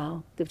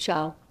canal,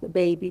 the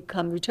baby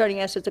returning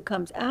ancestor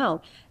comes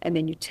out, and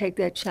then you take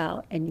that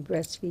child and you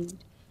breastfeed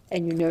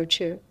and you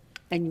nurture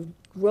and you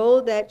grow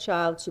that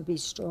child to be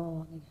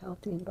strong and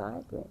healthy and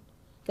vibrant.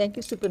 Thank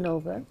you,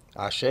 Supernova.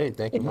 Ashe,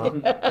 thank you,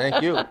 Mom.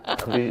 Thank you. I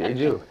appreciate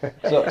you.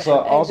 So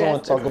I also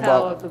want to talk the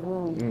power about of the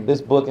womb.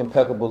 this book,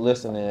 Impeccable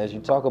Listening. As you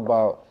talk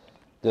about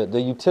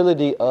the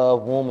utility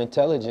of womb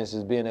intelligence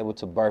is being able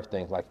to birth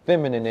things like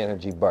feminine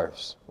energy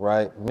births,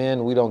 right?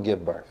 Men, we don't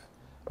give birth,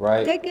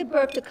 right? They give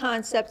birth to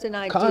concepts and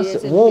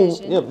ideas and womb,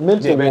 vision.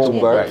 mental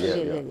womb birth.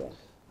 Yeah.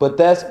 But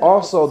that's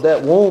also,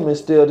 that womb is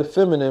still the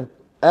feminine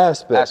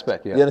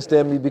aspect. Yeah. You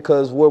understand me?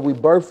 Because where we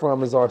birth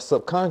from is our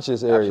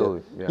subconscious area.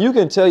 Absolutely, yeah. You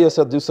can tell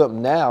yourself do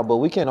something now, but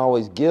we can't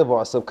always give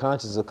our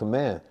subconscious a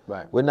command.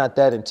 Right. We're not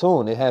that in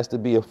tune. It has to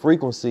be a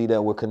frequency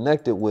that we're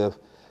connected with,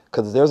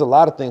 because there's a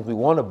lot of things we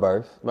want to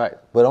birth, Right.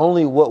 but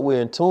only what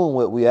we're in tune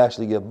with we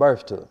actually give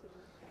birth to.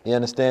 You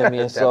understand me?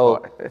 And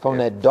so from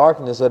that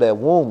darkness of that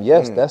womb,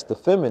 yes, that's the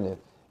feminine.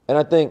 And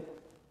I think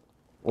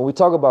when we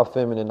talk about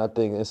feminine, I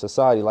think in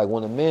society, like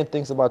when a man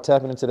thinks about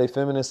tapping into their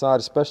feminine side,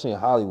 especially in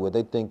Hollywood,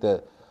 they think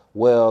that,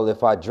 well,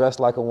 if I dress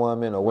like a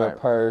woman or wear a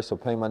purse or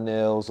paint my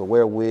nails or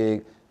wear a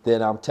wig,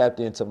 then I'm tapped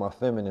into my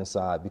feminine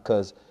side,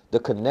 because the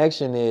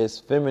connection is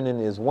feminine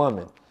is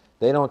woman.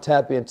 They don't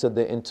tap into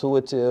the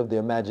intuitive, the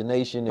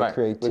imagination, the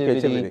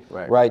creativity,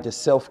 right? The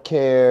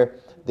self-care,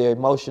 their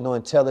emotional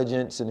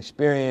intelligence and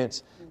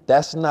experience.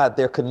 That's not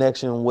their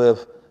connection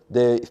with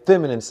the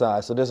feminine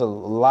side. So there's a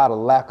lot of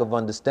lack of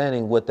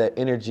understanding what that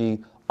energy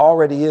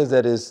already is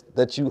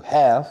that you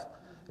have.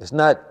 It's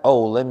not,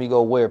 oh, let me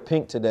go wear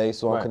pink today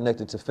so I'm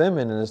connected to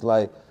feminine. It's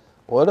like,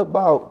 what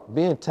about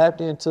being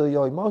tapped into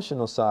your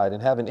emotional side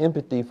and having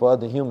empathy for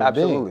other human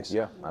beings?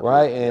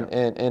 Right?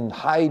 And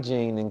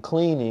hygiene and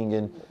cleaning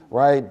and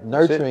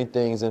nurturing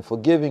things and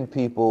forgiving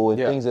people and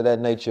things of that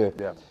nature.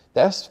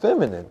 That's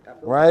feminine,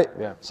 right?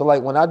 So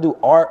like when I do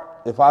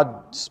art,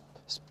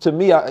 to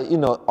me,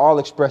 all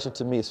expression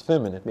to me is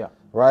feminine,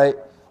 right?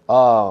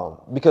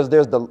 Because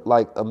there's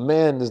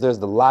there's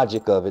the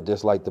logic of it.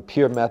 There's like the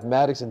pure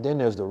mathematics, and then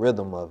there's the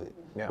rhythm of it,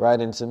 right?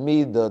 And to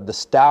me, the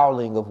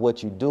styling of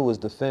what you do is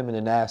the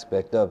feminine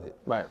aspect of it.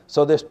 Right.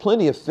 So there's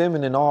plenty of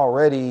feminine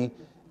already,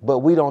 but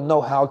we don't know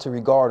how to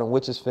regard them,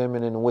 which is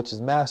feminine and which is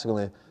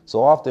masculine.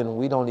 So often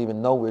we don't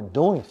even know we're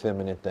doing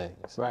feminine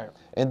things. Right.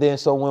 And then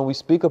so when we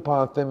speak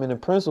upon feminine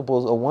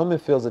principles, a woman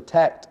feels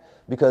attacked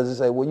because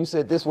they say, well, you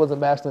said this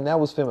wasn't masculine, that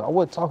was feminine. I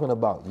wasn't talking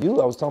about you.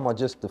 I was talking about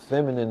just the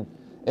feminine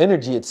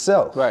energy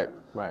itself.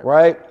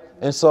 Right.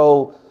 And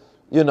so,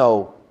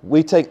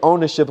 we take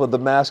ownership of the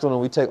masculine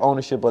and we take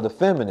ownership of the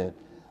feminine,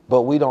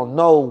 but we don't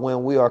know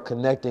when we are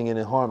connecting and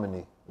in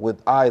harmony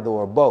with either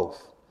or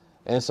both.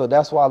 And so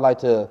that's why I like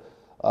to,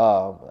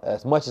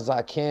 as much as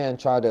I can,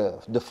 try to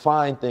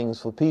define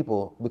things for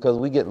people, because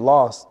we get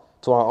lost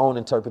to our own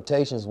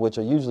interpretations, which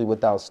are usually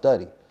without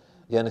study.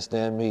 You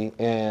understand me?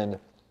 And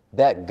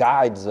that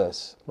guides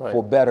us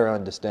for better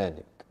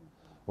understanding,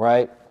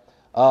 right?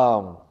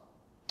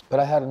 But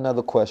I had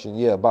another question,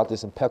 about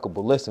this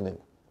impeccable listening.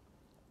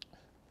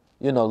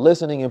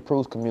 Listening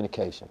improves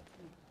communication,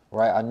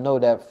 right? I know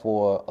that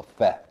for a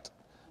fact,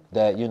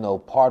 that,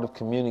 part of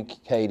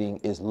communicating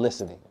is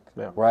listening,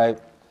 right?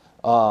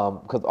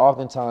 Because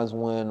oftentimes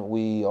when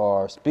we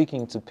are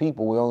speaking to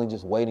people, we're only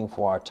just waiting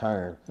for our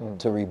turn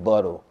to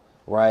rebuttal,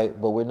 right?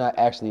 But we're not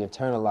actually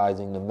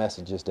internalizing the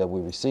messages that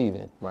we're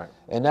receiving. Right.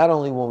 And not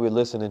only when we're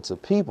listening to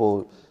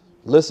people,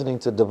 listening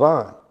to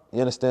divine.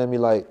 You understand me?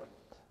 Like,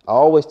 I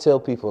always tell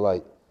people,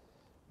 like,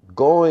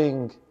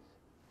 going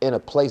in a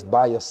place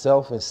by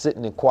yourself and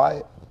sitting in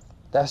quiet,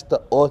 that's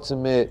the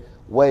ultimate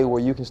way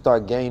where you can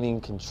start gaining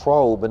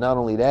control. But not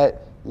only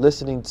that,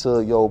 listening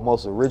to your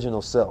most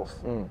original self.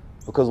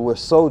 Because we're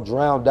so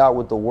drowned out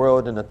with the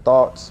world and the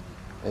thoughts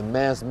and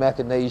man's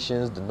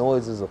machinations, the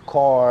noises of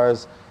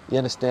cars, you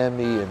understand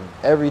me, and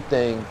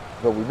everything,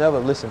 but we never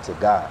listen to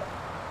God,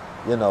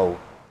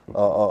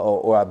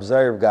 or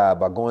observe God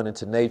by going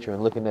into nature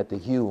and looking at the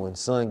hue and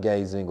sun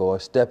gazing, or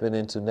stepping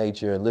into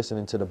nature and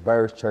listening to the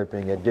birds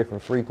chirping at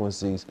different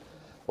frequencies,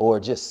 or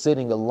just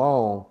sitting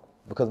alone,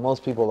 because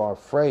most people are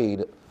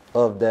afraid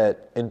of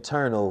that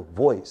internal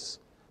voice,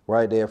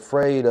 right? They're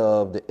afraid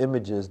of the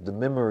images, the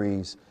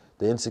memories,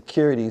 the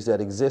insecurities that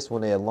exist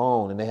when they're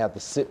alone and they have to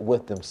sit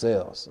with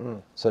themselves.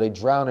 So they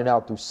drown it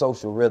out through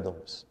social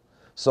rhythms.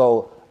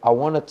 So I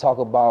want to talk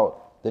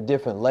about the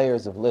different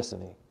layers of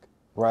listening,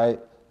 right?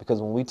 Because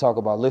when we talk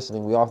about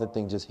listening, we often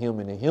think just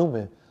human to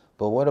human,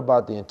 but what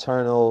about the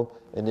internal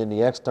and then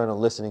the external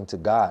listening to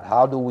God?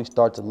 How do we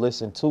start to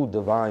listen to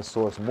divine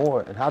source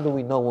more? And how do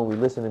we know when we're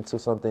listening to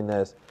something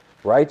that's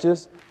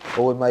righteous,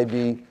 or it might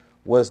be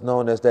what's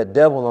known as that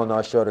devil on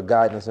our shoulder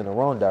guiding us in the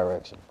wrong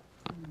direction?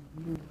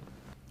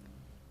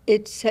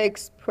 It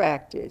takes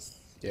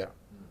practice. Yeah.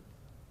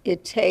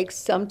 It takes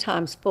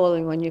sometimes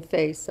falling on your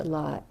face a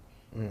lot.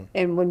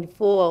 And when you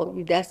fall,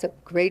 that's a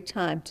great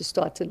time to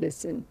start to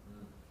listen.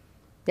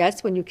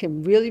 That's when you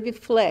can really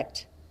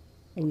reflect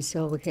and you say,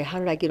 oh, okay, how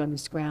did I get on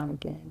this ground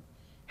again?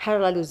 How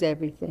did I lose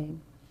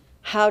everything?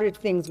 How did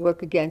things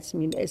work against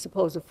me as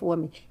opposed to for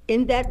me?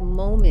 In that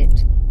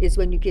moment is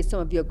when you get some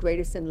of your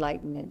greatest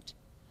enlightenment.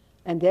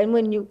 And then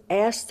when you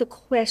ask the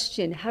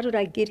question, how did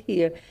I get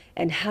here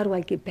and how do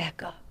I get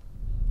back up?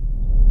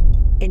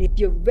 And if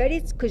you're ready,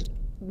 because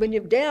when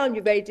you're down,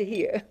 you're ready to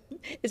hear.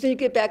 It's when you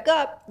get back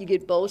up, you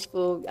get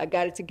boastful, I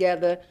got it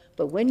together.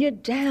 But when you're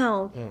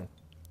down,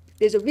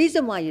 there's a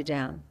reason why you're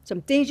down.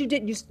 Some things you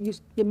did,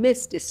 you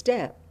missed a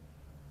step.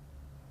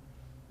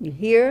 You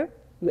hear,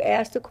 you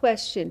ask the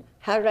question,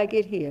 how did I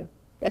get here?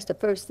 That's the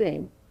first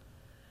thing.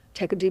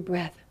 Take a deep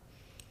breath.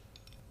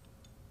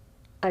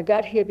 I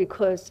got here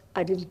because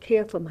I didn't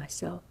care for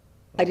myself.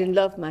 I didn't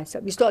love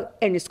myself. You start,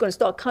 and it's going to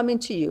start coming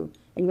to you.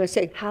 And you're going to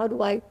say, how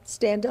do I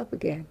stand up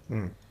again?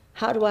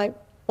 How do I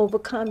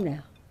overcome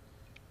now?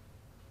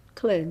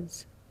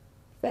 Cleanse,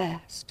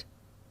 fast.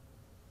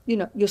 You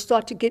know, you'll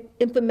start to get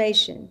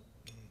information.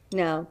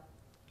 Now,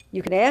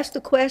 you can ask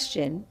the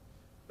question,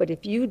 but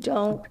if you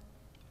don't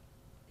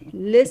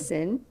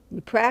listen,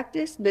 you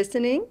practice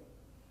listening.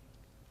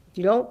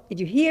 If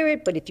you hear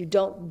it, but if you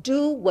don't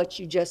do what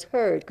you just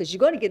heard, because you're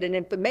going to get an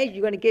information,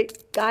 you're going to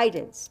get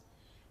guidance.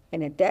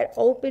 And at that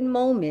open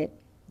moment,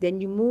 then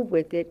you move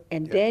with it,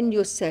 and then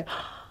you'll say,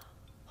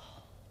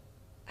 oh,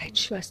 I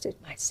trusted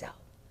myself.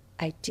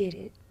 I did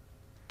it.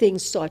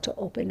 Things start to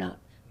open up.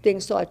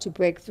 Things start to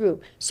break through.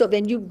 So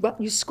then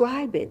you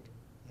scribe it.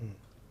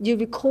 You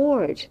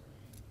record.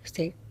 You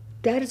say,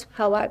 that is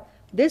how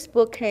this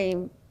book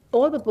came,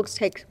 all the books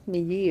take me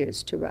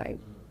years to write,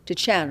 to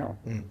channel.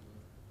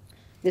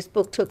 This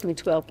book took me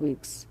 12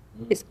 weeks.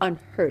 It's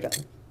unheard of.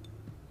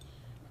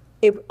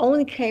 It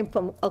only came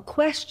from a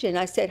question.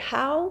 I said,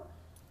 how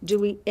do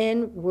we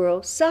end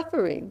world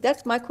suffering?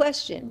 That's my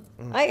question.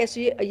 I asked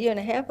you a year and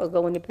a half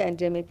ago when the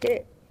pandemic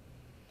hit.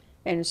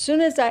 And as soon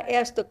as I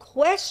asked the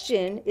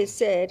question, it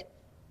said,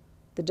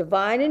 the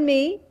divine in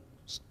me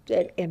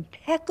said,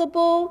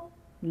 impeccable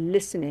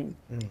listening.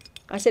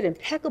 I said,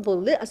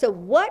 I said,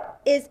 what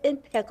is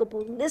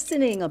impeccable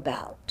listening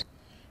about?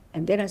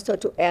 And then I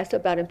started to ask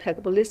about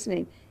impeccable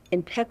listening.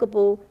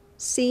 Impeccable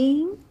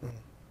seeing,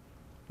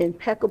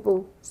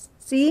 impeccable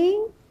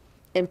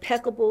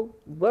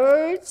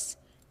words,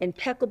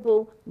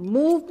 impeccable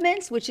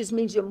movements, which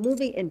means you're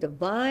moving in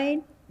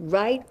divine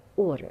right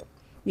order.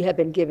 You have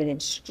been given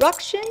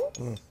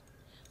instructions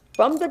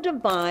from the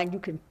divine. You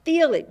can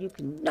feel it, you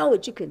can know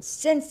it, you can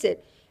sense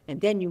it, and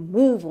then you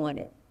move on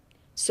it.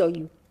 So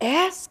you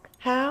ask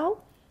how?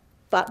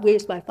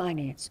 Where's my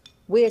finance?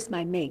 Where's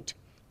my mate?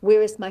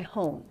 Where is my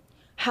home?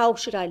 How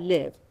should I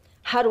live?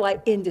 How do I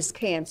end this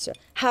cancer?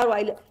 How do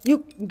I, you're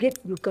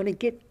going to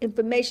get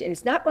information.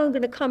 It's not only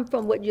going to come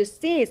from what you're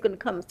seeing, it's going to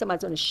come,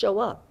 somebody's going to show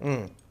up.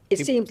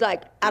 It seems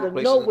like out of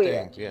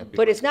nowhere,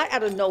 but it's not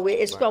out of nowhere.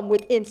 It's from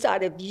within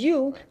inside of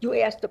you. You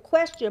ask the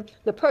question,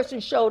 the person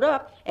showed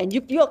up, and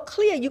you're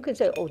clear. You can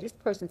say, oh, this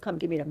person come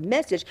give me the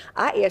message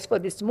I asked for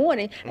this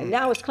morning, and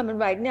now it's coming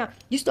right now.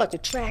 You start to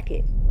track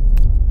it.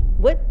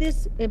 What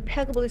this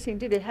impeccable listening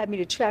did, it had me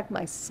to track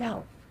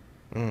myself.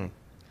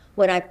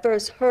 When I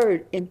first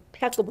heard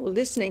impeccable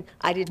listening,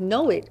 I didn't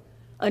know it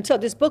until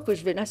this book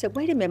was written. I said,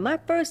 wait a minute, my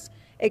first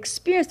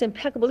experience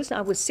impeccable listening,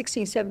 I was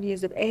 16, 17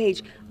 years of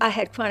age. I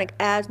had chronic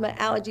asthma,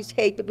 allergies,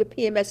 hay fever,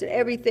 PMS, and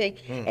everything.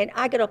 And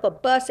I got off a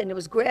bus, and there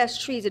was grass,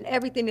 trees, and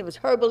everything. There was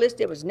herbalists,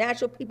 there was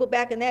natural people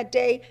back in that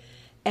day.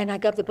 And I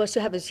got off the bus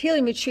to have this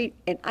healing retreat,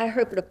 and I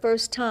heard for the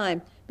first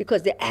time,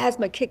 because the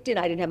asthma kicked in,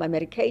 I didn't have my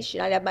medication,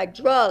 I didn't have my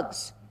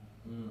drugs.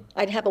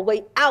 I didn't have a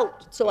way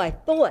out, so I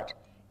thought.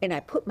 And I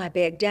put my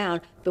bag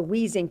down, the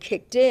wheezing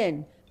kicked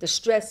in, the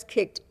stress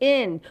kicked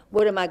in.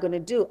 What am I gonna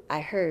do? I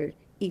heard,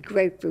 eat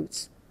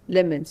grapefruits,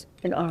 lemons,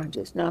 and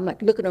oranges. Now I'm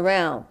like looking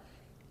around,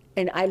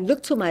 and I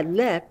looked to my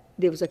left,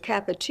 there was a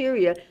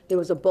cafeteria, there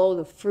was a bowl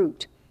of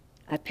fruit.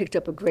 I picked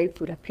up a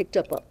grapefruit, I picked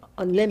up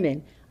a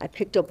lemon, I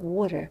picked up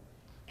water.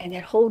 And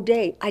that whole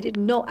day, I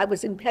didn't know, I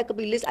was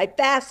impeccably listening. I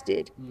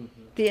fasted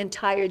the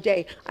entire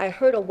day. I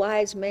heard a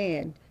wise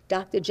man,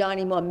 Dr.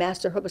 Johnny Moore,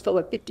 master herbalist for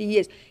over 50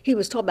 years. He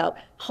was talking about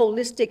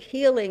holistic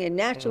healing and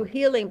natural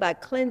healing by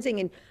cleansing.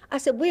 And I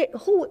said,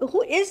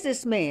 who is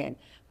this man?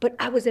 But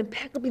I was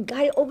impeccably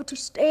guided over to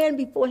stand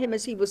before him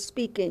as he was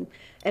speaking.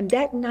 And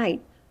that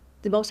night,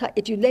 the Most High,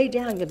 if you lay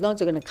down, your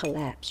lungs are going to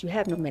collapse. You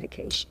have no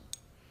medication.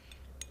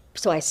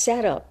 So I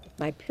sat up,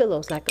 my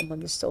pillows like I'm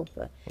on the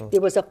sofa.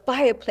 There was a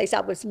fireplace.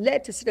 I was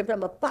led to sit in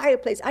front of a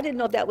fireplace. I didn't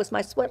know that was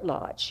my sweat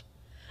lodge.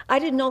 I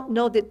didn't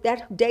know that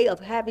that day of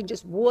having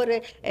just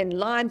water and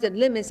limes and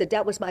lemons,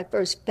 that was my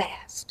first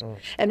fast.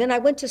 And then I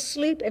went to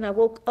sleep and I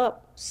woke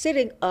up,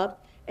 sitting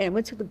up, and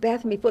went to the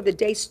bathroom before the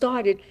day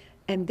started,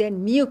 and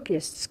then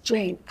mucus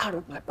drained out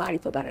of my body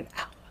for about an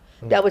hour.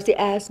 That was the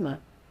asthma.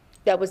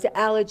 That was the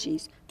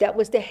allergies. That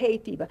was the hay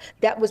fever.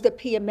 That was the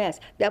PMS.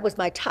 That was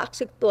my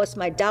toxic thoughts,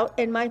 my doubt,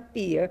 and my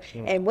fear.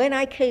 And when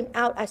I came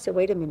out, I said,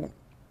 wait a minute.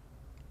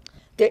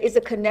 There is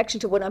a connection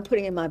to what I'm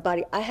putting in my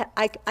body.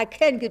 I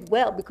can get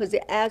well because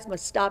the asthma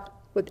stopped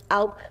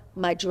without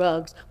my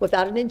drugs,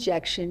 without an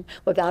injection,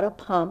 without a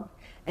pump.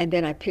 And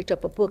then I picked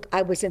up a book.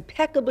 I was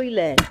impeccably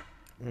led.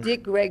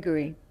 Dick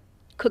Gregory,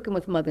 Cooking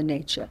with Mother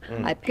Nature.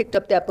 I picked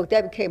up that book.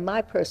 That became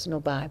my personal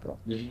Bible.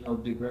 Did you know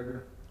Dick Gregory?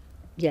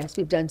 Yes,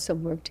 we've done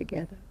some work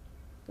together.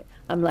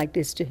 I'm like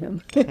this to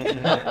him,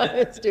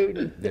 a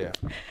student. Yeah.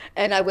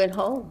 And I went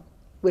home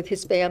with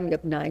his family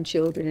of 9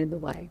 children and the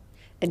wife.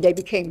 And they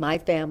became my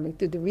family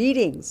through the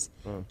readings.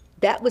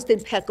 That was the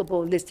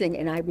impeccable listening.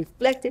 And I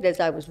reflected as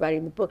I was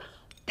writing the book.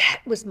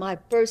 That was my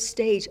first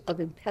stage of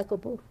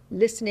impeccable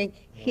listening,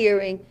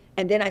 hearing.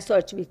 And then I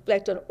started to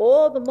reflect on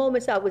all the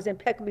moments I was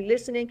impeccably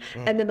listening,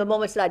 and then the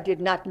moments that I did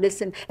not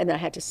listen, and then I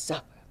had to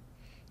suffer.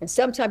 And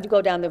sometimes you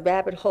go down the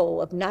rabbit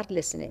hole of not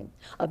listening,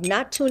 of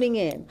not tuning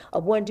in,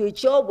 of wanting to do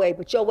it your way,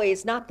 but your way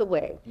is not the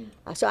way.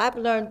 So I've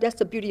learned that's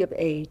the beauty of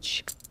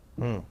age.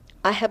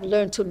 I have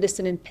learned to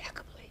listen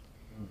impeccably.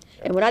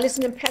 And when I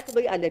listen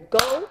impeccably, I let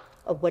go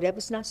of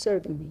whatever's not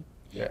serving me.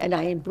 Yeah. And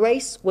I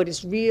embrace what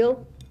is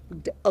real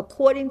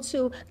according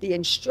to the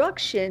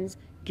instructions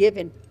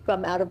given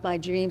from out of my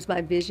dreams,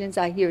 my visions.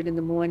 I hear it in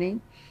the morning.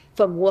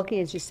 From walking,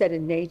 as you said,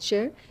 in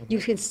nature, you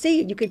can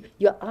see it.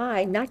 Your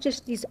eye, not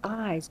just these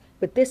eyes,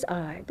 but this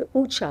eye, the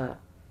ucha,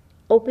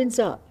 opens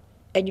up,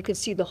 and you can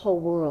see the whole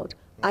world.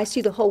 I see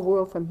the whole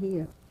world from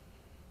here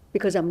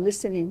because I'm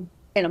listening,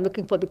 and I'm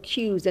looking for the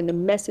cues and the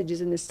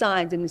messages and the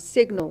signs and the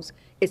signals.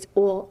 It's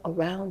all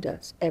around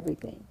us,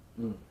 everything.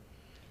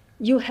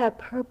 You have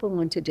purple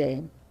on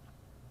today,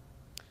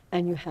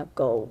 and you have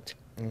gold.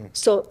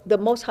 So the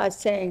Most High is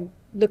saying,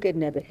 look at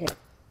Nebuchadnezzar.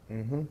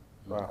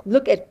 Wow.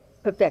 Look at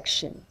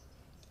perfection.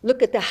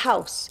 Look at the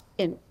house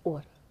in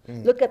order.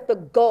 Look at the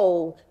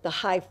goal, the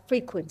high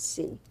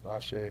frequency.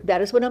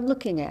 That is what I'm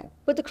looking at.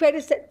 But the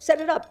Creator set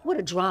it up. What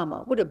a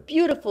drama. What a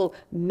beautiful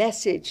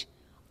message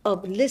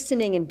of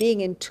listening and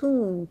being in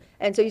tune.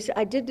 And so you said,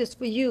 I did this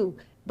for you,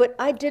 but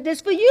I did this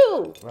for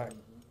you. Right.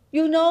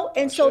 You know?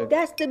 And so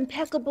that's the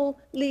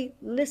impeccably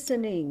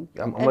listening.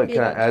 Can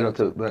I add on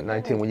to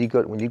 19? When you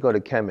go to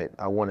Kemet,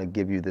 I want to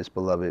give you this,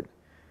 beloved.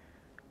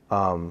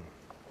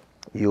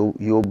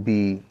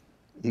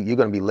 You're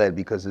going to be led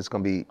because it's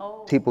going to be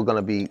people going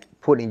to be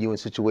putting you in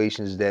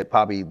situations that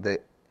probably the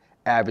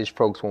average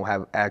folks won't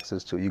have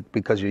access to you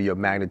because of your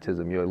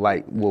magnetism, your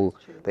light.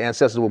 The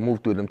ancestors will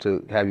move through them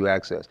to have you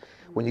access.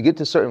 When you get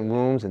to certain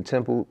rooms and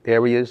temple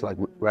areas, like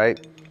right,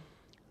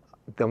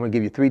 then I'm going to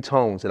give you 3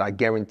 tones that I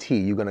guarantee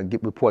you're going to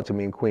report to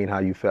me and Queen how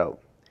you felt.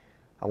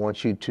 I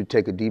want you to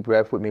take a deep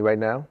breath with me right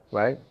now,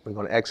 right? We're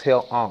going to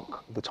exhale Ankh,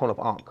 the tone of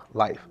Ankh,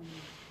 life.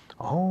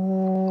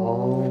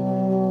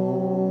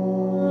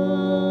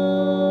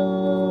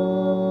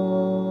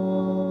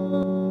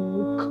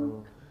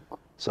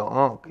 So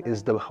Ankh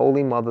is the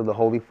Holy Mother, the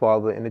Holy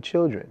Father, and the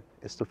children.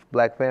 It's the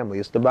black family,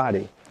 it's the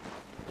body.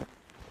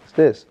 It's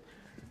this.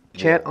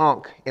 Chant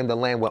Ankh in the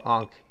land where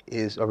Ankh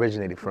is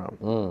originated from.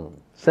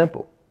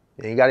 Simple.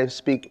 You ain't got to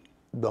speak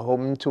the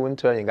whole to and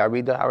turn, you got to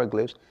read the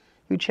hieroglyphs.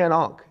 You chant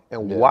Ankh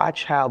and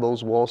watch how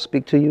those walls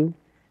speak to you,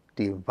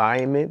 the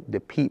environment, the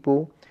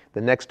people.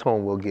 The next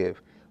tone we'll give.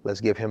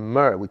 Let's give him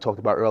myrrh. We talked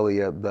about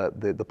earlier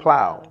the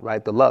plow,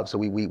 right? The love. So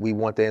we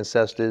want the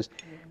ancestors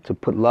to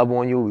put love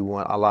on you. We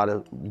want Allah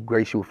to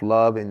grace you with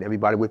love and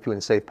everybody with you in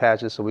safe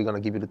patches. So we're going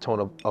to give you the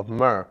tone of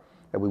myrrh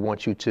that we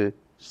want you to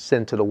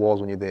send to the walls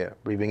when you're there.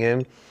 Breathing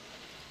in.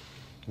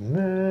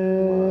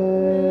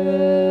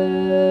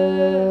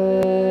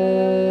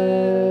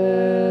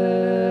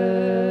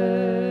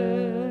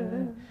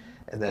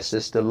 And that's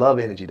just the love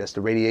energy. That's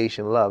the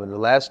radiation love. And the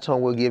last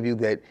tone we'll give you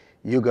that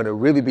you're going to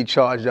really be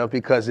charged up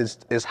because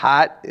it's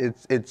hot,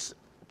 it's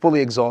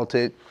fully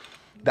exalted.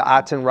 The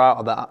Aten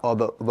Ra, or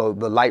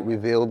the light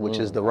revealed, which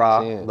is the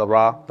Ra,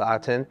 the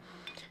Aten,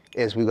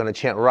 is we're going to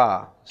chant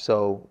Ra.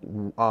 So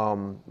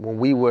when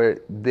we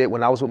were there,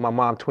 when I was with my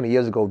mom 20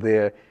 years ago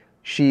there,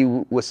 she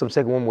was some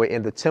second woman were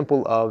in the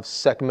temple of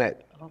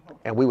Sekhmet,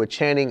 and we were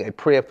chanting a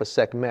prayer for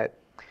Sekhmet,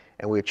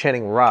 and we were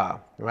chanting Ra,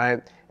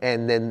 right?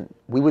 And then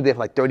we were there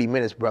for like 30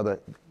 minutes, brother.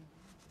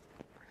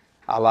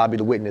 Allah be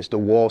the witness, the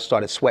walls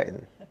started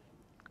sweating.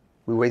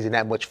 We were raising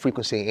that much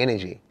frequency and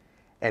energy.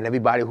 And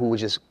everybody who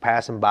was just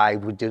passing by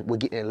were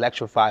getting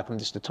electrified from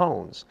just the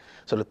tones.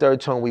 So the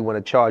third tone we want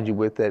to charge you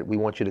with that we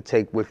want you to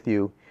take with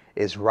you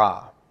is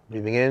Ra.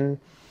 Breathing in.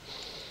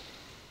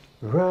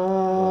 Ra.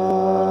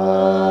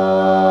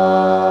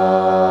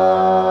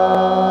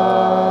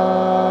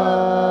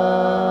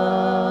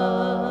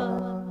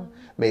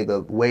 May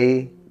the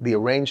way be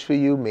arranged for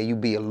you. May you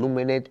be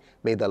illuminated.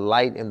 May the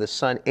light and the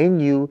sun in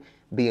you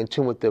be in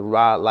tune with the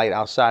raw light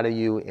outside of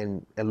you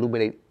and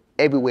illuminate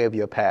every way of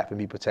your path and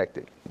be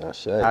protected.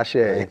 Ashe. Ashe.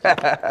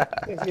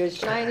 Because you're a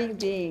shining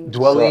being.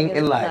 Dwelling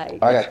in light.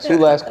 I got 2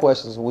 last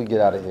questions when we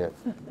get out of here.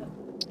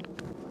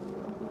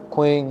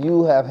 Queen,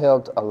 you have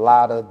helped a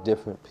lot of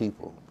different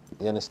people.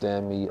 You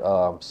understand me?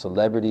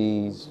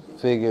 Celebrities,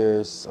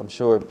 figures. I'm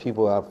sure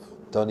people I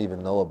don't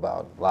even know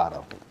about, a lot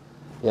of them.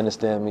 You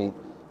understand me?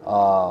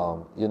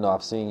 You know,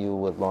 I've seen you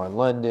with Lauren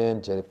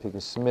London, Jada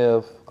Pinkett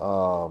Smith,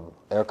 Erykah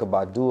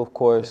Badu, of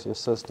course, your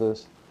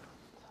sisters.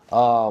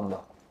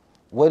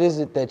 What is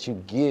it that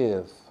you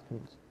give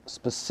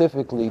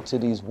specifically to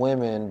these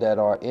women that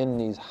are in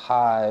these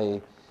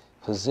high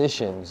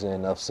positions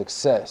and of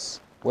success?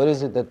 What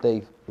is it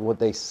that what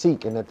they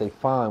seek and that they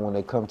find when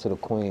they come to the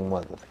Queen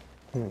Mother?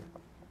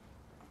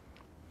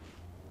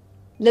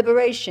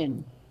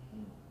 Liberation.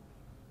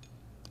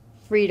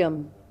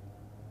 Freedom.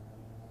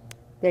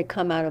 They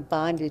come out of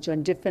bondage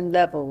on different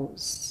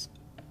levels.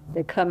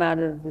 They come out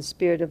of the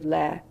spirit of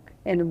lack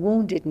and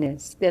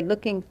woundedness. They're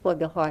looking for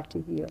the heart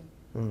to heal.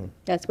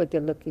 That's what they're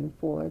looking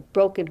for,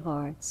 broken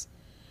hearts.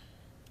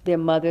 Their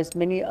mothers,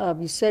 many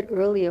of you said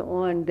earlier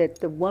on that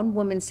the one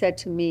woman said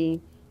to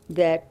me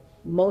that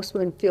most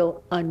women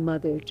feel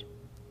unmothered.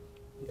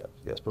 Yeah,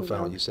 that's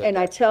profound. You said And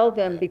that. I tell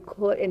them,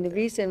 because, and the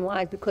reason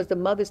why is because the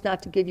mother's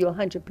not to give you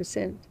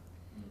 100%.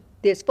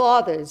 There's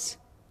fathers,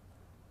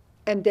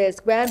 and there's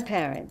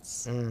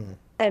grandparents,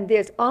 and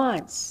there's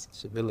aunts,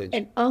 It's a village.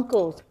 and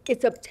uncles.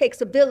 Takes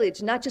a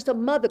village, not just a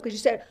mother, because you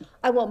said,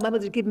 I want my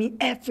mother to give me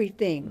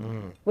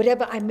everything.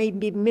 Whatever I may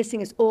be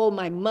missing is all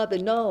my mother.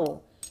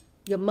 No,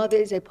 your mother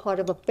is a part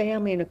of a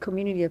family and a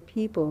community of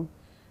people.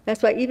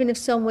 That's why even if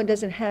someone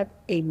doesn't have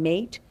a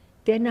mate,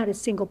 they're not a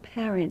single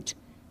parent.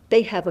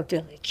 They have a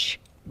village.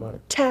 Right.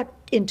 Tap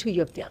into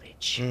your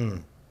village.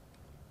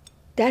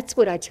 That's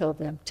what I tell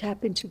them,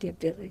 tap into their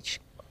village.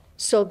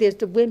 So there's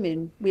the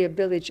women, we're a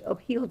village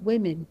of healed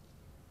women.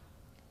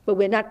 But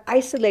we're not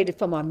isolated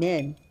from our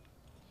men.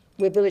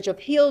 We're a village of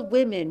healed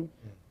women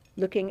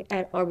looking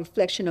at our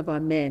reflection of our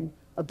men,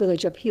 a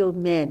village of healed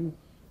men,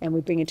 and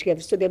we bring it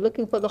together. So they're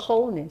looking for the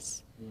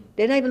wholeness.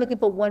 They're not even looking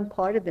for one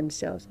part of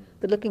themselves.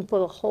 They're looking for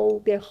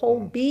their whole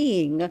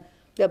being,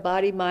 their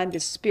body, mind, their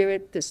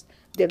spirit.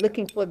 They're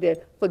looking for their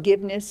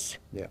forgiveness.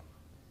 Yeah.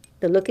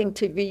 They're looking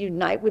to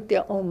reunite with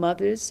their own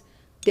mothers.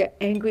 They're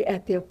angry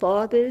at their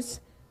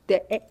fathers.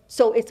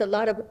 So it's a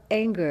lot of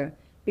anger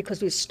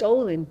because we're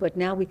stolen, but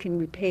now we can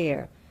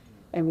repair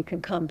and we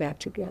can come back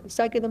together.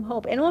 So I give them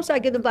hope. And also I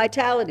give them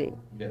vitality.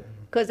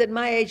 Because at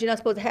my age, you're not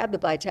supposed to have the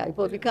vitality. You're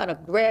supposed to be kind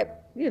of grab,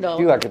 you know.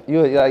 You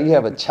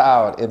have a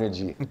child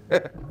energy.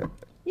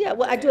 Yeah,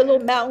 well, I do a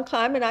little mountain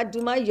climbing, I do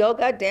my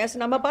yoga, I dance,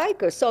 and I'm a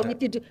biker. So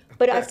if you do,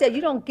 but I said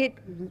you don't get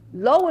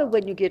lower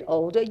when you get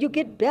older. You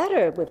get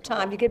better with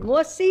time. You get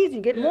more seasoned,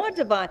 you get more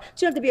divine.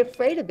 So you don't have to be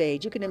afraid of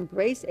age. You can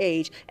embrace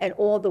age and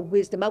all the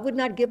wisdom. I would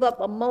not give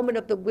up a moment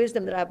of the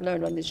wisdom that I've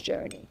learned on this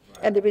journey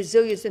and the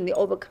resilience and the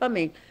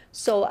overcoming.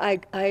 So I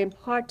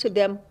impart to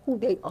them who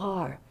they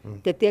are,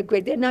 that they're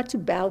great. They're not to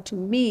bow to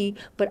me,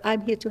 but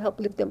I'm here to help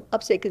lift them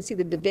up so they can see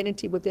the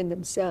divinity within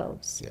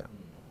themselves. Yeah.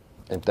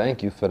 And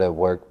thank you for that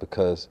work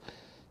because,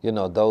 you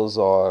know, those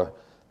are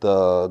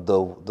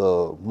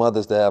the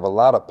mothers that have a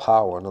lot of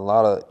power and a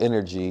lot of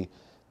energy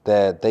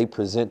that they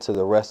present to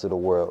the rest of the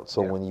world.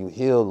 So when you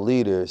heal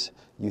leaders,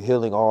 you're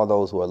healing all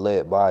those who are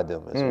led by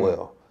them as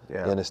well.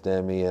 Yeah. You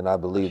understand me? And I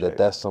believe that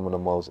that's some of the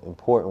most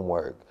important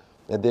work.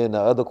 And then the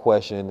other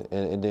question,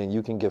 and then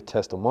you can give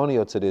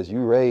testimonial to this,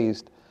 you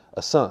raised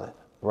a son,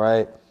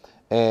 right?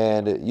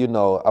 And, you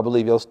know, I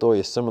believe your story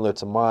is similar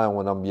to mine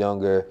when I'm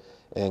younger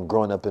and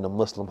growing up in a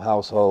Muslim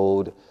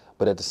household,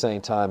 but at the same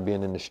time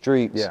being in the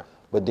streets,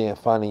 but then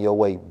finding your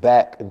way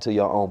back into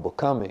your own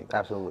becoming.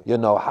 Absolutely. You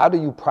know, how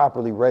do you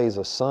properly raise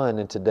a son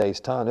in today's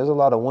time? There's a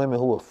lot of women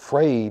who are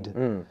afraid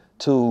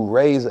to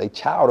raise a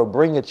child or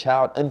bring a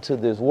child into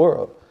this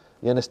world.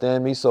 You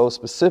understand me? So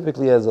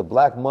specifically as a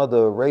black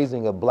mother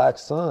raising a black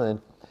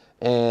son,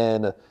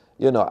 and,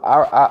 you know,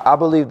 I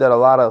believe that a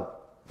lot of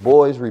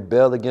boys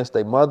rebel against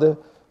their mother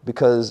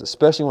because,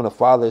 especially when the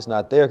father is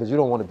not there, because you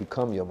don't want to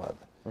become your mother.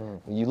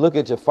 When you look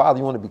at your father,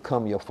 you want to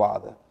become your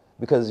father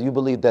because you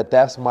believe that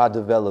that's my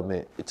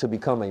development to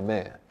become a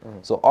man.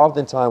 So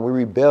oftentimes we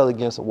rebel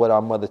against what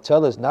our mother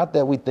tells us, not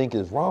that we think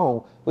is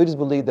wrong, we just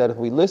believe that if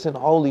we listen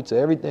wholly to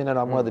everything that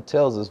our mother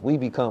tells us, we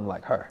become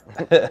like her.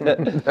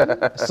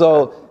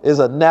 So it's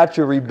a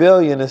natural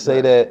rebellion to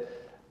say that,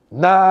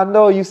 nah, I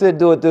know you said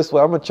do it this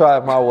way, I'm gonna try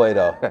it my way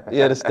though.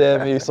 You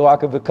understand me? So I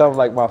can become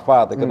like my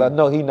father, because I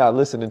know he's not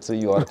listening to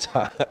you all the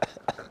time.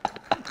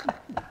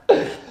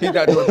 He's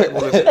not doing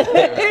people listening.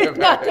 He's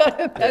not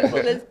doing people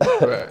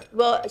listening. Right.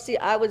 Well, see,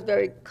 I was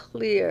very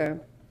clear.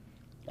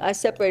 I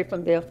separated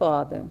from their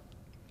father,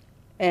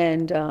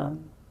 and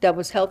that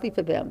was healthy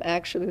for them,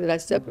 actually, that I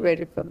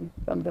separated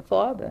from the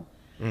father.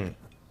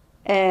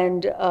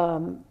 And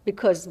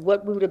because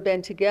what we would have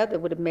been together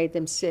would have made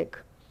them sick,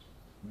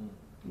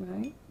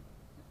 right?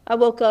 I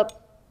woke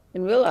up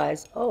and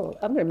realized, oh,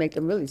 I'm going to make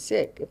them really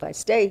sick if I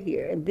stay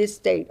here in this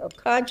state of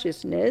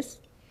consciousness.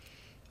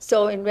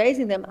 So in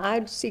raising them, I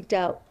seeked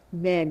out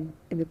men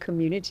in the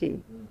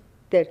community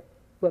that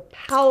were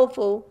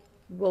powerful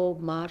role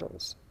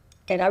models.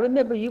 And I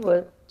remember you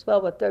were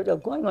 12 or 13, or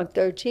going on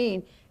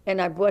 13,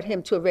 and I brought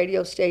him to a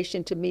radio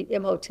station to meet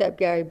Imhotep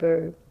Gary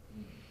Bird.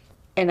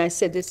 And I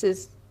said, this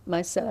is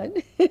my son,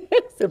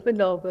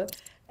 Supernova.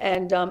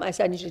 And I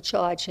said, I need you to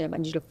charge him. I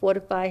need you to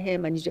fortify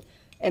him. I need you.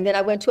 And then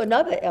I went to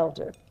another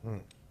elder.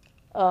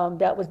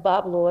 That was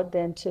Bob Lord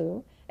then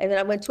too. And then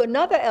I went to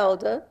another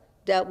elder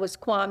that was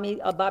Kwame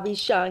Bobby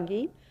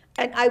Shangi.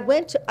 And I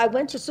went to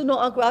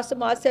Suno Uncle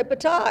Asamar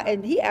Sepata,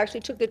 and he actually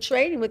took the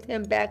training with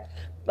him back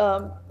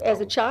as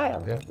a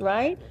child,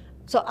 right?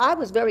 So I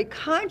was very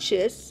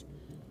conscious.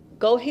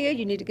 Go here,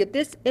 you need to get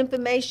this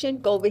information.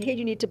 Go over here,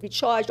 you need to be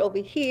charged over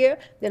here.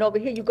 Then over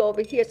here, you go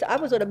over here. So I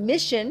was on a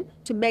mission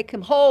to make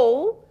him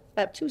whole. I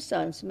have two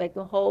sons, to make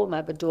them whole, and I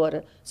have a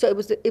daughter. So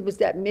it was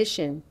that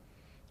mission.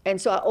 And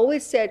so I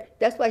always said,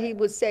 that's why he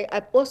would say,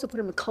 I've also put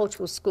him in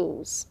cultural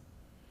schools.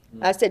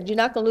 I said, you're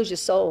not gonna lose your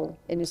soul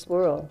in this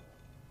world.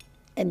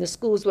 And the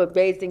schools were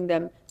raising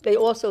them. They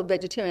also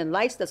vegetarian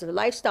lifestyle. So the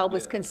lifestyle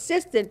was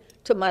consistent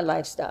to my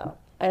lifestyle.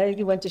 I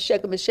went to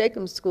Shechem and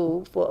Shechem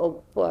school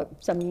for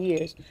some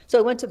years. So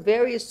I went to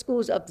various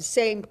schools of the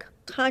same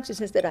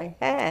consciousness that I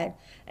had,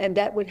 and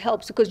that would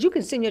help. Because you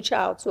can send your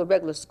child to a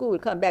regular school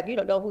and come back, you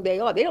don't know who they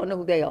are. They don't know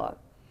who they are.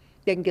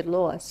 They can get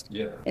lost.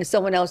 Yeah. And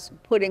someone else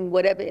putting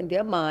whatever in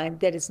their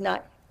mind that is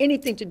not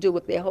anything to do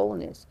with their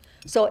wholeness.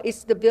 So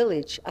it's the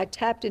village. I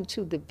tapped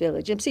into the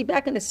village. And see,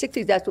 back in the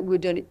 60s, that's what we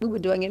were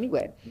doing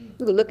anyway.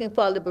 We were looking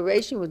for our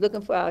liberation. We were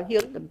looking for our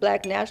healing. The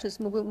Black nationalist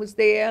movement was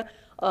there.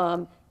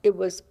 It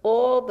was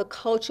all, the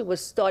culture was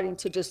starting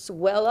to just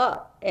swell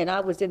up, and I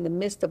was in the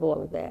midst of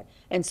all of that.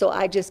 And so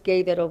I just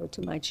gave that over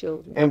to my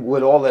children. And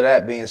with all of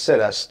that being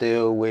said, I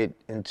still went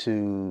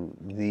into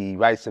the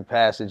rites of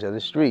passage of the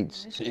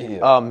streets.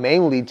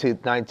 Mainly to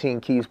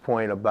 19 Key's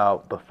point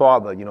about the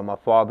father. You know, my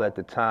father at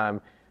the time,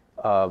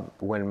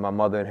 when my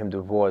mother and him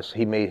divorced,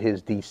 he made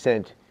his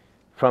descent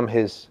from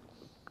his,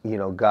 you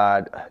know,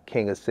 God,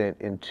 King ascent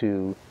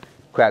into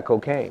crack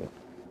cocaine.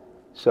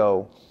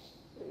 So,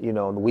 you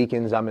know, on the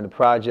weekends I'm in the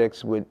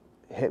projects with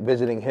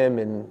visiting him,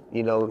 and,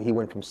 you know, he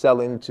went from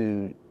selling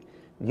to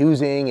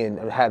using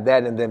and had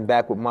that, and then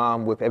back with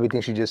mom with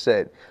everything she just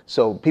said.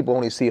 So people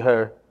only see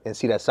her and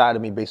see that side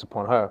of me based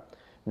upon her.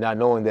 Not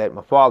knowing that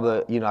my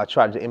father, you know, I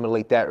tried to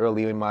emulate that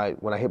early in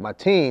when I hit my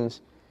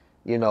teens,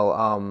 you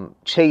know,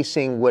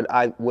 chasing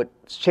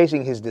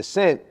chasing his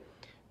descent.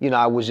 You know,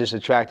 I was just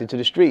attracted to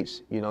the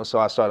streets, you know, so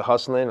I started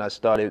hustling.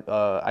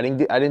 I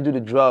didn't do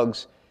the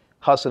drugs,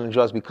 hustling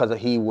drugs because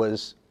he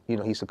was, you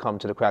know, he succumbed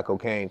to the crack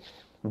cocaine.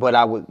 But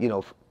I would, you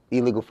know,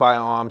 illegal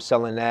firearms,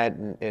 selling that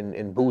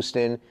and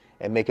boosting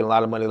and making a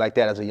lot of money like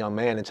that as a young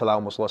man until I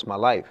almost lost my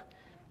life,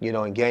 you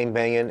know, and gang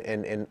banging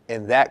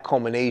and that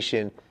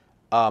culmination,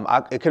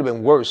 it could have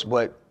been worse,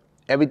 but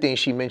everything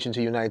she mentioned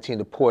to you, 19,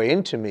 to pour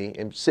into me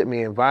and sit me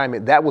in an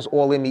environment, that was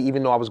all in me,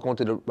 even though I was going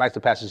to the rites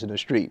of passage in the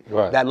street.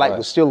 Right, that light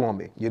was still on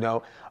me, you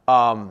know.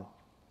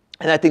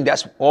 And I think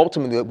that's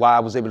ultimately why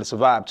I was able to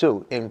survive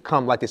too. And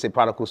come, like they say,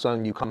 prodigal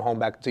son, you come home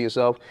back to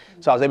yourself.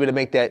 So I was able to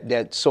make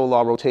that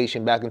solar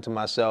rotation back into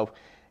myself.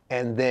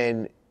 And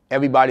then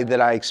everybody that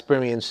I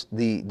experienced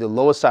the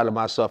lower side of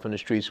myself in the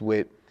streets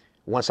with,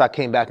 once I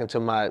came back into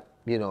my,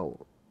 you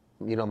know,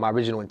 my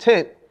original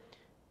intent,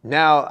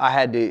 now I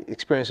had the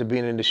experience of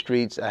being in the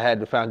streets. I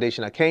had the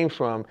foundation I came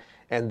from.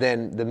 And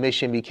then the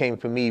mission became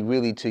for me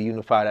really to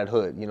unify that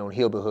hood, you know, and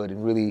heal the hood,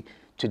 and really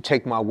to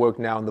take my work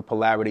now in the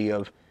polarity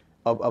of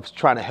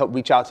trying to help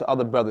reach out to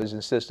other brothers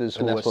and sisters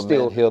who are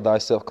still. Man, heal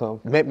thyself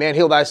come. Man,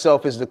 heal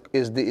thyself is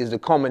the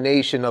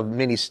culmination of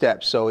many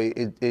steps. So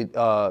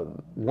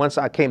once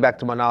I came back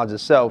to my knowledge of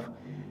self,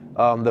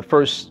 the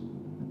first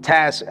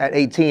task at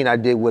 18 I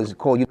did was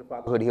called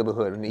Unify the Hood, Heal the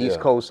Hood. On the East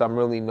Coast, I'm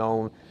really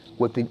known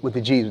with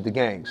the G's, with the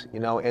gangs,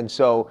 you know. And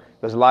so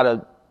there's a lot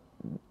of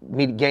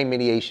gang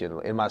mediation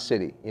in my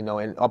city, you know,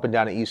 and up and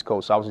down the East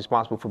Coast. So I was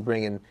responsible for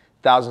bringing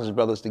thousands of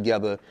brothers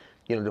together,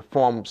 you know, to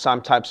form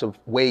some types of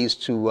ways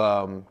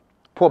to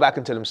pour back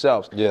into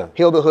themselves. Yeah.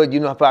 Heal the hood,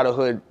 unify the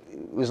hood.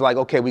 It was like,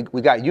 okay,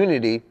 we got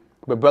unity,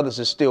 but brothers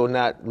are still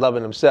not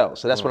loving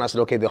themselves. So that's when I said,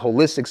 okay, the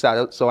holistic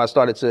side. So I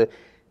started to,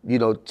 you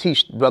know,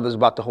 teach brothers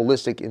about the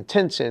holistic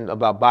intention,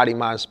 about body,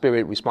 mind,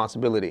 spirit,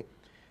 responsibility.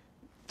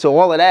 So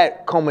all of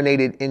that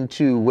culminated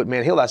into what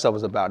Man Heal Thyself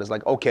is about. It's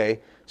like, okay,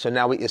 so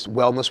now it's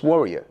wellness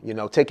warrior, you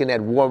know, taking that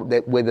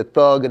where the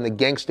thug and the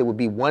gangster would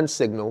be one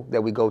signal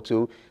that we go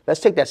to. Let's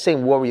take that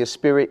same warrior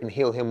spirit and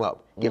heal him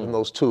up, give him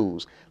those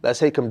tools. Let's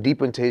take him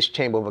deep into his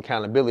chamber of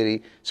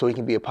accountability so he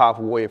can be a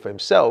powerful warrior for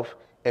himself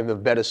and a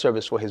better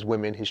service for his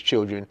women, his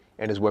children,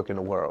 and his work in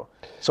the world.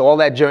 So all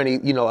that journey,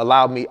 you know,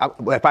 allowed me,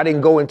 if I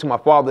didn't go into my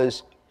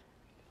father's,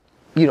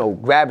 you know,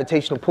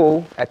 gravitational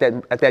pull at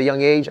that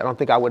young age, I don't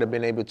think I would have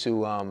been able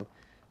to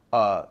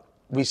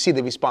receive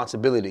the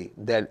responsibility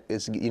that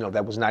is, you know,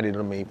 that was knighted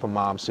on me from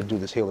moms to do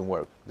this healing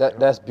work.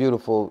 That's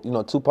beautiful. You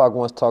know, Tupac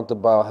once talked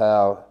about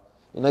how,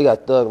 you know, he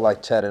got thug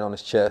like tatted on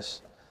his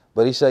chest,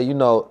 but he said, you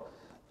know,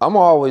 I'm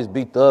always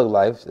be thug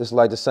life. It's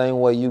like the same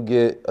way you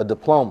get a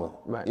diploma.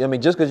 Right. You know what I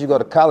mean? Just because you go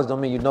to college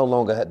don't mean you no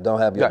longer don't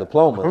have your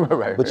diploma.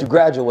 Right. But you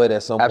graduate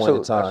at some point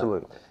in time.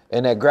 Absolutely.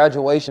 And that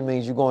graduation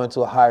means you go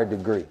into a higher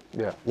degree.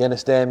 Yeah. You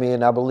understand me?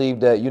 And I believe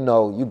that, you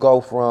know, you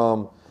go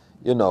from,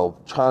 you know,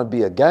 trying to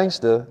be a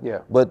gangster,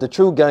 but the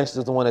true gangster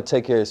is the one that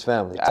take care of his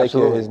family, take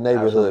care of his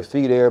neighborhood,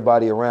 feed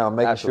everybody around,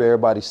 making sure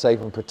everybody's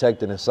safe and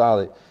protected and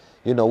solid.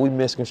 You know, we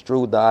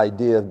misconstrued the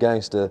idea of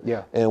gangster,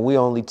 and we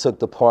only took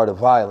the part of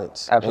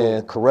violence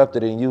and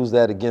corrupted it and used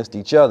that against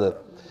each other.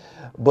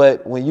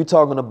 But when you're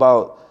talking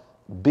about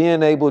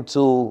being able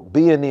to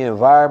be in the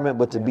environment,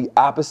 but to be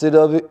opposite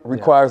of it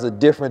requires a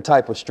different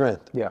type of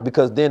strength.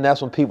 Because then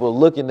that's when people are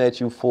looking at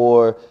you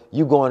for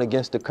you going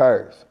against the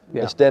curve.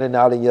 And standing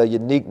out in your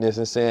uniqueness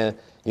and saying,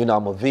 you know,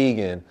 I'm a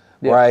vegan,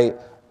 right?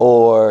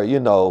 Or,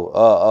 you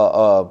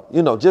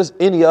know, just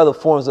any other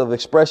forms of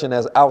expression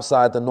that's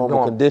outside the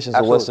normal conditions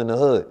of what's in the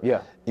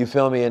hood. You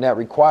feel me? And that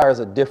requires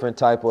a different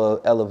type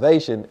of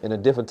elevation and a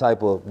different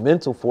type of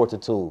mental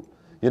fortitude.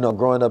 You know,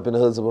 growing up in the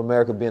hoods of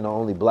America, being the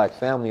only black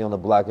family on the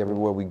block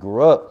everywhere we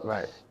grew up,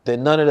 that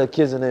none of the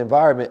kids in the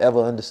environment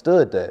ever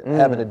understood that.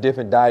 Having a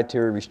different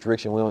dietary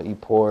restriction, we don't eat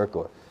pork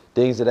or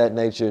things of that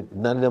nature,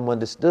 none of them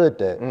understood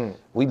that.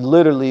 We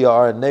literally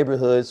are in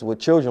neighborhoods with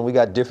children, we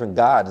got different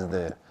gods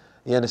there.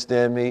 You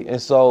understand me? And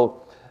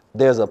so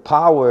there's a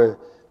power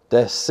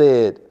that's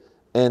said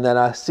and that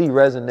I see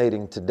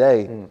resonating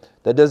today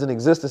that doesn't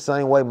exist the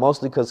same way,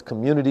 mostly because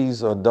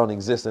communities don't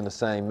exist in the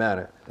same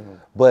manner.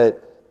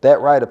 But that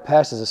rite of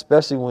passage,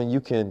 especially when you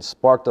can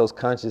spark those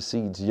conscious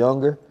seeds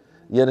younger,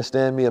 you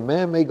understand me? A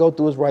man may go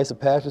through his rites of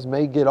passage,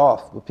 may get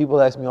off, but people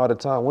ask me all the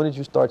time, when did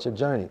you start your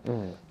journey?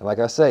 And like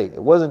I say,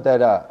 it wasn't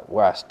that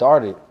where I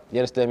started, you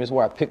understand me? It's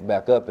where I picked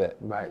back up at.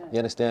 You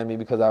understand me?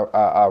 Because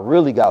I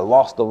really got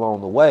lost along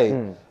the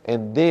way,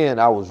 and then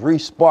I was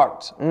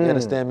re-sparked, you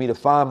understand me, to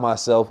find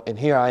myself, and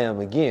here I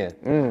am again.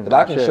 But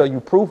I can show you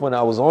proof when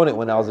I was on it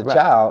when I was a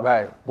child,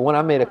 but when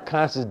I made a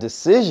conscious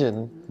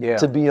decision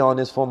to be on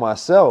this for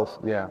myself,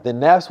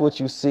 then that's what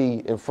you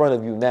see in front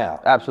of you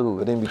now.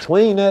 But in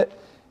between that,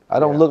 I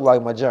don't look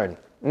like my journey,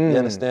 you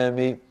understand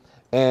me?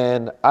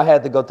 And I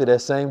had to go through that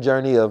same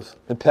journey of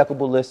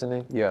impeccable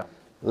listening,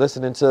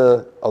 listening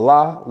to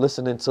Allah,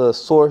 listening to a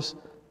source,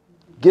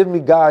 give me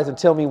guides and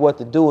tell me what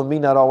to do, and me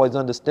not always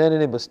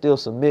understanding it, but still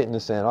submitting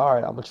and saying, all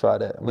right, I'm gonna try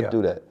that, I'm gonna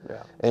do that.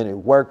 And it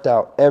worked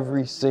out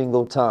every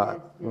single time.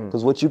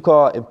 Because what you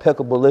call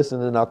impeccable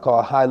listening, I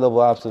call high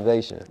level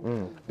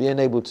observation. Being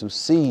able to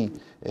see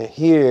and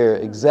hear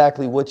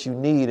exactly what you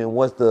need and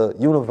what the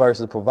universe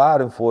is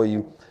providing for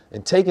you,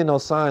 and taking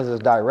those signs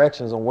as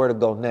directions on where to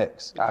go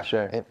next.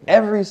 And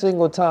every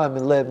single time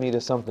it led me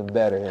to something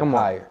better and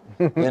higher.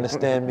 You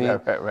understand me?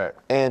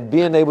 And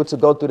being able to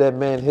go through that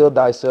man heal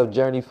thyself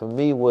journey for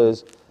me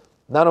was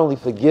not only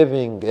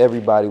forgiving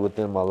everybody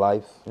within my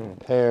life,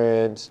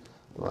 parents,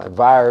 my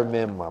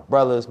environment, my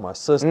brothers, my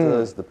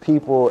sisters, the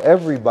people,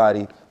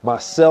 everybody,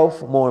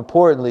 myself, more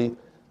importantly.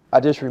 I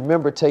just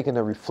remember taking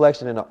a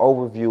reflection and an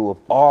overview of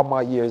all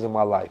my years in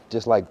my life,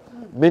 just like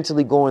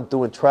mentally going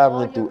through and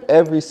traveling through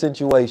every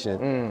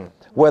situation,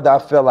 whether I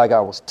felt like I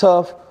was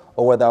tough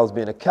or whether I was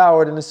being a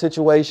coward in the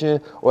situation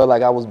or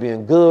like I was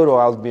being good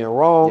or I was being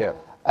wrong.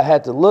 I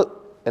had to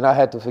look and I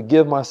had to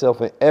forgive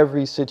myself in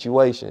every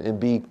situation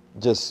and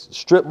just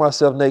strip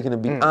myself naked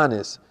and be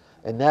honest.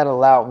 And that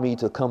allowed me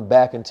to come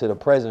back into the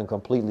present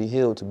completely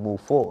healed to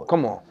move forward.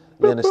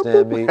 You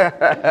understand me?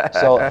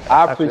 So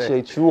I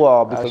appreciate you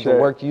all because the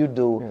work you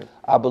do,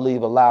 I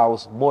believe,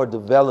 allows more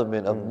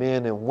development of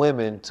men and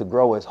women to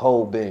grow as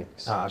whole beings.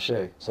 So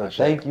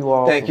thank you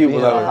all for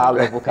being on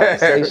high-level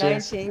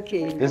conversations.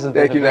 This has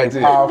been a very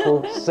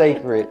powerful,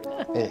 sacred,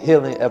 and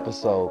healing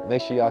episode.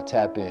 Make sure y'all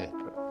tap in.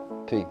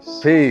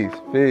 Peace.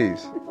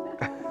 Peace.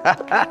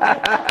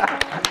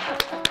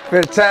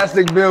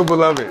 Fantastic bill,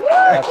 beloved.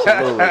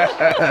 Absolutely.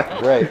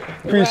 Great.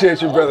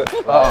 Appreciate you, brother.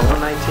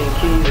 119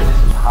 Keys, and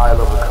this is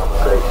high-level conversation.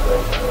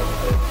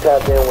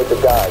 Tap in with the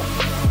guys.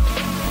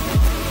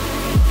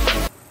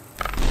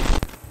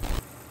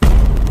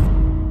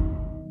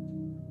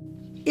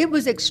 It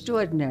was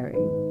extraordinary.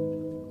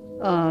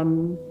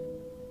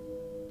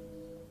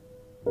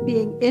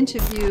 Being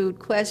interviewed,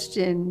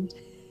 questioned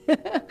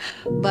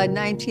by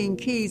 19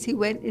 Keys, he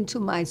went into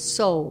my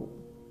soul.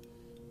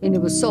 And it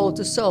was soul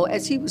to soul.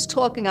 As he was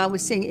talking, I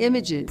was seeing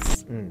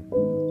images.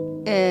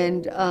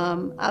 And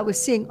I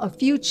was seeing a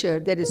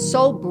future that is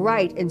so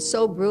bright and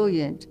so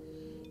brilliant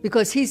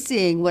because he's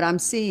seeing what I'm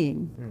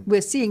seeing. We're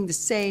seeing the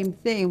same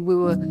thing.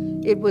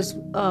 It was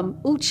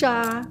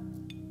Ucha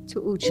to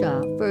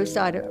Ucha, first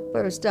eye to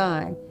first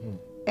eye.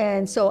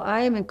 And so I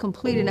am in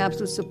complete and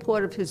absolute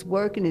support of his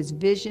work and his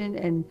vision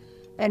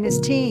and his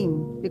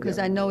team, because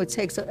I know it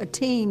takes a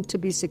team to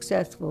be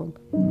successful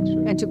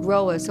and to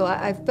grow us. So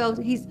I felt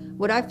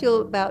what I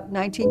feel about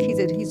 19 Keys,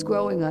 that he's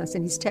growing us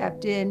and he's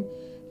tapped in,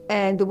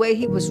 and the way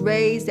he was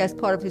raised, that's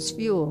part of his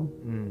fuel.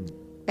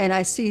 And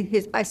I see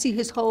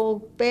his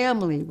whole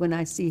family when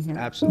I see him.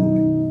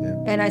 Absolutely.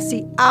 Yeah. And I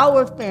see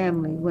our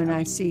family when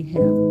I see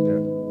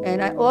him.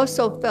 And I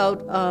also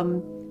felt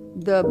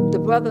the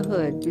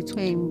brotherhood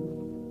between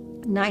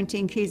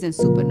 19 Keys and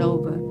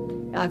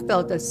Supernova, I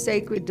felt a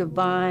sacred,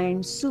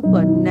 divine,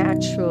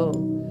 supernatural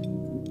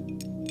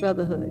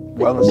brotherhood.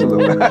 Wellness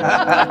salute.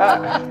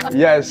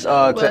 Yes,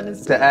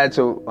 to add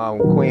to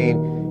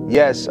Queen,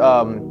 yes,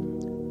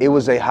 it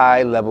was a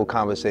high level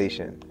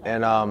conversation.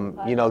 And,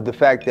 the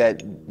fact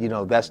that,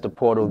 that's the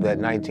portal that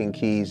 19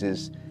 Keys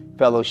is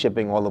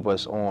fellowshipping all of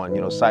us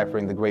on,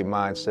 ciphering the great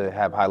minds to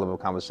have high level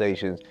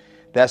conversations.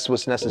 That's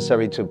what's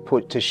necessary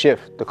to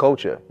shift the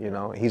culture.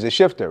 He's a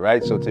shifter,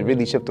 right? So to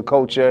really shift the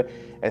culture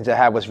and to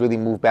have us really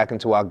move back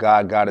into our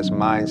goddess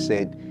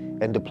mindset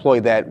and deploy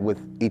that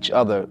with each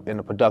other in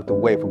a productive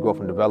way for growth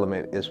and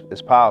development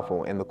is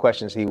powerful. And the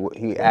questions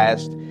he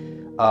asked,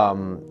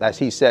 as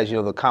he says,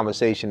 the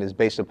conversation is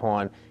based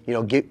upon,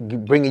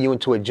 bringing you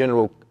into a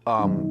general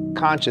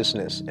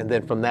consciousness, and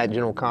then from that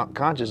general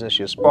consciousness,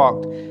 you're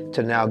sparked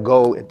to now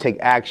go and take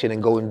action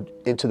and go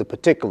into the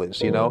particulars.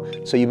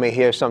 So you may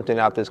hear something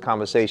out this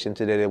conversation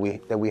today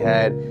that we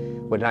had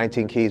with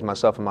 19 Keys,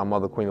 myself and my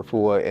mother, Queen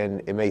Afua,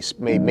 and it may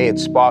it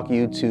spark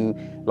you to,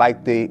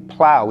 like the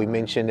plow we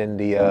mentioned in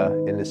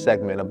the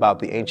segment about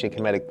the ancient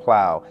Kemetic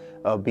plow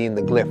of being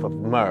the glyph of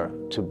myrrh,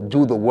 to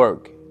do the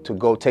work, to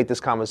go take this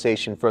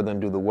conversation further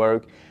and do the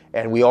work.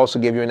 And we also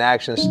give you an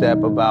action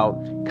step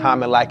about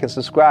comment, like, and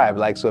subscribe.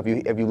 So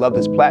if you love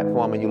this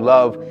platform and you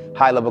love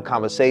high level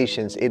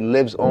conversations, it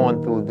lives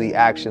on through the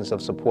actions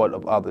of support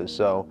of others.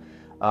 So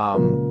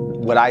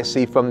what I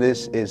see from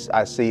this is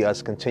I see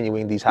us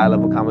continuing these high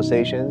level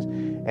conversations,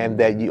 and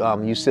that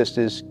you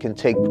sisters can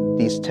take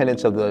these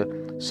tenets of the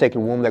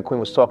sacred womb that Queen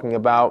was talking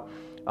about.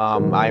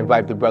 I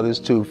invite the brothers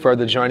to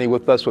further journey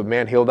with us with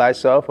Man Heal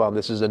Thyself.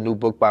 This is a new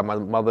book by my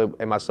mother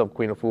and myself,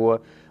 Queen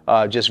Afua.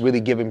 Just really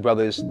giving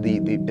brothers the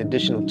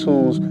additional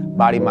tools,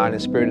 body, mind,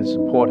 and spirit, to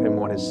support him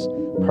on his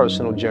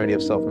personal journey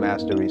of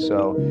self-mastery.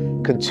 So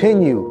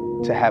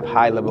continue to have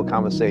high-level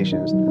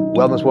conversations.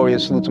 Wellness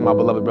Warriors, salute to my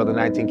beloved brother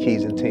 19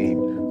 Keys and team.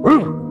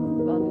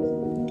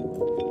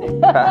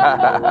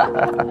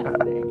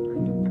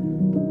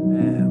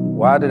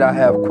 Why did I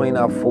have Queen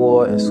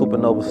Afua and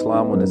Supernova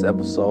Slom on this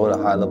episode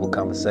of High Level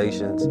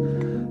Conversations?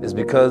 It's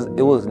because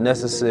it was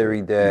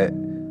necessary that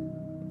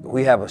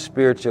we have a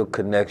spiritual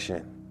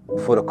connection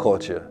for the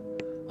culture.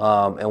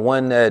 And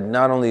one that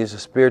not only is a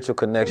spiritual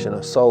connection,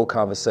 a soul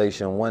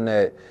conversation, one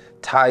that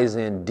ties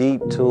in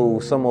deep to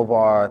some of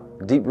our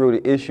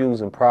deep-rooted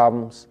issues and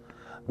problems,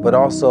 but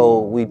also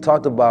we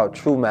talked about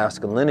true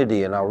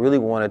masculinity, and I really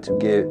wanted to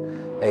get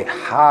a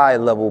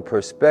high-level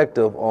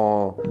perspective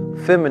on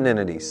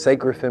femininity,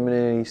 sacred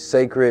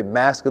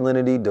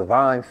masculinity,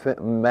 divine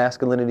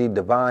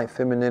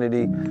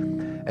femininity.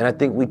 And I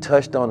think we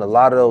touched on a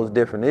lot of those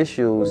different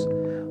issues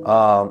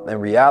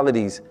and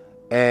realities.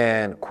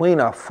 And Queen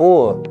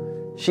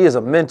Afua, she is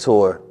a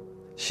mentor.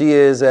 She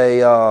is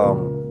a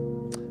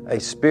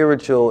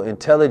spiritual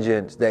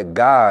intelligence that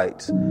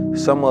guides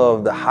some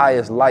of the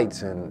highest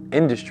lights in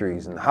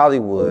industries and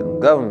Hollywood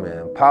and government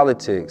and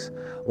politics,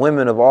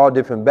 women of all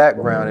different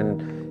backgrounds.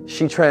 And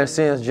she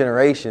transcends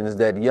generations,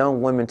 that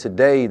young women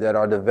today that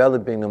are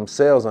developing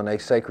themselves on a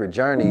sacred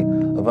journey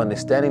of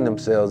understanding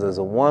themselves as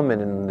a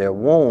woman in their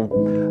womb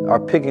are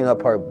picking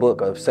up her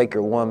book of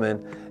Sacred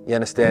Woman, you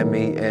understand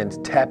me,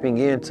 and tapping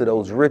into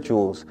those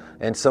rituals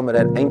and some of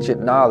that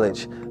ancient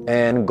knowledge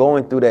and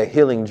going through that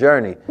healing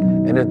journey.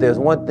 And if there's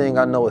one thing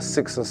I know a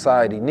sick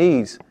society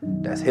needs,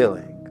 that's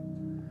healing.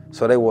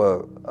 So they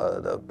were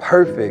the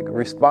perfect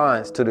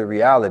response to the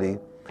reality.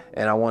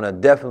 And I want to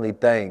definitely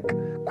thank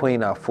Queen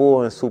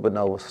Afua and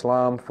Supernova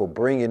Slom for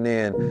bringing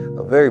in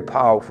a very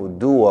powerful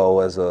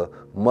duo as a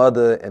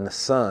mother and a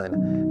son.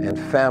 And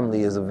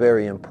family is a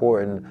very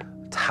important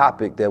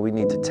topic that we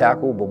need to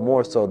tackle, but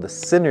more so the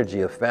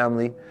synergy of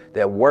family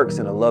that works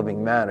in a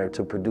loving manner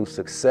to produce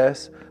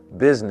success,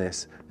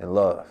 business, and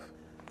love.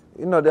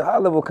 The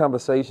high-level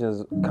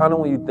conversations, kind of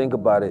when you think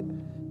about it,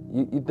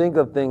 you think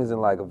of things in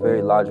like a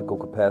very logical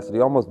capacity,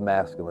 almost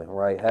masculine,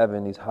 right?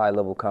 Having these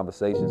high-level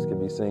conversations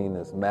can be seen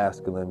as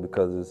masculine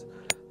because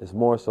it's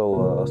more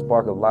so a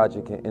spark of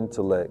logic and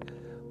intellect,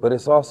 but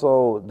it's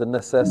also the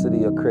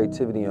necessity of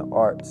creativity and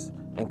arts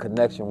in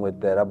connection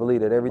with that. I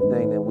believe that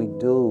everything that we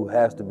do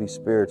has to be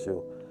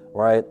spiritual,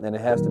 right? And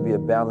it has to be a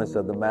balance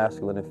of the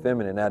masculine and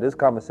feminine. Now, this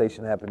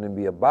conversation happened to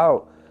be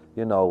about,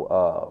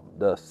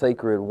 the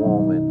sacred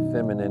womb and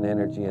feminine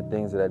energy and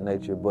things of that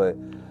nature, but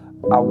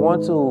I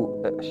want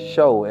to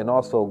show and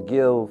also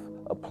give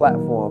a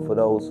platform for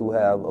those who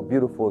have a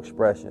beautiful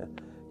expression.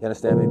 You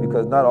understand me?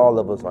 Because not all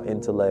of us are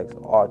intellects,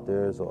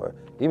 authors, or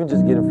even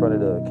just get in front of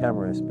the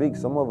camera and speak.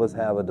 Some of us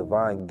have a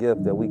divine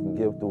gift that we can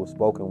give through a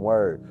spoken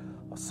word,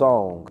 a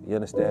song. You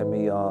understand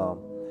me?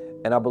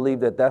 And I believe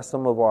that that's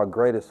some of our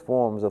greatest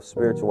forms of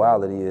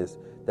spirituality, is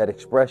that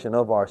expression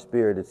of our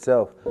spirit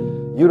itself,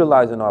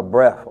 utilizing our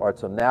breath, our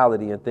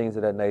tonality, and things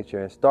of that nature.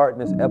 And starting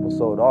this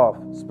episode off,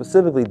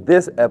 specifically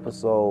this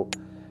episode,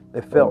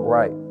 it felt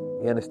right.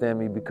 You understand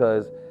me?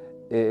 Because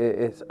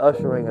it's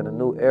ushering in a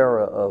new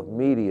era of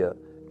media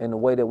and the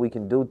way that we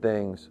can do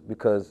things,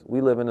 because we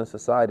live in a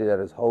society that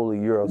is wholly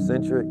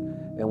Eurocentric,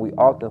 and we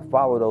often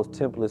follow those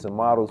templates and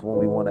models when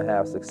we want to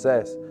have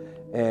success.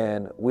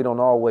 And we don't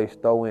always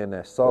throw in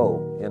that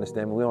soul, you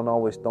understand me? We don't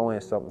always throw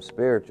in something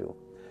spiritual.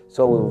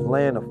 So it was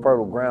laying a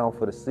fertile ground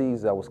for the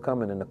seeds that was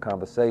coming in the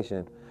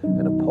conversation,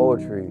 and the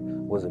poetry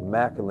was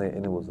immaculate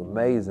and it was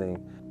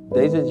amazing.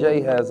 Deja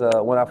J has,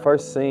 when I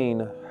first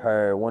seen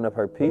her, one of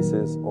her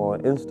pieces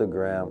on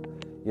Instagram,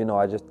 you know,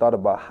 I just thought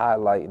about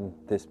highlighting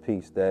this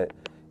piece, that,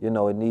 you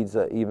know, it needs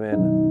a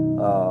even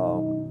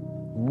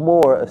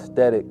more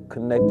aesthetic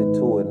connected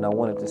to it, and I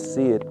wanted to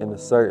see it in a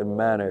certain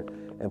manner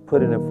and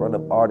put it in front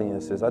of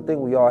audiences. I think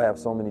we all have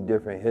so many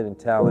different hidden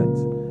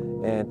talents,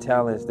 and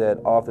talents that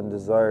often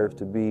deserve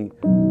to be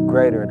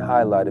greater and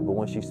highlighted, but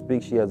when she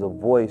speaks, she has a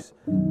voice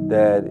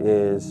that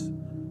is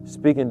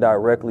speaking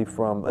directly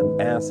from an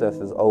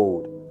ancestor's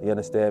ode, you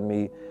understand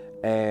me,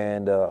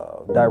 and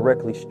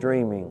directly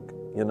streaming,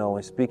 you know,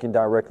 and speaking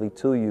directly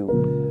to you.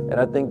 And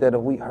I think that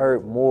if we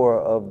heard more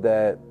of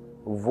that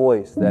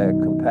voice, that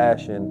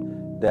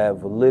compassion, that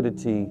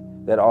validity,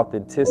 that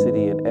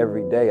authenticity in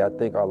every day, I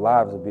think our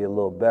lives would be a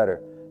little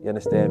better, you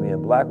understand me?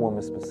 And black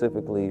women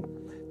specifically,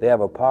 they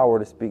have a power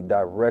to speak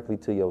directly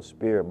to your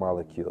spirit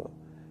molecule,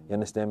 you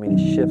understand me?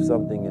 To shift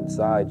something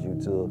inside you,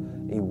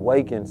 to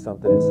awaken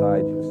something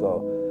inside you.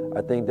 So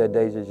I think that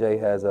Deja J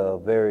has a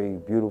very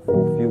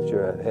beautiful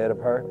future ahead of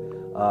her,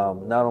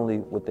 not only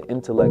with the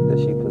intellect that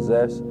she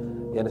possesses,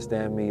 you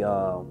understand me,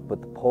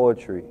 but the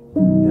poetry,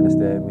 you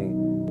understand me?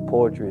 The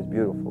poetry is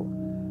beautiful.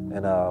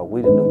 And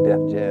we the new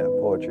Def Jam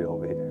poetry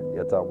over here,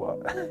 you're talking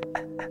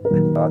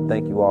about.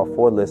 Thank you all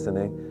for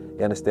listening,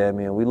 you understand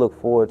me? And we look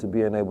forward to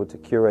being able to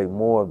curate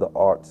more of the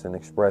arts and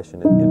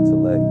expression and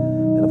intellect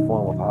in the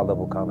form of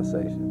high-level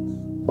conversations.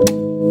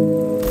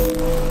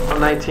 I'm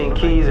 19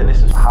 Keys, and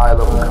this is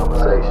high-level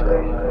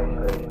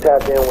conversation.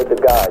 Tap in with the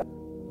guy.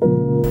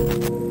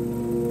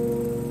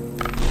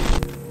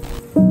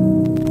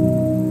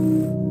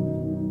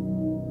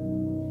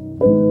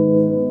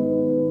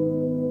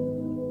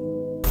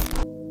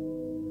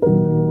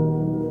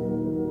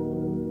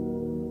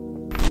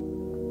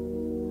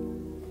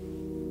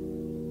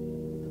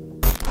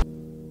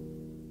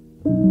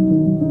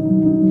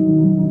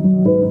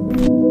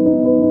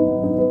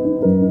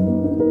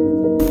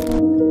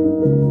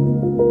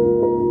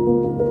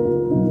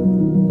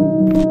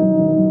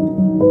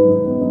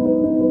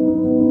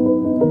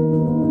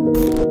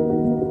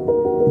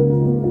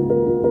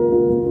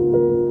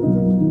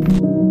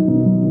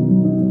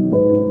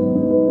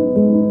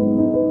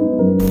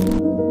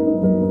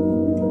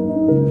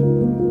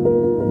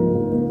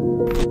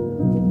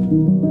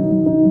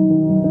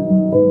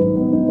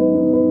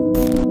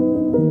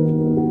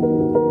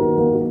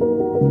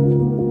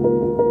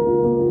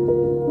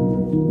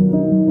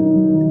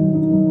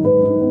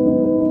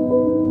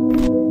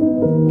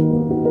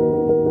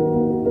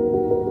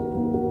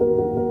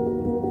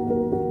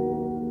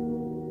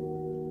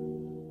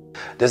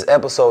 This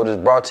episode is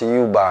brought to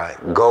you by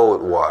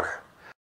Gold Water.